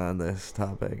have to get on this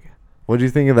topic. What do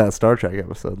you think of that Star Trek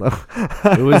episode, though?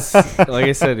 It was, like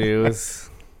I said,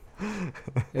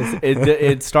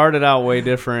 it started out way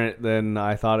different than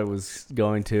I thought it was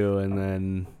going to, and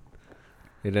then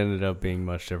it ended up being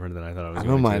much different than I thought it was I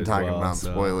going don't to. mind as talking well, about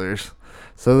so. spoilers.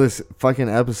 So this fucking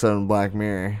episode in Black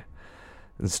Mirror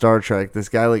in Star Trek, this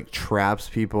guy like traps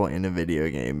people in a video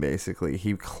game, basically.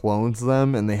 He clones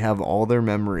them and they have all their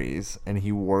memories, and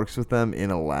he works with them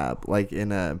in a lab, like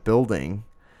in a building,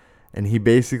 and he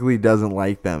basically doesn't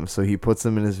like them, so he puts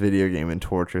them in his video game and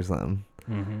tortures them.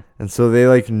 Mm-hmm. And so they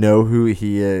like know who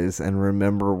he is and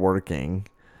remember working,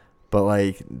 but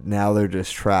like now they're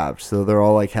just trapped, so they're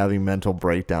all like having mental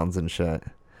breakdowns and shit.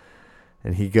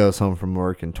 And he goes home from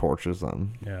work and tortures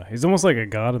them. Yeah, he's almost like a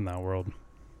god in that world.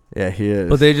 Yeah, he is.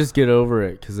 But they just get over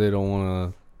it because they don't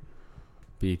want to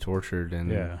be tortured.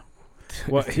 And Yeah.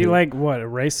 What he like? What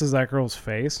erases that girl's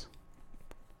face?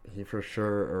 He for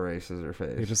sure erases her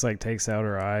face. He just like takes out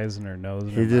her eyes and her nose.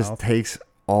 And He her just mouth. takes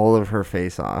all of her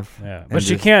face off. Yeah, and but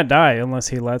she just- can't die unless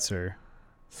he lets her.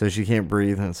 So she can't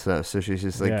breathe and stuff. So she's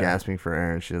just like Yeah. gasping for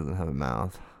air, and she doesn't have a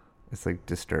mouth. It's like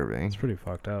disturbing. It's pretty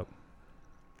fucked up.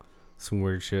 some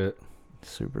weird shit.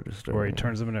 Super disturbing. Or he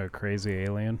turns him into a crazy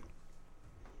alien.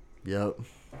 Yep.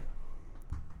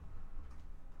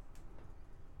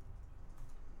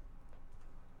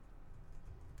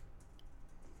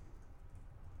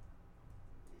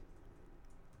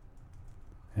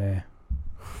 Hey.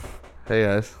 Hey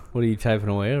guys. What are you typing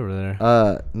away over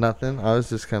there? Nothing. I was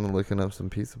just kind of looking up some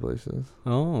pizza places.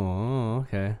 Oh,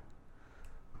 okay.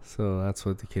 So that's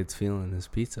what the kid's feeling is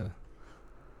pizza.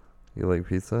 You like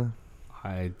pizza?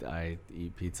 I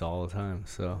eat pizza all the time,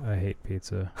 so. I hate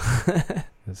pizza.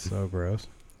 It's so gross.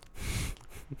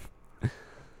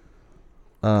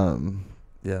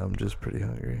 Yeah, I'm just pretty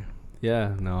hungry.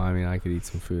 Yeah, no, I mean, I could eat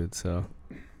some food, so.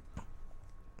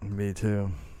 Me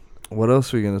too. What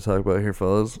else are we gonna talk about here,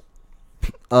 fellas?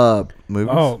 Movies.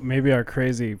 Oh, maybe our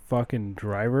crazy fucking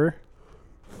driver.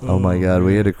 Oh my God,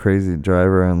 we had a crazy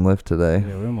driver on Lyft today.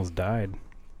 Yeah, we almost died.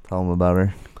 Tell him about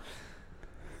her.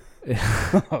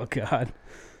 Oh God.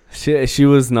 She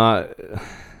was not.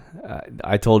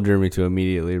 I told Jeremy to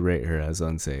immediately rate her as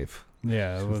unsafe.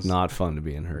 Yeah, it It was was not fun to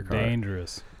be in her car.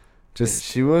 dangerous. Just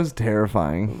She was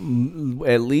terrifying.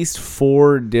 at least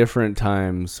 4 different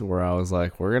times where I was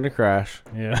like, "We're gonna crash."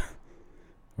 Yeah.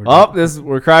 We're Oh, done.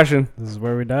 we're crashing. This is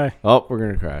where we die. Oh, we're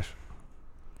gonna crash.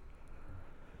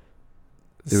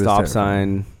 It was Stop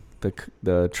terrifying. sign,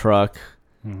 the truck,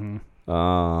 Mm-hmm.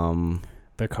 the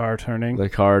The car turning.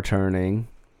 car turning,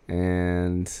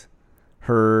 and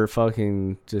her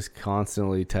fucking just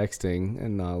constantly texting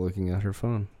and not looking at her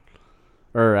phone,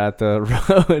 or at the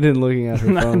road and looking at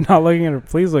her phone. Not looking at her.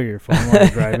 Please look at your phone while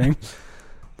you're driving.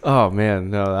 Oh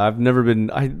man, no, I've never been.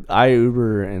 I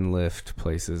Uber and Lyft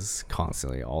places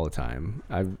constantly, all the time.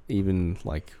 I've even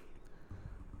like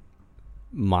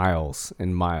miles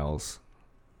and miles,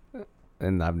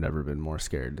 and I've never been more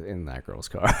scared in that girl's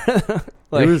car.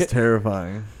 It was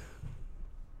terrifying.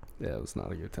 Yeah, it was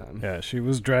not a good time. Yeah, she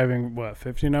was driving,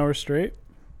 15 hours straight?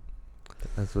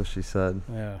 That's what she said.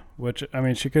 Yeah, which, I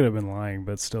mean, she could have been lying,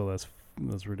 but still, that's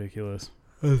ridiculous.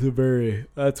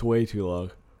 That's way too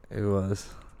long. It was.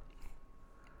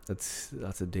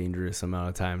 That's a dangerous amount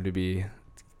of time to be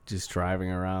just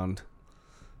driving around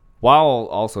while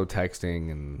also texting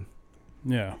and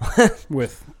Yeah,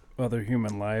 with other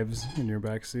human lives in your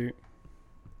backseat.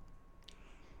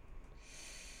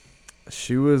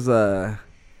 She was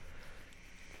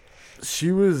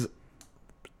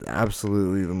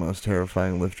absolutely the most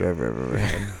terrifying Lyft driver I've ever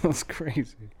had. That's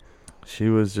crazy. She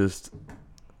was just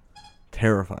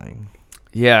terrifying.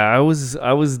 yeah, I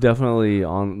was definitely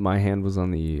on, my hand was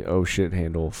on the oh shit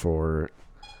handle for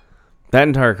that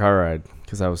entire car ride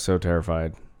because I was so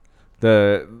terrified.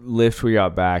 The lift we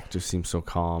got back just seemed so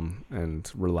calm and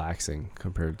relaxing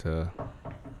compared to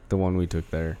the one we took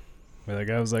there. But the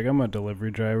guy was like, I'm a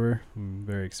delivery driver. I'm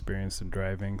very experienced in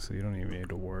driving, so you don't even need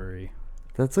to worry.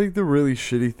 That's like the really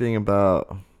shitty thing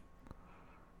about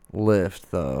Lyft,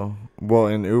 though. Well,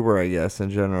 in Uber, I guess, in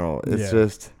general. It's Yeah.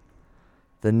 just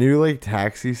the new, like,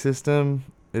 taxi system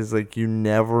is like you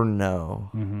never know.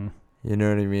 Mm-hmm. You know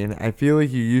what I mean? I feel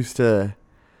like you used to,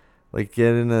 like,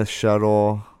 get in a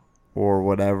shuttle or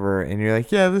whatever, and you're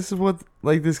like, yeah, this is what,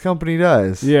 like, this company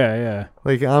does. Yeah, yeah.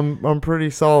 Like, I'm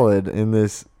pretty solid in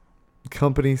this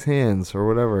company's hands or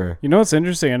whatever. You know what's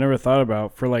interesting? I never thought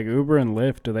about for like Uber and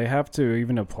Lyft. Do they have to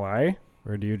even apply,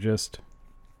 or do you just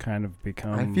kind of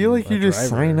become? I feel like a you just driver?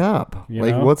 sign up. You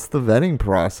Like, know? what's the vetting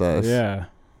process? Yeah.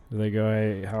 Do they go,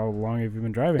 hey, how long have you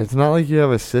been driving? It's not like you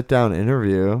have a sit down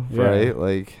interview, Yeah. right?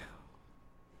 Like,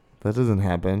 that doesn't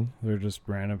happen. They're just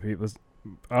random people.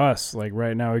 Us, like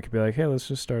right now, we could be like, hey, let's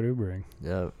just start Ubering.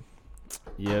 Yeah.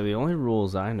 Yeah, the only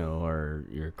rules I know are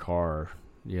your car.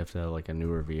 You have to have like a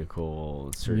newer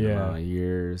vehicle, a certain Yeah. amount of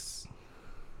years.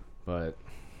 But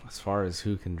as far as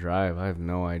who can drive, I have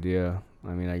no idea. I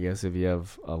mean, I guess if you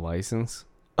have a license,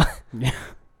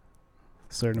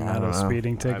 Certain I amount of don't know.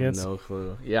 speeding I have tickets. no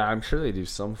clue. Yeah, I'm sure they do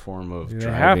some form of They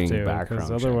have driving to, 'cause background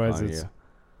check otherwise on it's- you.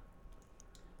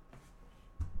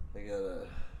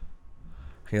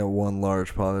 I got one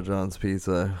large Papa John's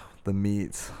pizza. The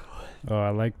meats. Oh, I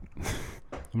like.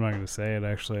 I'm not gonna say it.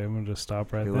 Actually, I'm gonna just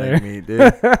stop right You there. like meat,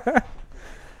 dude?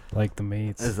 Like the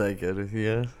meats. Is that good with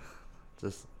you guys?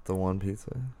 Just the one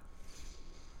pizza?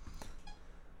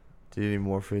 Do you need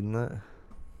more food than that?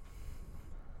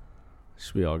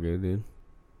 Should be all good, dude.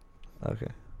 Okay.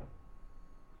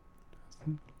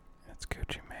 It's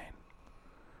Gucci Mane.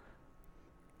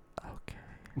 Okay.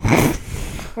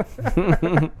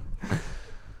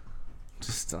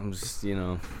 I'm just,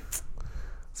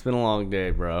 it's been a long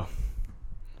day, bro.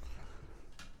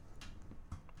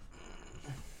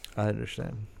 I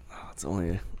understand. Oh, it's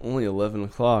only 11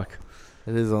 o'clock.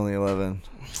 It is only 11.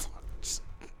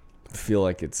 I feel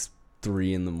like it's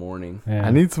 3 in the morning. Yeah.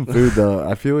 I need some food, though.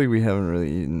 I feel like we haven't really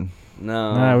eaten.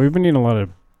 No. Nah, we've been eating a lot of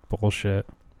bullshit.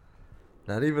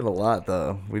 Not even a lot,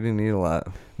 though. We didn't eat a lot.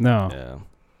 No. Yeah.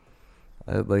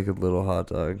 I had like a little hot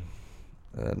dog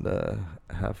and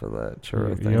half of that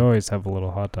churro thing. You always have a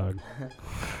little hot dog.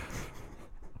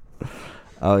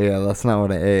 Oh, yeah, that's not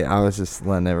what I ate. I was just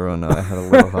letting everyone know I had a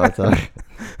little hot dog.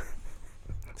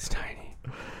 It's tiny.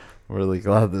 I'm really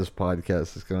glad this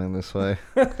podcast is going this way.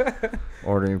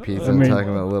 Ordering pizza I and mean, talking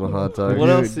about little hot dogs. What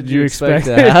else did you expect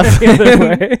to it have the other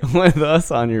way? with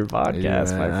us on your Yeah,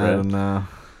 podcast, my I don't friend? know.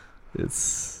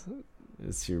 It's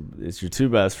your two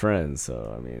best friends,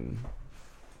 so I mean,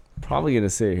 probably gonna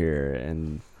sit here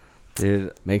and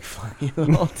Dude, make fun of you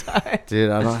the whole time. dude,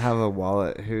 I don't have a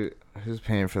wallet. Who's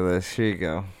paying for this? Here you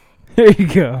go. There you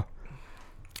go.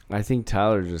 I think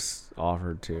Tyler just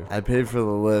offered to. I paid for the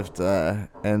lift,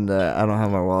 and I don't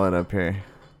have my wallet up here.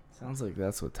 Sounds like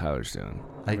that's what Tyler's doing.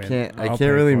 I mean, can't I'll can't pay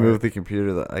really for move it. the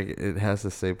computer. Though. It has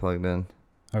to stay plugged in.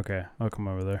 Okay, I'll come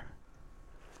over there.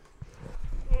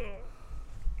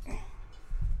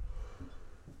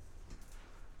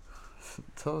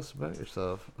 Tell us about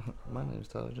yourself. My name's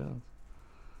Tyler Jones.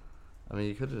 I mean,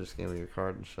 you could have just gave me your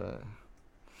card and shit.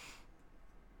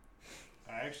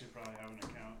 I actually probably have an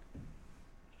account.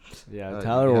 Yeah,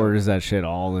 Tyler orders that shit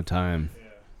all the time.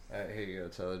 Alright, here you go,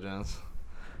 Tyler Jones.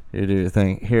 You do your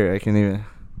thing. Here, I can even.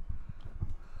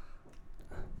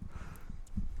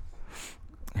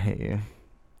 Hey,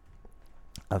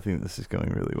 I think this is going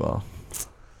really well.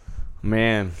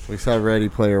 Man, We saw Ready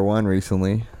Player One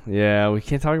recently. yeah, we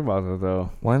can't talk about that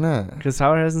though Why not? because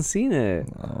Tyler hasn't seen it.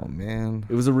 Oh man.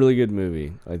 It was a really good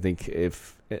movie. I think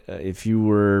if you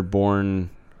were born,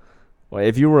 well,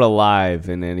 if you were alive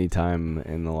in any time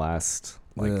in the last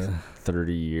Yeah.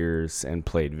 30 years and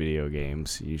played video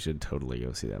games, you should totally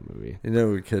go see that movie. You know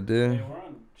what we could do? we're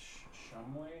on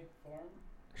Shumway Farm?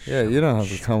 Yeah, you don't have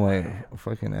to tell my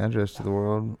fucking address to the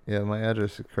world. Yeah, my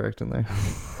address is correct in there.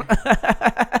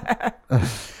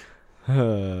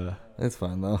 It's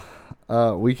fine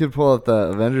though. We could pull up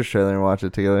the Avengers trailer and watch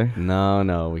it together.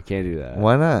 No, we can't do that.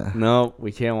 Why not? No,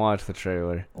 we can't watch the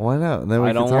trailer. Why not? Then we I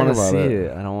can don't talk want to about see it.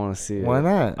 it. I don't want to see it. Why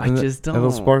not? I just don't.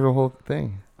 It'll spark a whole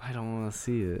thing. I don't want to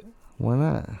see it. Why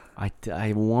not?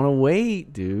 I want to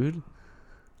wait, dude.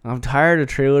 I'm tired of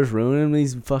trailers ruining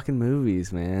these fucking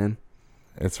movies, man.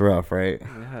 It's rough, right?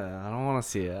 Yeah, I don't want to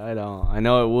see it. I don't. I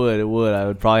know it would. I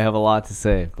would probably have a lot to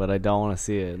say, but I don't want to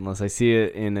see it unless I see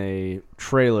it in a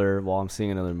trailer while I'm seeing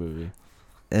another movie.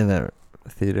 In a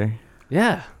theater.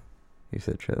 Yeah. You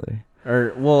said trailer.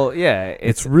 Or well, yeah.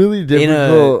 It's really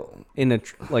difficult.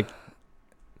 Like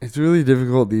It's really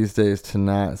difficult these days to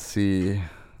not see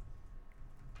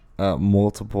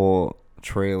multiple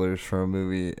trailers for a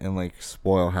movie and like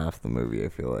spoil half the movie. I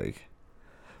feel like,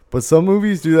 but some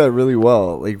movies do that really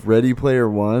well. Like Ready Player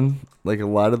One, like a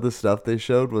lot of the stuff they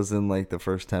showed was in like the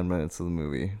first 10 minutes of the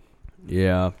movie.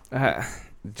 yeah.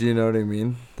 Do you know what I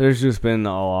mean? There's just been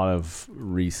a lot of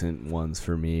recent ones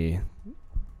for me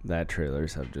that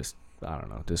trailers have just, I don't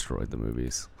know, destroyed the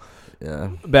movies. Yeah.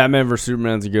 Batman vs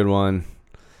Superman's a good one.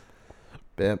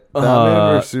 Batman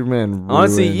vs Superman.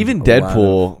 Honestly, ruined even a lot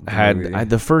Deadpool of the had movie.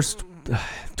 the first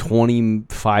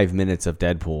 25 minutes of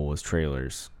Deadpool was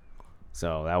trailers.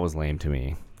 So that was lame to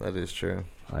me. That is true.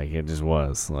 Like, it just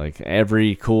was. Like,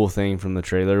 every cool thing from the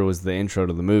trailer was the intro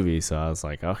to the movie. So I was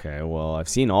like, okay, well, I've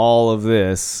seen all of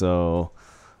this. So,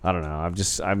 I don't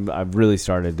know. I've really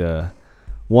started to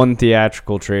one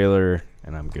theatrical trailer,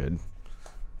 and I'm good.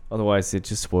 Otherwise, it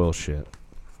just spoils shit.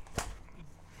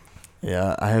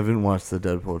 Yeah, I haven't watched the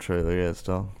Deadpool trailer yet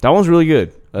still. That one's really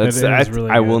good. Really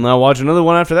I will good. not watch another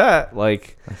one after that.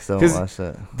 Like, I still 'cause haven't watched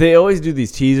that. they always do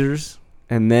these teasers,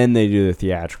 and then they do the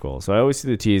theatrical. So I always see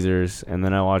the teasers, and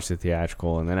then I watch the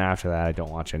theatrical, and then after that, I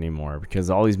don't watch anymore because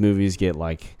all these movies get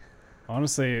like,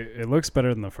 Honestly, it looks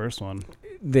better than the first one.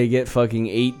 they get fucking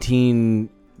 18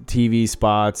 TV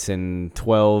spots and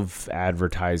 12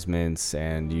 advertisements,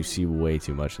 and you see way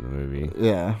too much in the movie.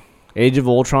 Yeah. Age of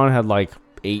Ultron had like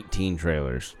 18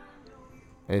 trailers.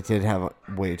 It did have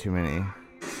way too many.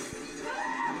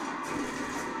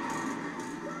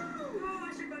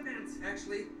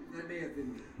 Actually, that may have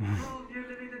been me.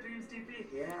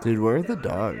 Dude, where are the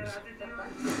dogs?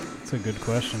 It's a good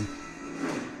question.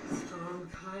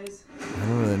 Guys, I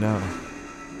don't really know.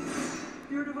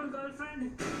 beautiful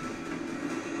girlfriend.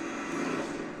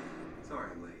 Sorry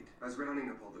I'm late. I was rounding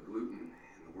up all the gluten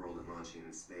in the world of launching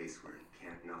in space where it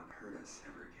can't not hurt us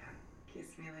ever again.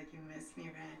 Kiss me like you miss me,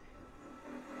 Red.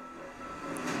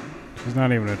 She's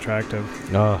not even attractive.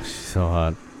 Oh, she's so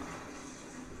hot.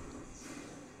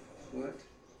 What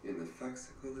in the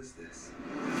fuxicle is this?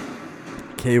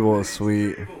 Cable is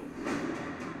sweet.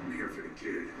 I'm here for the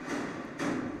kid.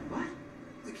 What?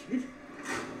 The kid?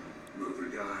 Move or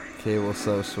die. Cable's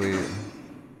so sweet.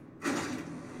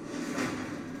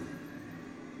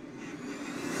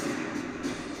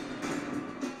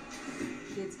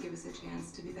 Kids give us a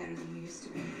chance to be better than we used to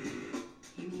be.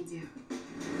 He needs you.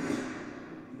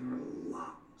 You're a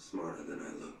lot smarter than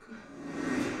I look.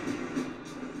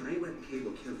 I ain't letting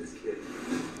Cable kill this kid.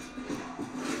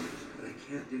 But I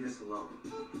can't do this alone.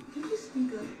 Can you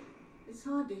speak up? It's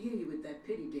hard to hear you with that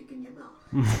pity dick in your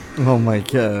mouth. Oh my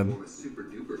god. We're a super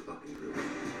duper fucking group.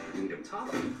 You need him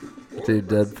tough. Dude,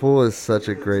 Deadpool is such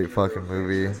a great fucking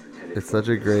movie. It's such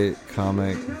a great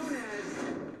comic. Known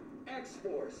as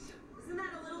X-Force. Isn't that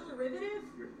a little derivative?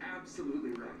 You're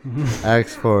absolutely right.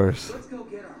 X-Force. Let's go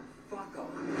get our fuck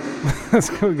on. Let's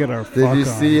go get our fuck Did you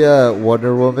on. see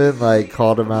Wonder Woman like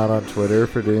called him out on Twitter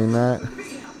for doing that?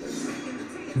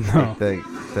 No.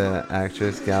 The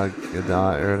actress Gal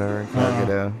Gadot or whatever. Gal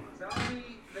Gadot. Tell me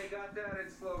they got that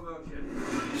in slow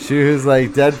motion. She was like,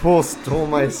 Deadpool stole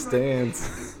my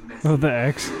stance. Oh, the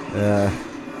X. Yeah.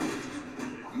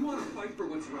 You want to fight for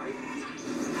what's right?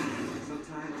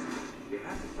 Sometimes you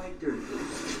have to fight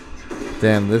dirty.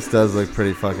 Damn, this does look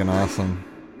pretty fucking awesome.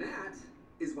 And that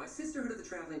is why Sisterhood of the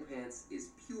Traveling Pants is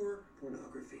pure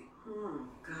pornography. Oh,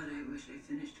 God, I wish I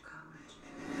finished college.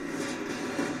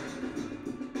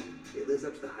 It lives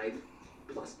up to the hype.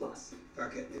 Plus.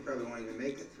 Fuck it, they probably won't even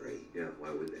make it 3. Yeah,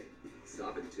 why would they?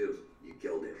 Stop it too. You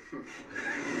killed it.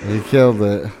 You killed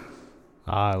it.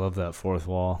 Ah, I love that fourth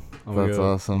wall. That's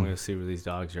awesome. I'm going to see where these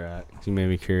dogs are at. You made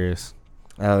me curious.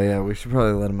 Oh yeah, we should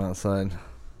probably let him outside.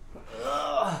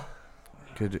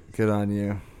 Good on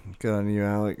you. Good on you,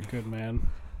 Alec. Good man.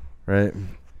 Right?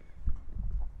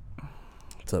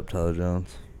 What's up, Tyler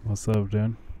Jones? What's up,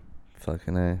 dude?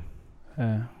 Fucking A.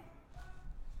 I'm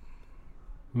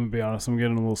gonna be honest, I'm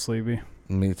getting a little sleepy.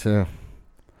 Me too.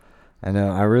 I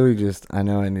know. I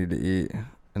know I need to eat.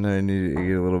 I know I need to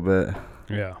eat a little bit.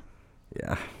 Yeah.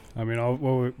 Yeah. I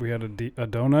mean, we had a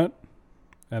donut,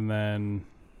 and then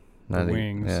Not eat-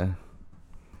 wings. Yeah.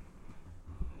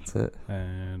 That's it.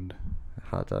 and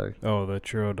Hot dog. the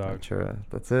churro dog. Churro.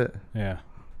 That's it. Yeah,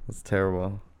 That's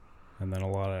terrible. and then a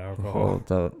lot of The alcohol.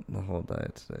 whole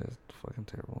diet today is fucking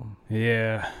terrible.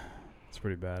 Yeah, it's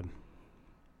pretty bad.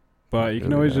 But you can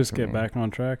Really always bad just for get me. back on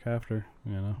track after.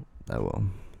 You know, I will.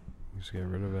 just get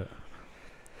rid of it.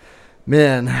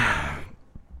 Man.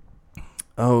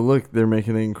 Oh, look, they're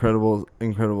making the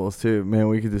Incredibles too. Man,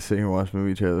 we could just sit here and watch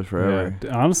movie trailers forever.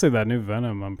 Yeah, honestly, that new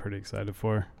Venom, I'm pretty excited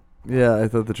for. Yeah, I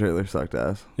thought the trailer sucked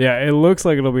ass. Yeah, it looks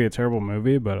like it'll be a terrible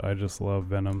movie, but I just love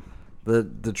Venom.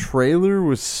 The trailer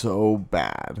was so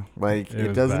bad. Like, It it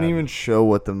was doesn't bad. even show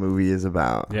what the movie is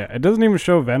about. Yeah, it doesn't even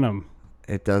show Venom,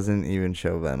 It doesn't even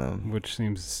show Venom. which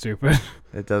seems stupid.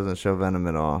 It doesn't show Venom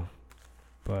at all.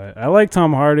 But I like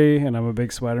Tom Hardy, and I'm a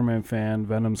big Spider-Man fan.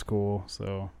 Venom's cool,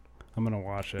 so I'm gonna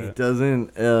watch It it.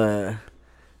 doesn't,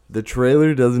 the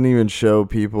trailer doesn't even show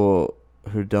people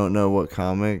who don't know what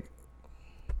comic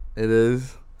it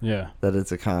is Yeah. that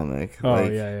it's a comic. Oh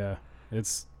Like, yeah.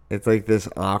 It's It's like this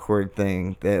awkward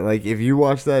thing that, like, if you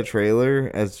watch that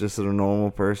trailer as just a normal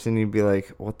person, you'd be like,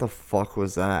 what the fuck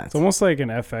was that? It's almost like an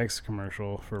FX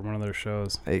commercial for one of their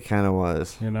shows. It kind of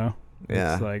was. You know?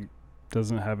 Yeah. It's like,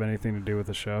 doesn't have anything to do with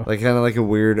the show. Like, kind of like a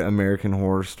weird American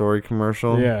Horror Story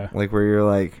commercial. Yeah. Like, where you're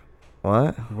like,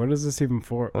 what? What is this even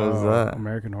for? What is that?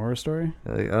 American Horror Story?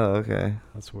 You're like, oh, okay.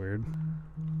 That's weird.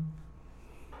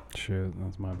 Shoot,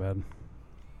 that's my bad.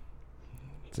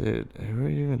 Dude, who are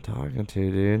you even talking to,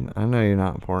 dude? I know you're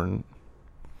not important.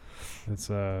 It's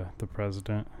the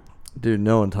president. Dude,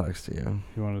 no one talks to you.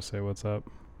 You want to say what's up?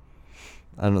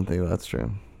 I don't think that's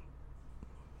true.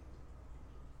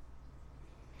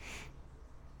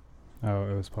 Oh,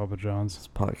 it was Papa John's. This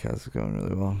podcast is going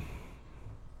really well.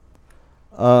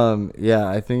 Yeah,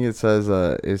 I think it says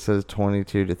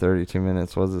 22 to 32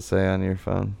 minutes. What does it say on your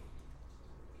phone?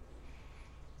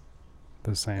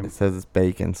 The same. It says it's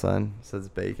bacon, son. It says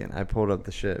bacon. I pulled up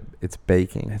the shit. It's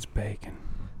baking. It's bacon.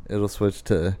 It'll switch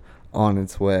to on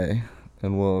its way,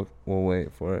 and we'll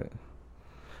wait for it.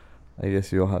 I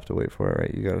guess you'll have to wait for it,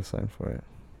 right? You gotta sign for it.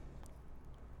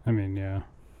 I mean, yeah.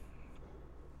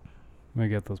 I'm gonna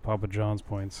get those Papa John's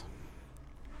points.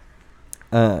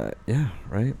 Yeah,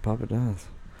 right? Papa John's.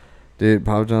 Dude,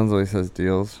 Papa John's always has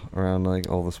deals around, like,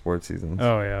 all the sports seasons.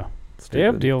 Oh, yeah. Stupid. They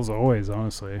have deals always,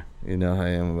 honestly. You know how I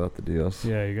am about the deals.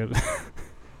 Yeah, you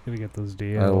gotta get those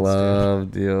deals. I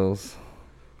love deals.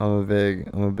 I'm a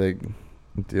big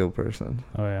deal person.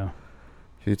 Oh, yeah.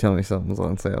 If you tell me something's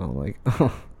on sale, I'm like,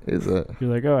 oh, is it?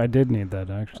 You're like, oh, I did need that,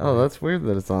 actually. Oh, that's weird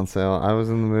that it's on sale. I was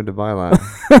in the mood to buy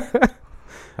that.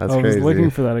 That's I was crazy. looking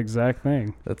for that exact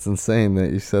thing. That's insane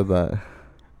that you said that.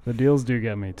 The deals do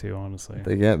get me, too, honestly.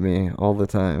 They get me all the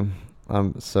time.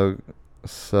 I'm so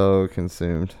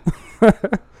consumed.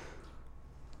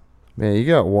 Man, you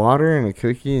got water and a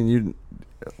cookie and you...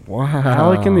 Wow. How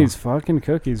liking these fucking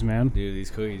cookies, man. Dude, these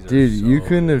cookies are Dude, so you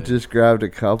couldn't have good. just grabbed a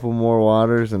couple more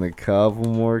waters and a couple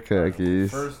more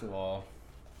cookies. First of all,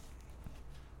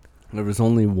 there was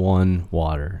only one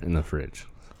water in the fridge.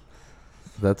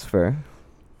 That's fair.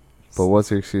 But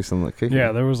what's your excuse on the cookie?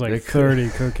 Yeah, there was like They 30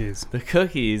 cookies. The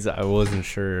cookies, I wasn't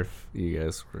sure if you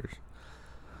guys were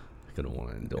going to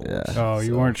want to indulge. Yeah. Oh,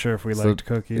 you So- weren't sure if we So, liked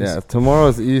cookies? Yeah,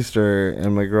 tomorrow's Easter,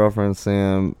 and my girlfriend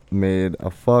Sam made a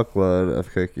fuckload of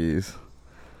cookies.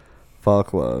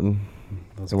 Fuckload.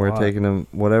 That's And we're a lot. taking them,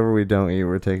 whatever we don't eat,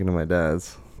 we're taking to my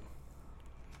dad's.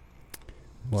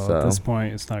 Well, so. at this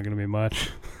point, it's not going to be much.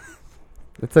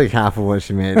 It's like half of what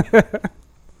she made.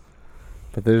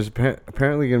 But there's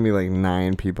apparently going to be like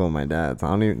 9 people at my dad's. I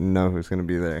don't even know who's going to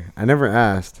be there. I never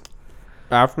asked.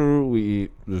 After we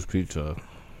eat this pizza,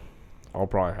 I'll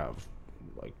probably have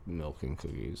like milk and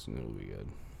cookies, and it'll be good.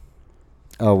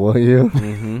 Oh, will you?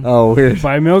 Mm-hmm. Oh, weird.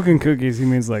 By milk and cookies, he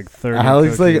means like 30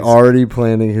 Alex cookies. like already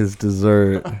planning his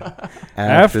dessert.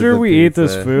 After the we eat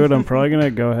this pizza. food, I'm probably going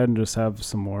to go ahead and just have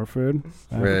some more food.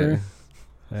 After. Right.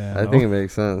 Yeah, I think it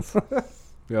makes sense.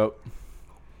 Yep.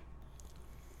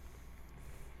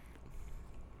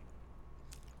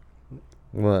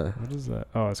 What? What is that?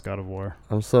 Oh, it's God of War.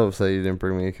 I'm so upset you didn't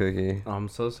bring me a cookie. I'm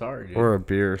so sorry, dude. Or a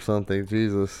beer or something.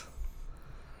 Jesus.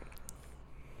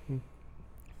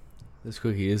 This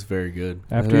cookie is very good.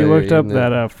 After know you you're looked up eating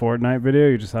that it. Fortnite video,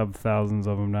 you just have thousands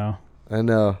of them now. I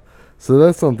know. So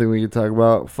that's something we could talk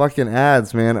about. Fucking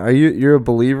ads, man. You're a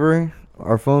believer?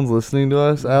 Our phone's listening to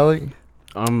us, Alec?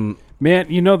 Man,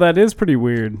 you know, that is pretty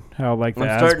weird how like the I'm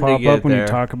ads starting to pop get up when there. you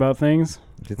talk about things.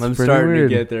 It's I'm pretty starting weird.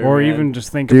 to get there, Or man. even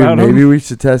just think Dude, about maybe them. we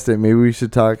should test it. Maybe we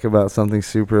should talk about something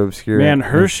super obscure. Man, and see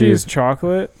Hershey's if-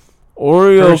 chocolate.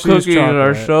 Oreo Hershey's cookies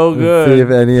are chocolate. so and see if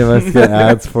good. any of us get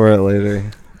ads for it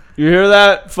later. You hear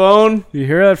that, phone? You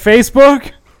hear that,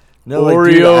 Facebook? No, like,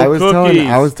 dude, Oreo I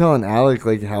cookies. was telling Alec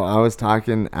like how I was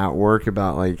talking at work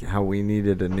about like how we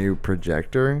needed a new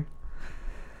projector,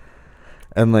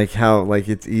 and like how like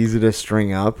it's easy to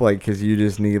string up like because you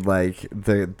just need like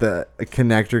the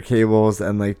connector cables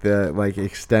and like the like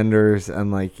extenders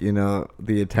and like you know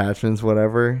the attachments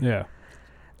whatever. Yeah.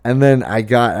 And then I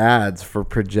got ads for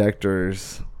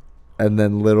projectors, and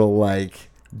then little like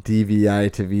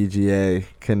DVI to VGA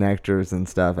connectors and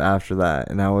stuff after that,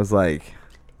 and I was like,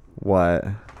 "What?"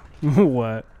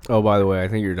 What? Oh, by the way, I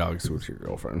think your dog's with your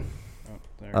girlfriend.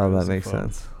 There Oh, goes that the makes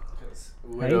phone. sense.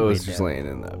 Widow is just laying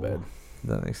in that bed.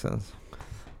 That makes sense.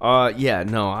 Yeah,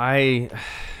 no,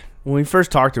 when we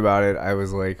first talked about it, I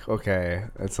was like, okay,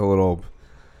 that's a little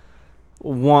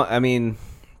I mean,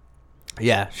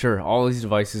 yeah, sure. All these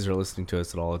devices are listening to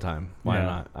us at all the time. Why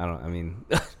Yeah. not? I mean,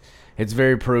 it's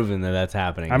very proven that that's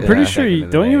happening. I'm pretty Yeah. sure Back you in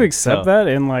the don't you day. accept So- that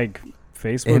in like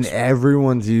Facebook? In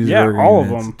everyone's user Yeah, all of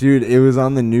agreements. them. Dude, it was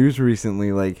on the news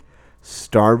recently. Like,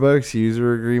 Starbucks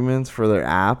user agreements for their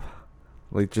app,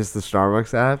 like just the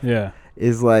Starbucks app, Yeah.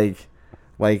 is like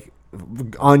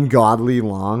ungodly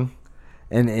long.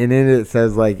 And in it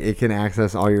says like it can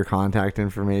access all your contact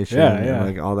information and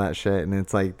like all that shit. And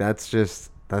it's like that's just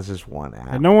one app.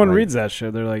 And no one Like, reads that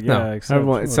shit. They're like, No, yeah, accept,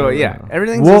 everyone, so whatever. yeah,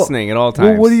 everything's Well- listening at all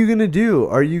times. Well, what are you gonna do?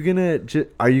 Are you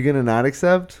gonna not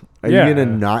accept? Are Yeah. you gonna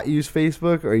not use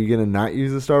Facebook? Are you gonna not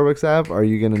use the Starbucks app? Are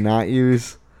you gonna not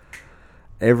use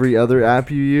every other app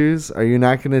you use? Are you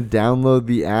not gonna download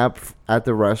the app at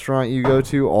the restaurant you go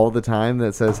to all the time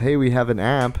that says, "Hey, we have an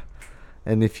app,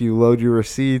 and if you load your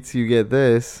receipts, you get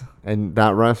this," and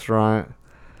that restaurant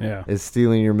Yeah. is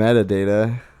stealing your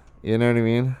metadata? You know what I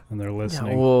mean? And they're Yeah,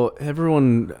 listening. well,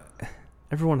 everyone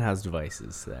has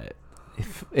devices that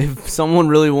if someone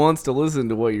really wants to listen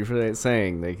to what you're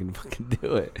saying, they can fucking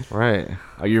do it. Right.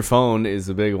 Your phone is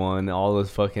a big one. All those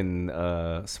fucking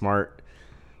smart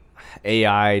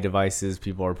AI devices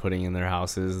people are putting in their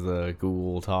houses, the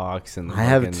Google Talks and the I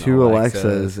have fucking 2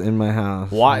 Alexas in my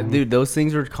house. Why, dude? Those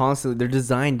things are constantly. They're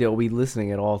designed to be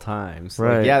listening at all times. Like,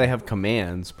 Right. yeah, they have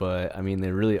commands, but I mean,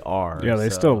 they really are. yeah, they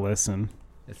so still listen.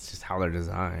 It's just how they're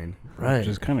designed. Right. Which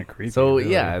is kind of creepy. So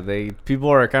really. yeah, people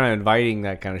are kind of inviting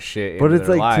that kind of shit. But into it's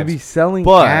their like to lives. be selling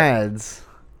But- ads.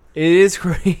 It is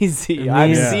crazy. I've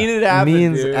means- seen it happen.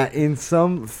 Means dude. in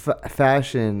some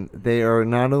fashion they are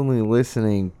not only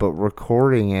listening but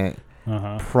recording it,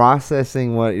 Uh-huh.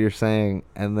 processing what you're saying,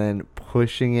 and then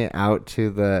pushing it out to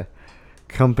the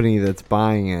company that's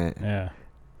buying it Yeah.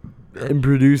 and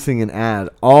producing an ad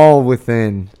all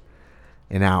within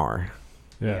an hour.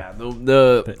 Yeah.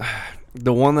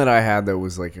 The one that I had that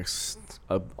was like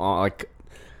a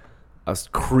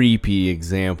creepy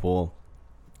example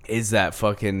is that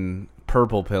fucking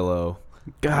purple pillow.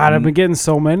 God, I've been getting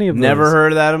so many of Never those.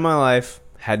 heard of that in my life.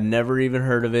 Had never even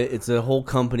heard of it. It's a whole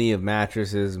company of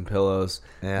mattresses and pillows.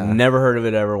 Yeah. Never heard of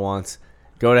it ever once.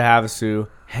 Go to Havasu,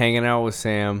 hanging out with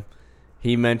Sam.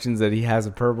 He mentions that he has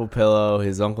a purple pillow.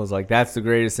 His uncle's like, that's the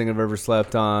greatest thing I've ever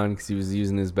slept on because he was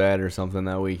using his bed or something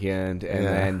that weekend. And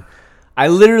Yeah. then I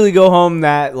literally go home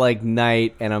that like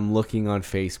night and I'm looking on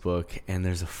Facebook and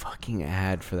there's a fucking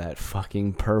ad for that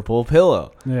fucking purple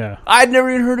pillow. Yeah. I'd never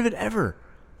even heard of it ever.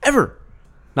 Ever.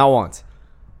 Not once.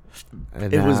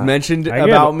 And It was now- mentioned I get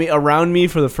about it. me around me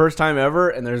for the first time ever,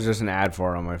 and there's just an ad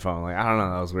for it on my phone. Like, I don't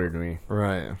know, that was weird to me.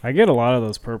 right. I get a lot of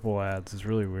those purple ads. It's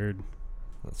really weird.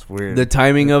 That's weird. The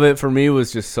timing of it for me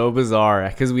was just so bizarre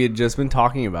because we had just been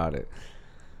talking about it.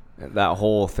 That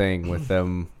whole thing with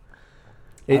them.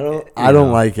 I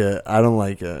don't like it. I don't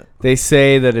like it. They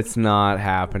say that it's not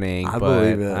happening. I but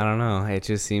believe it. I don't know. It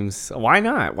just seems. Why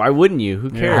not? Why wouldn't you? Who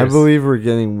Yeah. cares? I believe we're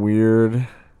getting weird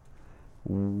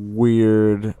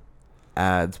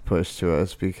ads pushed to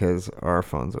us because our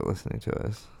phones are listening to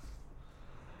us.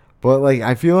 But like,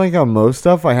 I feel like on most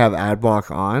stuff I have ad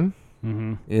block on.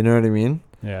 Mm-hmm. You know what I mean?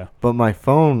 Yeah. But my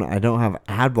phone, I don't have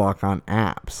ad block on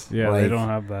apps. Yeah, like they don't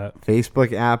have that.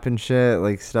 Facebook app and shit,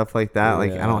 like stuff like that.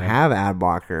 Like I don't Yeah. have ad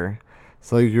blocker.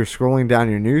 So you're scrolling down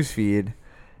your news feed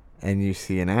and you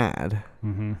see an ad.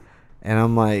 Mm-hmm. And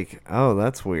I'm like, oh,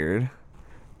 that's weird.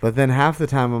 But then half the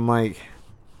time I'm like,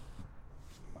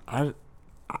 I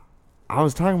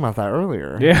was talking about that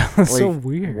earlier. Yeah, that's so Like,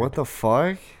 weird. What the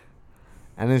fuck?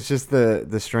 And it's just the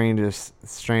strangest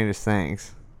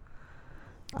things.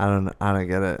 I don't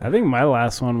get it. I think my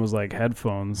last one was like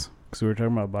headphones because we were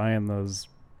talking about buying those.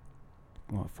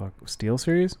 What Steel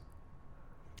Series?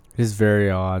 It's very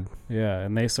odd. Yeah,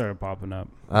 and they started popping up.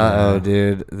 Uh-oh,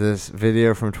 dude. This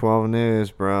video from 12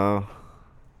 News, bro.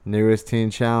 Newest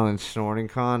teen challenge, snorting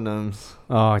condoms.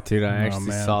 Oh, dude, I Oh, actually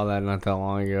man. saw that not that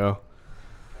long ago.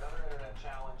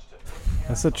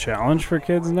 That's a challenge for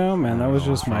kids now, man. That was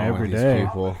just my everyday.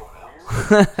 People.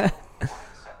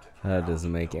 That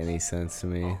doesn't make any sense to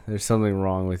me. There's something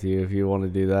wrong with you if you want to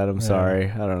do that. I'm Yeah.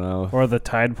 sorry. I don't know. Or the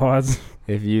Tide Pods.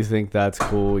 If you think that's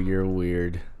cool, you're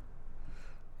weird.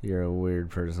 You're a weird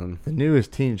person. The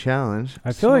newest teen challenge.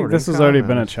 I feel like this has snorting already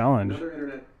been a condoms. challenge. Another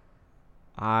internet.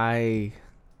 I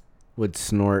would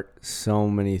snort so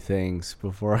many things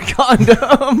before a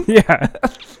condom. Yeah.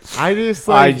 I just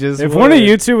like. If one of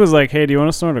you two was like, "Hey, do you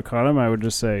want to snort a condom?" I would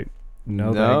just say,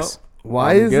 "No, No. thanks."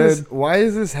 Why I'm is good. this? Why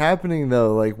is this happening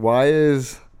though? Like, why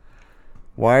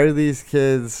are these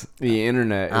kids? The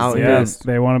internet is Out the here. Yeah, best.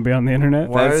 they want to be on the internet.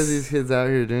 Why are That's- these kids out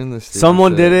here doing this? stupid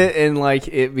Someone shit? did it and like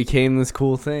it became this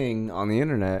cool thing on the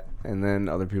internet, and then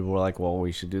other people were like, "Well,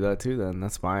 we should do that too." Then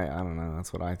that's I don't know.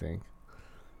 That's what I think.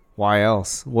 Why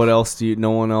else? What else do you?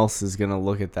 No one else is gonna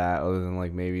look at that other than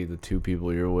like maybe the two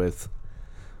people you're with.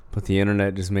 But the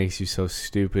internet just makes you so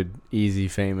stupid, easy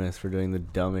famous for doing the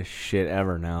dumbest shit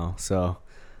ever now. So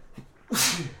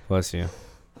Bless you.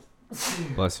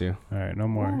 Bless you. All right, no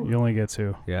more. You only get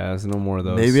 2. Yeah, there's no more of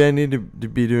those. Maybe I need to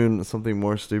be doing something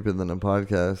more stupid than a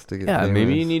podcast to get. Yeah,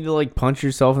 maybe you famous. need to like punch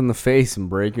yourself in the face and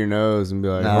break your nose and be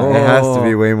like, Nah, oh. it has to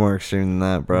be way more extreme than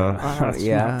that, bro. That's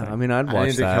Yeah, nothing. I mean, I'd I watch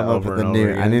need to that come up over with a and new.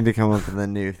 over I again. need to come up with a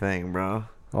new thing, bro.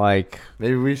 Like,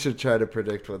 Maybe we should try to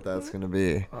predict what that's gonna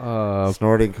be. uh,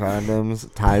 Snorting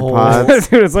condoms, Tide pull- Pods.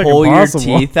 Dude, it's like pull your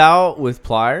impossible. teeth out with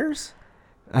pliers.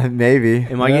 Maybe.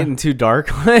 Am I Yeah. getting too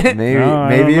dark on it? Maybe. No, I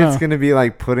Maybe don't it's know. gonna be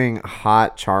like putting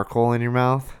hot charcoal in your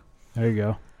mouth. There you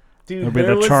go. Dude, It'll be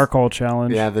the charcoal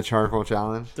challenge. Yeah, the charcoal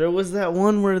challenge. There was that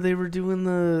one where they were doing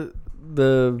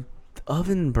the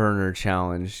oven burner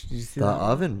challenge. Did you see The that?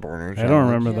 oven burner. I don't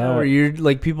remember Yeah, that where one. you're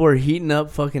like people are heating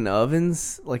up fucking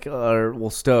ovens, like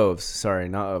stoves. Sorry,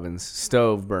 not ovens,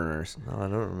 stove burners. No, I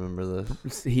don't remember this.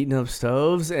 Just heating up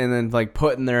stoves and then like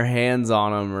putting their hands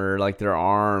on them or like their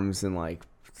arms and like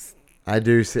I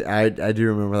do see. I do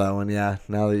remember that one. Yeah.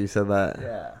 Now that you said that.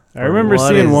 yeah. I remember What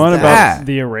seeing is one that? about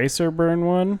the eraser burn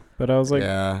one, but I was like,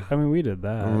 yeah. I mean, we did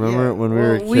that. Remember when we Well,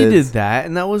 were kids? we did that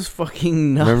and that was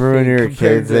fucking nothing. Remember when you were compared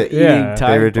kids to that- eating Yeah.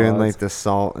 Tide They were doing Pods? like the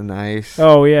salt and ice.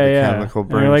 Oh yeah, The yeah. chemical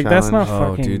And you're burn like, that's not challenge. Oh,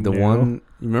 fucking dude, the new. one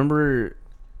you remember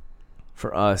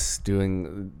for us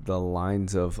doing the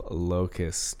lines of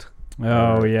locust.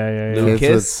 Oh yeah, yeah, yeah. Lucas?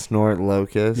 Kids would snort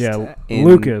locust. Yeah, in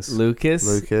Lucas. Lucas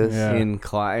Yeah. in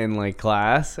like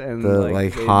class and The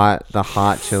like they-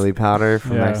 hot chili powder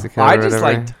from Yeah. Mexico. I or just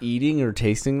whatever. liked eating or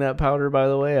tasting that powder. By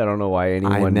the way, I don't know why I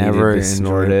anyone never needed to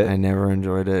snort it. I never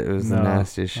enjoyed it. It was the No.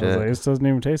 nastiest I was shit. like, this doesn't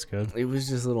even taste good. It was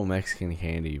just little Mexican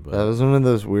candy. But That was one of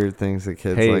those weird things that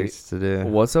kids Hey, liked to do.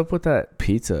 what's up with that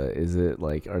pizza? Is it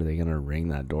like are they gonna ring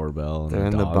that doorbell? And They're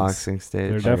in the dogs boxing stage.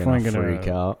 They're are definitely gonna freak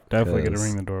out. Definitely gonna 'cause-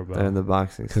 ring the They're in doorbell. the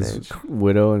boxing Because stage.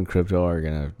 Widow and Crypto are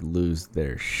gonna lose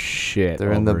their shit.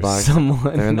 They're in the over box-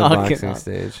 someone They're in the knocking boxing on-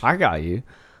 stage. I got you.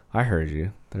 I heard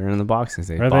you. They're in the boxing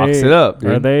stage. Are Box they- it up, dude.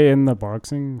 Are they in the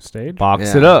boxing stage? Box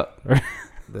Yeah. it up.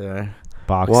 There.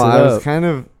 Box Well, it I was up. kind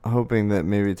of hoping that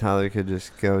maybe Tyler could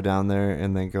just go down there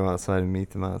and then go outside and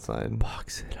meet them outside,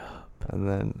 Box it up. and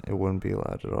then it wouldn't be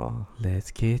loud at all.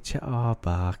 Let's get you all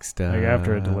boxed up. Like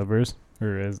after it delivers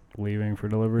or is leaving for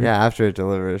delivery? Yeah, after it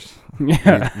delivers,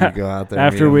 Yeah. you go out there. and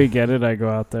After meet 'em. we get it, I go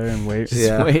out there and wait. Just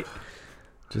Yeah. wait.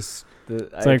 Just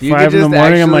It's like 5 in the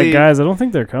morning. I'm like, guys, I don't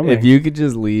think they're coming. If you could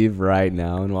just leave right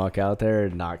now and walk out there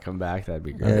and not come back, that'd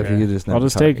be Yeah, great. if you could just I'll never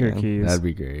just talk take your again. keys. That'd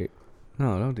be great.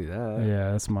 No, don't do that.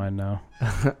 Yeah, that's mine now.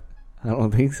 I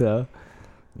don't think so.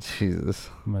 Jesus.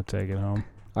 I'm gonna take it home.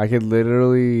 I could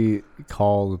literally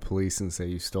call the police and say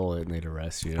you stole it and they'd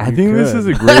arrest you. I think this could. is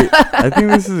a great. I think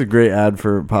this is a great ad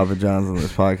for Papa John's on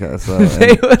this podcast. Though. They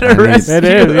And would I need- arrest It you.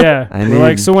 is, yeah. I We're like,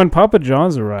 need- so when Papa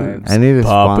John's arrives, I need a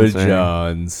Papa sponsor.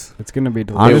 John's. it's gonna be It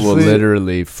delicious. will Honestly-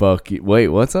 literally fuck you. Wait,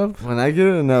 what's up? When I get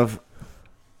enough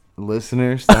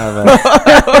listeners to have a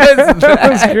That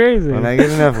was crazy. when I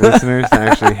get enough listeners to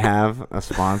actually have a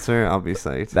sponsor, I'll be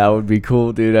psyched. That would be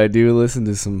cool, dude. I do listen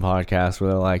to some podcasts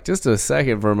where they're like, just a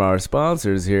second from our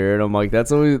sponsors here. And I'm like,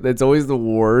 that's always the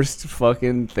worst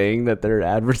fucking thing that they're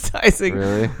advertising.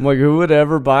 Really? I'm like, who would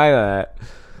ever buy that?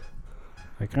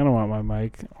 I kind of want my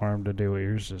mic arm to do what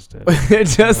yours just did. It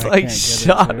just I like can't get it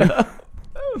shot to. up.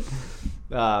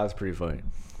 That's pretty funny.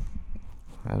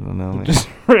 I don't know. Man. Just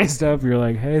raised up. You're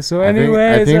like, hey, so I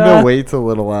anyways, think the weight's a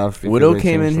little off. because Widow they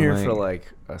came in changed the here mic. for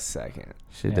like a second.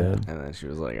 She Yeah. did. And then she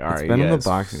was like, all right, been you on the guys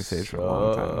boxing stage for a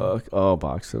long time. suck." Oh,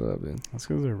 box it up, dude. That's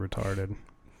because they're retarded.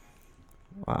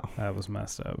 Wow. That was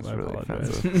messed up. That's I really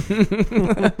apologize.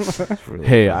 That's really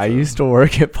Hey, I offensive. used to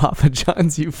work at Papa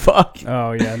John's, you fuck.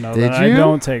 Oh yeah, no, Did I you?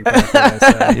 don't take back what I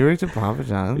said. You worked at Papa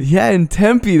John's? Yeah, in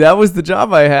Tempe. That was the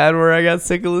job I had where I got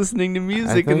sick of listening to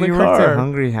music I in thought the you worked at car.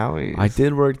 Hungry Howie's. I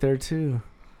did work there too.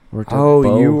 Worked at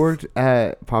Oh, you both. worked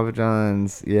at Papa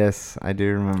John's. Yes, I do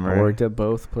remember. I worked at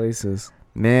both places.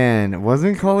 Man,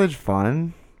 wasn't college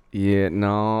fun? Yeah,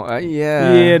 no,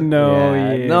 yeah. Yeah, no,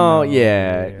 yeah, no, no,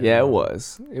 yeah, yeah. yeah. It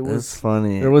was. It That's was.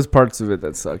 funny. There was parts of it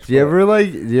that sucked. Do you but ever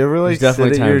like there's sit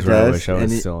definitely at your times where I desk wish I and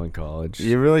was you, still in college.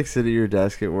 you ever like sit at your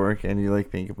desk at work and you like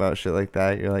think about shit like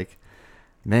that? You're like,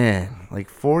 man, like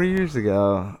 4 years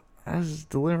ago, I was just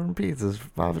delivering pizzas for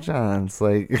Papa John's.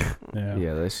 Like, Yeah.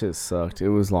 Yeah, that shit sucked. It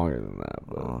was longer than that,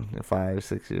 but well, 5,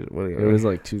 6 years, it whatever. was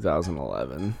like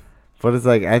 2011. But it's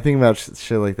like I think about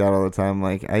shit like that all the time.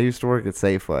 Like I used to work at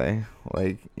Safeway.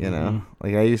 Like you know,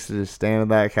 like I used to just stand at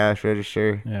that cash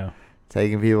register, Yeah.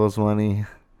 taking people's money.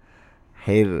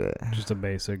 Hated it. Just a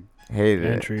basic Hated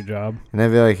it. entry job. And I'd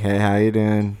be like, "Hey, how you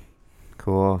doing?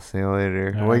 Cool. See you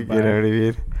later." All Like right, you know bye. what I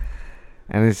mean?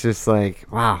 And it's just like,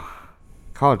 wow,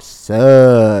 college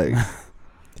sucks.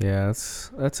 Yeah,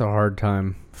 that's a hard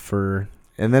time for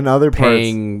And then other parts,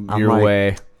 paying I'm your like,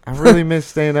 way. I really miss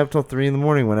staying up till 3 a.m.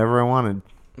 whenever I wanted.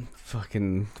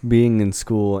 Fucking being in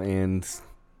school and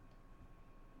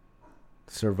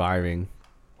surviving.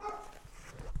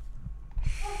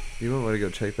 You want me to go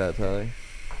check that, Tyler?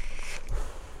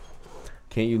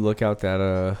 Can't you look out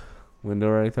that window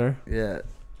right there? Yeah.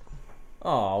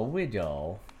 Oh,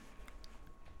 window.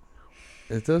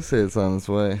 It does say it's on its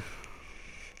way.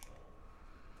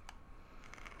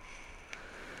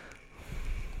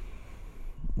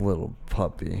 Little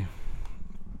puppy.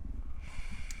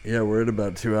 Yeah, we're at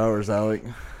about 2 hours, Alec.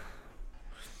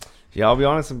 Yeah, I'll be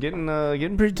honest. I'm getting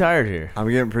pretty tired here. I'm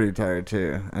getting pretty tired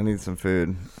too. I need some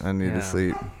food. I need to Yeah.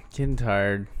 sleep. Getting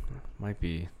tired. Might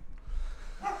be.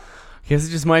 Guess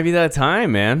it just might be that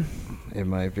time, man. It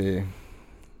might be.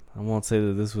 I won't say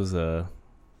that this was it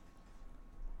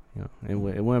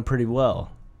went pretty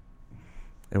well.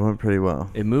 It went pretty well.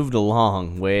 It moved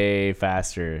along way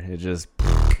faster. It just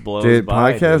blows Dude,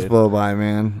 by. podcasts blow by,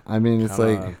 man. I mean, it's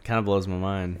like kind of blows my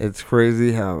mind. it's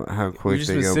crazy how quick We've just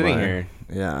they been go sitting by. here.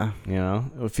 Yeah. You know,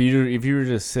 if you were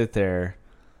just sit there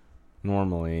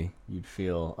normally, you'd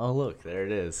feel, oh look, there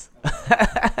it is.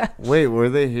 Wait, were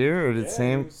they here or did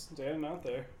Sam? standing out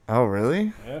there. Oh,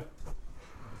 really? Yeah.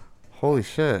 Holy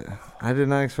shit! I did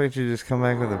not expect you to just come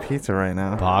back with a pizza right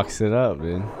now. Box it up,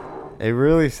 dude. It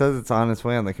really says it's on its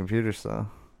way on the computer still.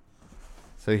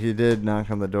 So he did knock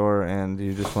on the door and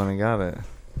you just went and got it.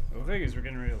 I figures we're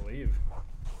getting ready to leave.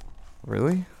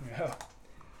 Really? Yeah.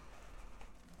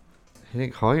 He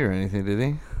didn't call you or anything, did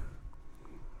he?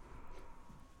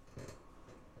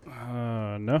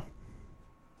 No.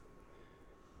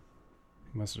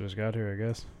 Must have just got here, I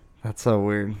guess. That's so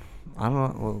weird. I don't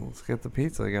know. Well, let's get the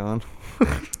pizza going.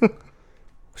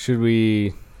 Should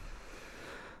we?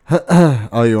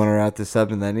 Oh, you want to wrap this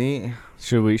up and then eat?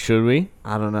 Should we?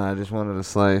 I don't know. I just wanted a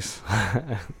slice.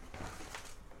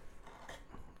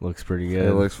 Looks pretty good.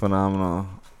 It looks phenomenal.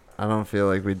 I don't feel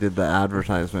like we did the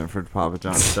advertisement for Papa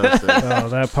John's toasted. Oh,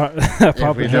 that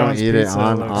Papa we don't John's eat it pizza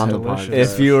on- looks on the delicious.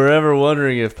 podcast. If you were ever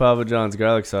wondering if Papa John's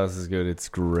garlic sauce is good, it's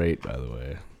great, by the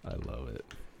way. I love it.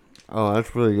 Oh,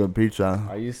 that's really good pizza.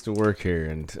 I used to work here,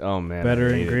 and oh man, better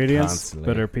I ate it ingredients, constantly.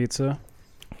 better pizza.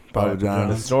 Papa The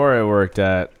John's. store I worked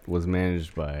at was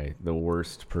managed by the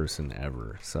worst person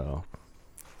ever. So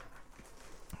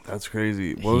That's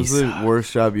crazy. What He was the sucked.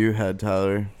 worst job you had,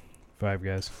 Tyler? 5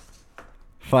 Guys.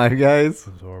 Five Guys?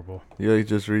 It was horrible. You like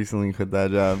just recently quit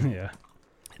that job. Yeah.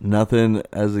 Nothing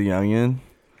as a youngin?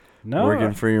 No.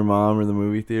 Working for your mom or the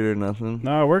movie theater, nothing?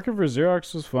 No, working for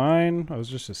Xerox was fine. I was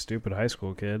just a stupid high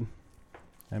school kid.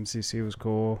 MCC was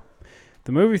cool.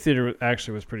 The movie theater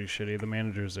actually was pretty shitty. The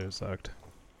managers there sucked.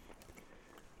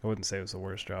 I wouldn't say it was the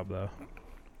worst job, though.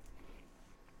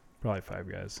 Probably 5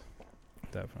 Guys.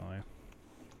 Definitely.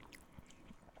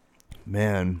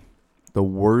 Man, the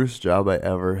worst job I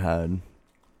ever had.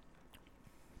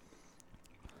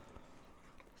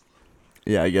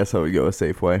 Yeah, I guess I would go with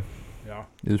Safeway. Yeah.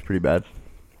 It was pretty bad.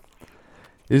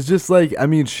 It's just like, I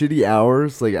mean, shitty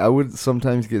hours. Like, I would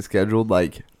sometimes get scheduled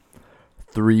like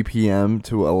 3 p.m.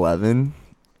 to 11.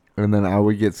 And then I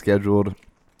would get scheduled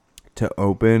to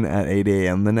open at 8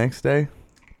 a.m. the next day.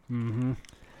 Mm-hmm.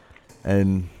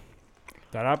 And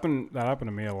That happened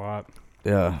to me a lot.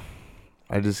 yeah,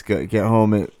 I just get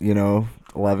home at,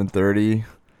 11:30.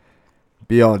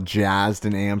 Be all jazzed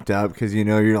and amped up because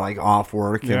you're like off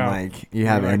work Yeah. and like you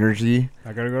have You're like, energy.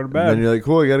 I gotta go to And bed. then you're like,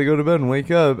 cool, I gotta go to bed and wake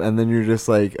up. And then you're just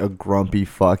like a grumpy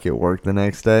fuck at work the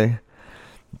next day.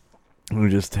 I'm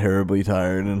just terribly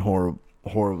tired and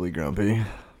horribly grumpy.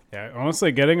 Yeah,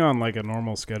 honestly, getting on like a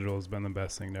normal schedule has been the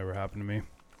best thing to ever happen to me.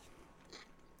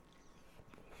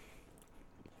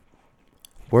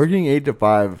 Working 8 to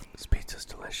 5 this pizza's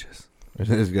delicious. it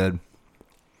is good.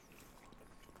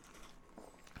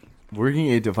 Working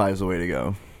 8 to 5 is the way to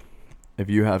go. If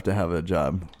you have to have a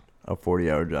job, a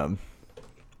 40-hour job.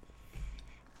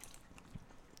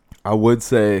 I would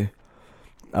say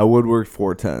I would work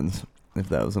 4/10s if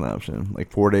that was an option.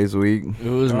 Like 4 days a week. If it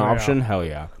was an Oh, yeah. option, hell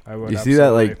yeah. I would You see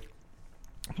that, like,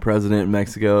 absolutely. President in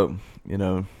Mexico,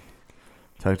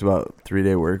 talked about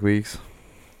 3-day work weeks.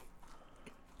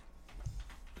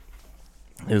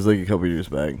 It was like a couple years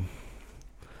back.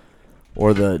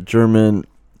 Or the German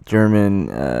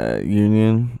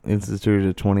union instituted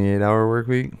a 28-hour work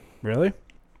week. Really?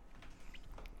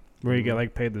 Where you get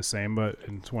like paid the same but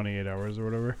in 28 hours or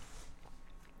whatever.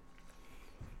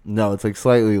 No, it's like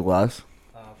slightly less.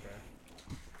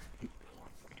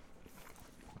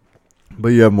 But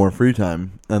you have more free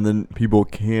time. And then people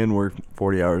can work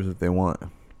 40 hours if they want.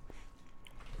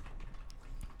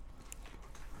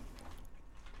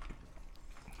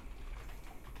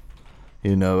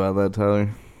 You know about that, Tyler?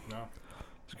 No.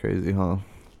 It's crazy, huh?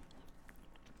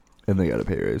 And they got a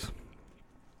pay raise.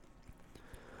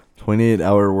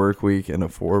 28-hour work week and a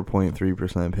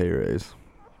 4.3% pay raise.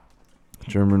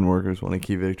 German workers won a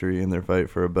key victory in their fight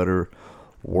for a better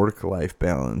work-life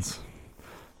balance,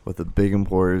 with a big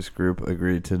employers group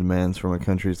agreed to demands from a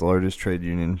country's largest trade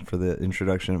union for the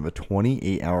introduction of a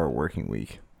 28-hour working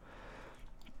week.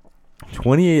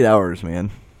 28 hours,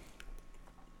 man.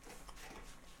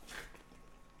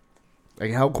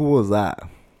 Like, how cool is that?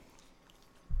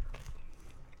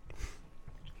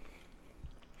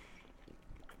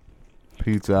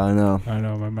 Pizza, I know. I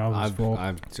know, my mouth is full.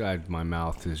 My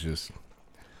mouth is just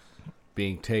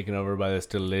being taken over by this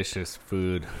delicious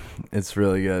food. It's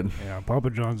really good. Yeah, Papa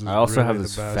John's is I also really have the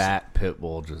this best. fat pit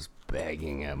bull just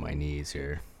begging at my knees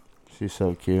here. She's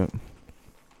so cute.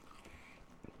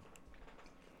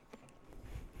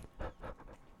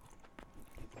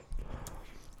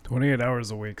 $28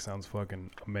 hours a week sounds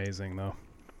fucking amazing, though.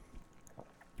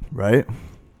 Right?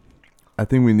 I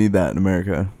think we need that in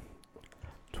America.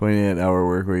 28-hour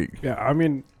work week. Yeah, I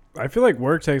mean, I feel like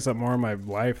work takes up more of my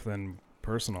life than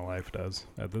personal life does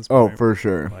at this Oh, point. for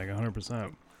sure. Like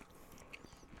 100%.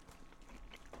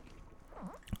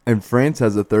 And France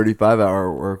has a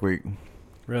 35-hour work week.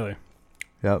 Really?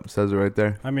 Yep, says it right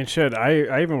there. I mean, shit,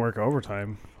 I even work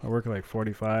overtime. I work like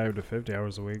 45 to 50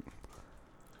 hours a week.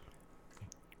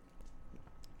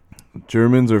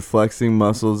 Germans are flexing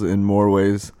muscles in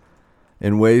ways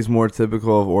more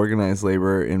typical of organized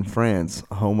labor in France,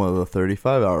 home of the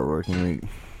 35-hour working week.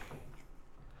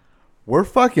 We're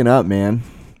fucking up, man.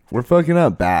 We're fucking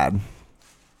up bad.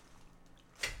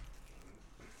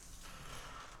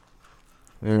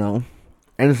 You know?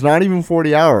 And it's not even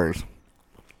 40 hours.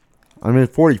 I mean,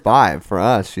 it's 45 for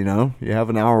us, you know? You have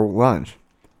an hour lunch.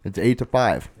 It's 8 to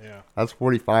 5. Yeah. That's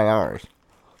 45 hours.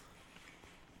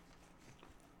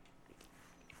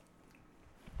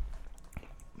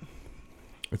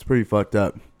 It's pretty fucked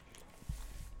up.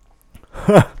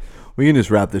 We can just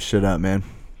wrap this shit up, man.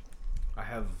 I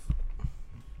have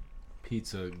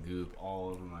pizza goop all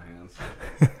over my hands.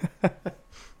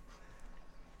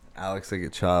 Alex like a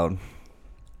child.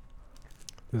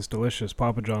 This delicious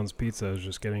Papa John's pizza is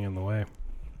just getting in the way.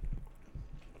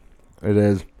 It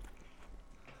is.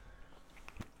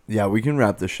 Yeah, we can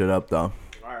wrap this shit up, though.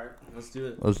 Alright, let's do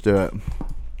it. Let's do it.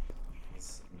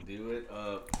 Let's do it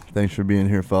up. Thanks for being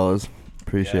here, fellas.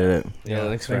 Appreciate it. Yeah,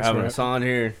 thanks for having us on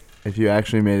here. If you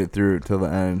actually made it through till the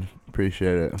end,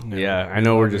 appreciate it. Yeah, I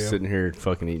know we're love just you. sitting here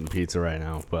fucking eating pizza right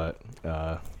now, but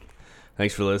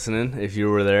thanks for listening. If you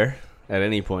were there at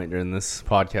any point during this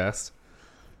podcast,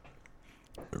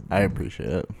 I appreciate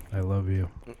it. I love you.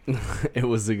 it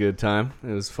was a good time.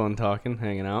 It was fun talking,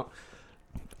 hanging out.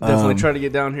 Definitely try to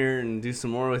get down here and do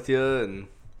some more with you and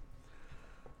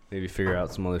maybe figure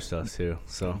out some other stuff too.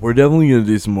 So We're definitely going to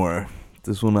do some more.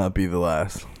 This will not be the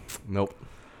last. nope.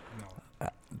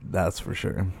 That's for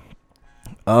sure.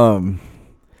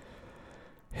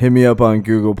 Hit me up on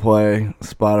Google Play,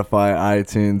 Spotify,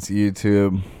 iTunes,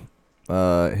 YouTube.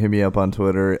 Hit me up on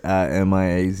Twitter at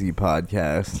MIAZ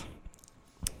Podcast.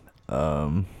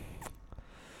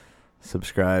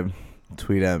 Subscribe,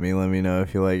 tweet at me, let me know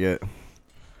if you like it.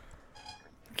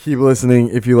 Keep listening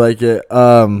if you like it.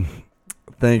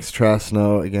 Thanks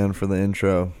Trasno again for the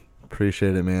intro.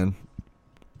 Appreciate it, man.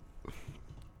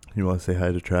 You want to say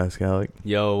hi to Trask, Alec?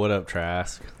 Yo, what up,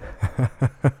 Trask?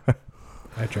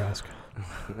 Hi, Trask.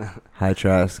 Hi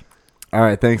Trask. All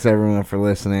right, thanks everyone for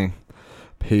listening.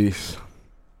 Peace.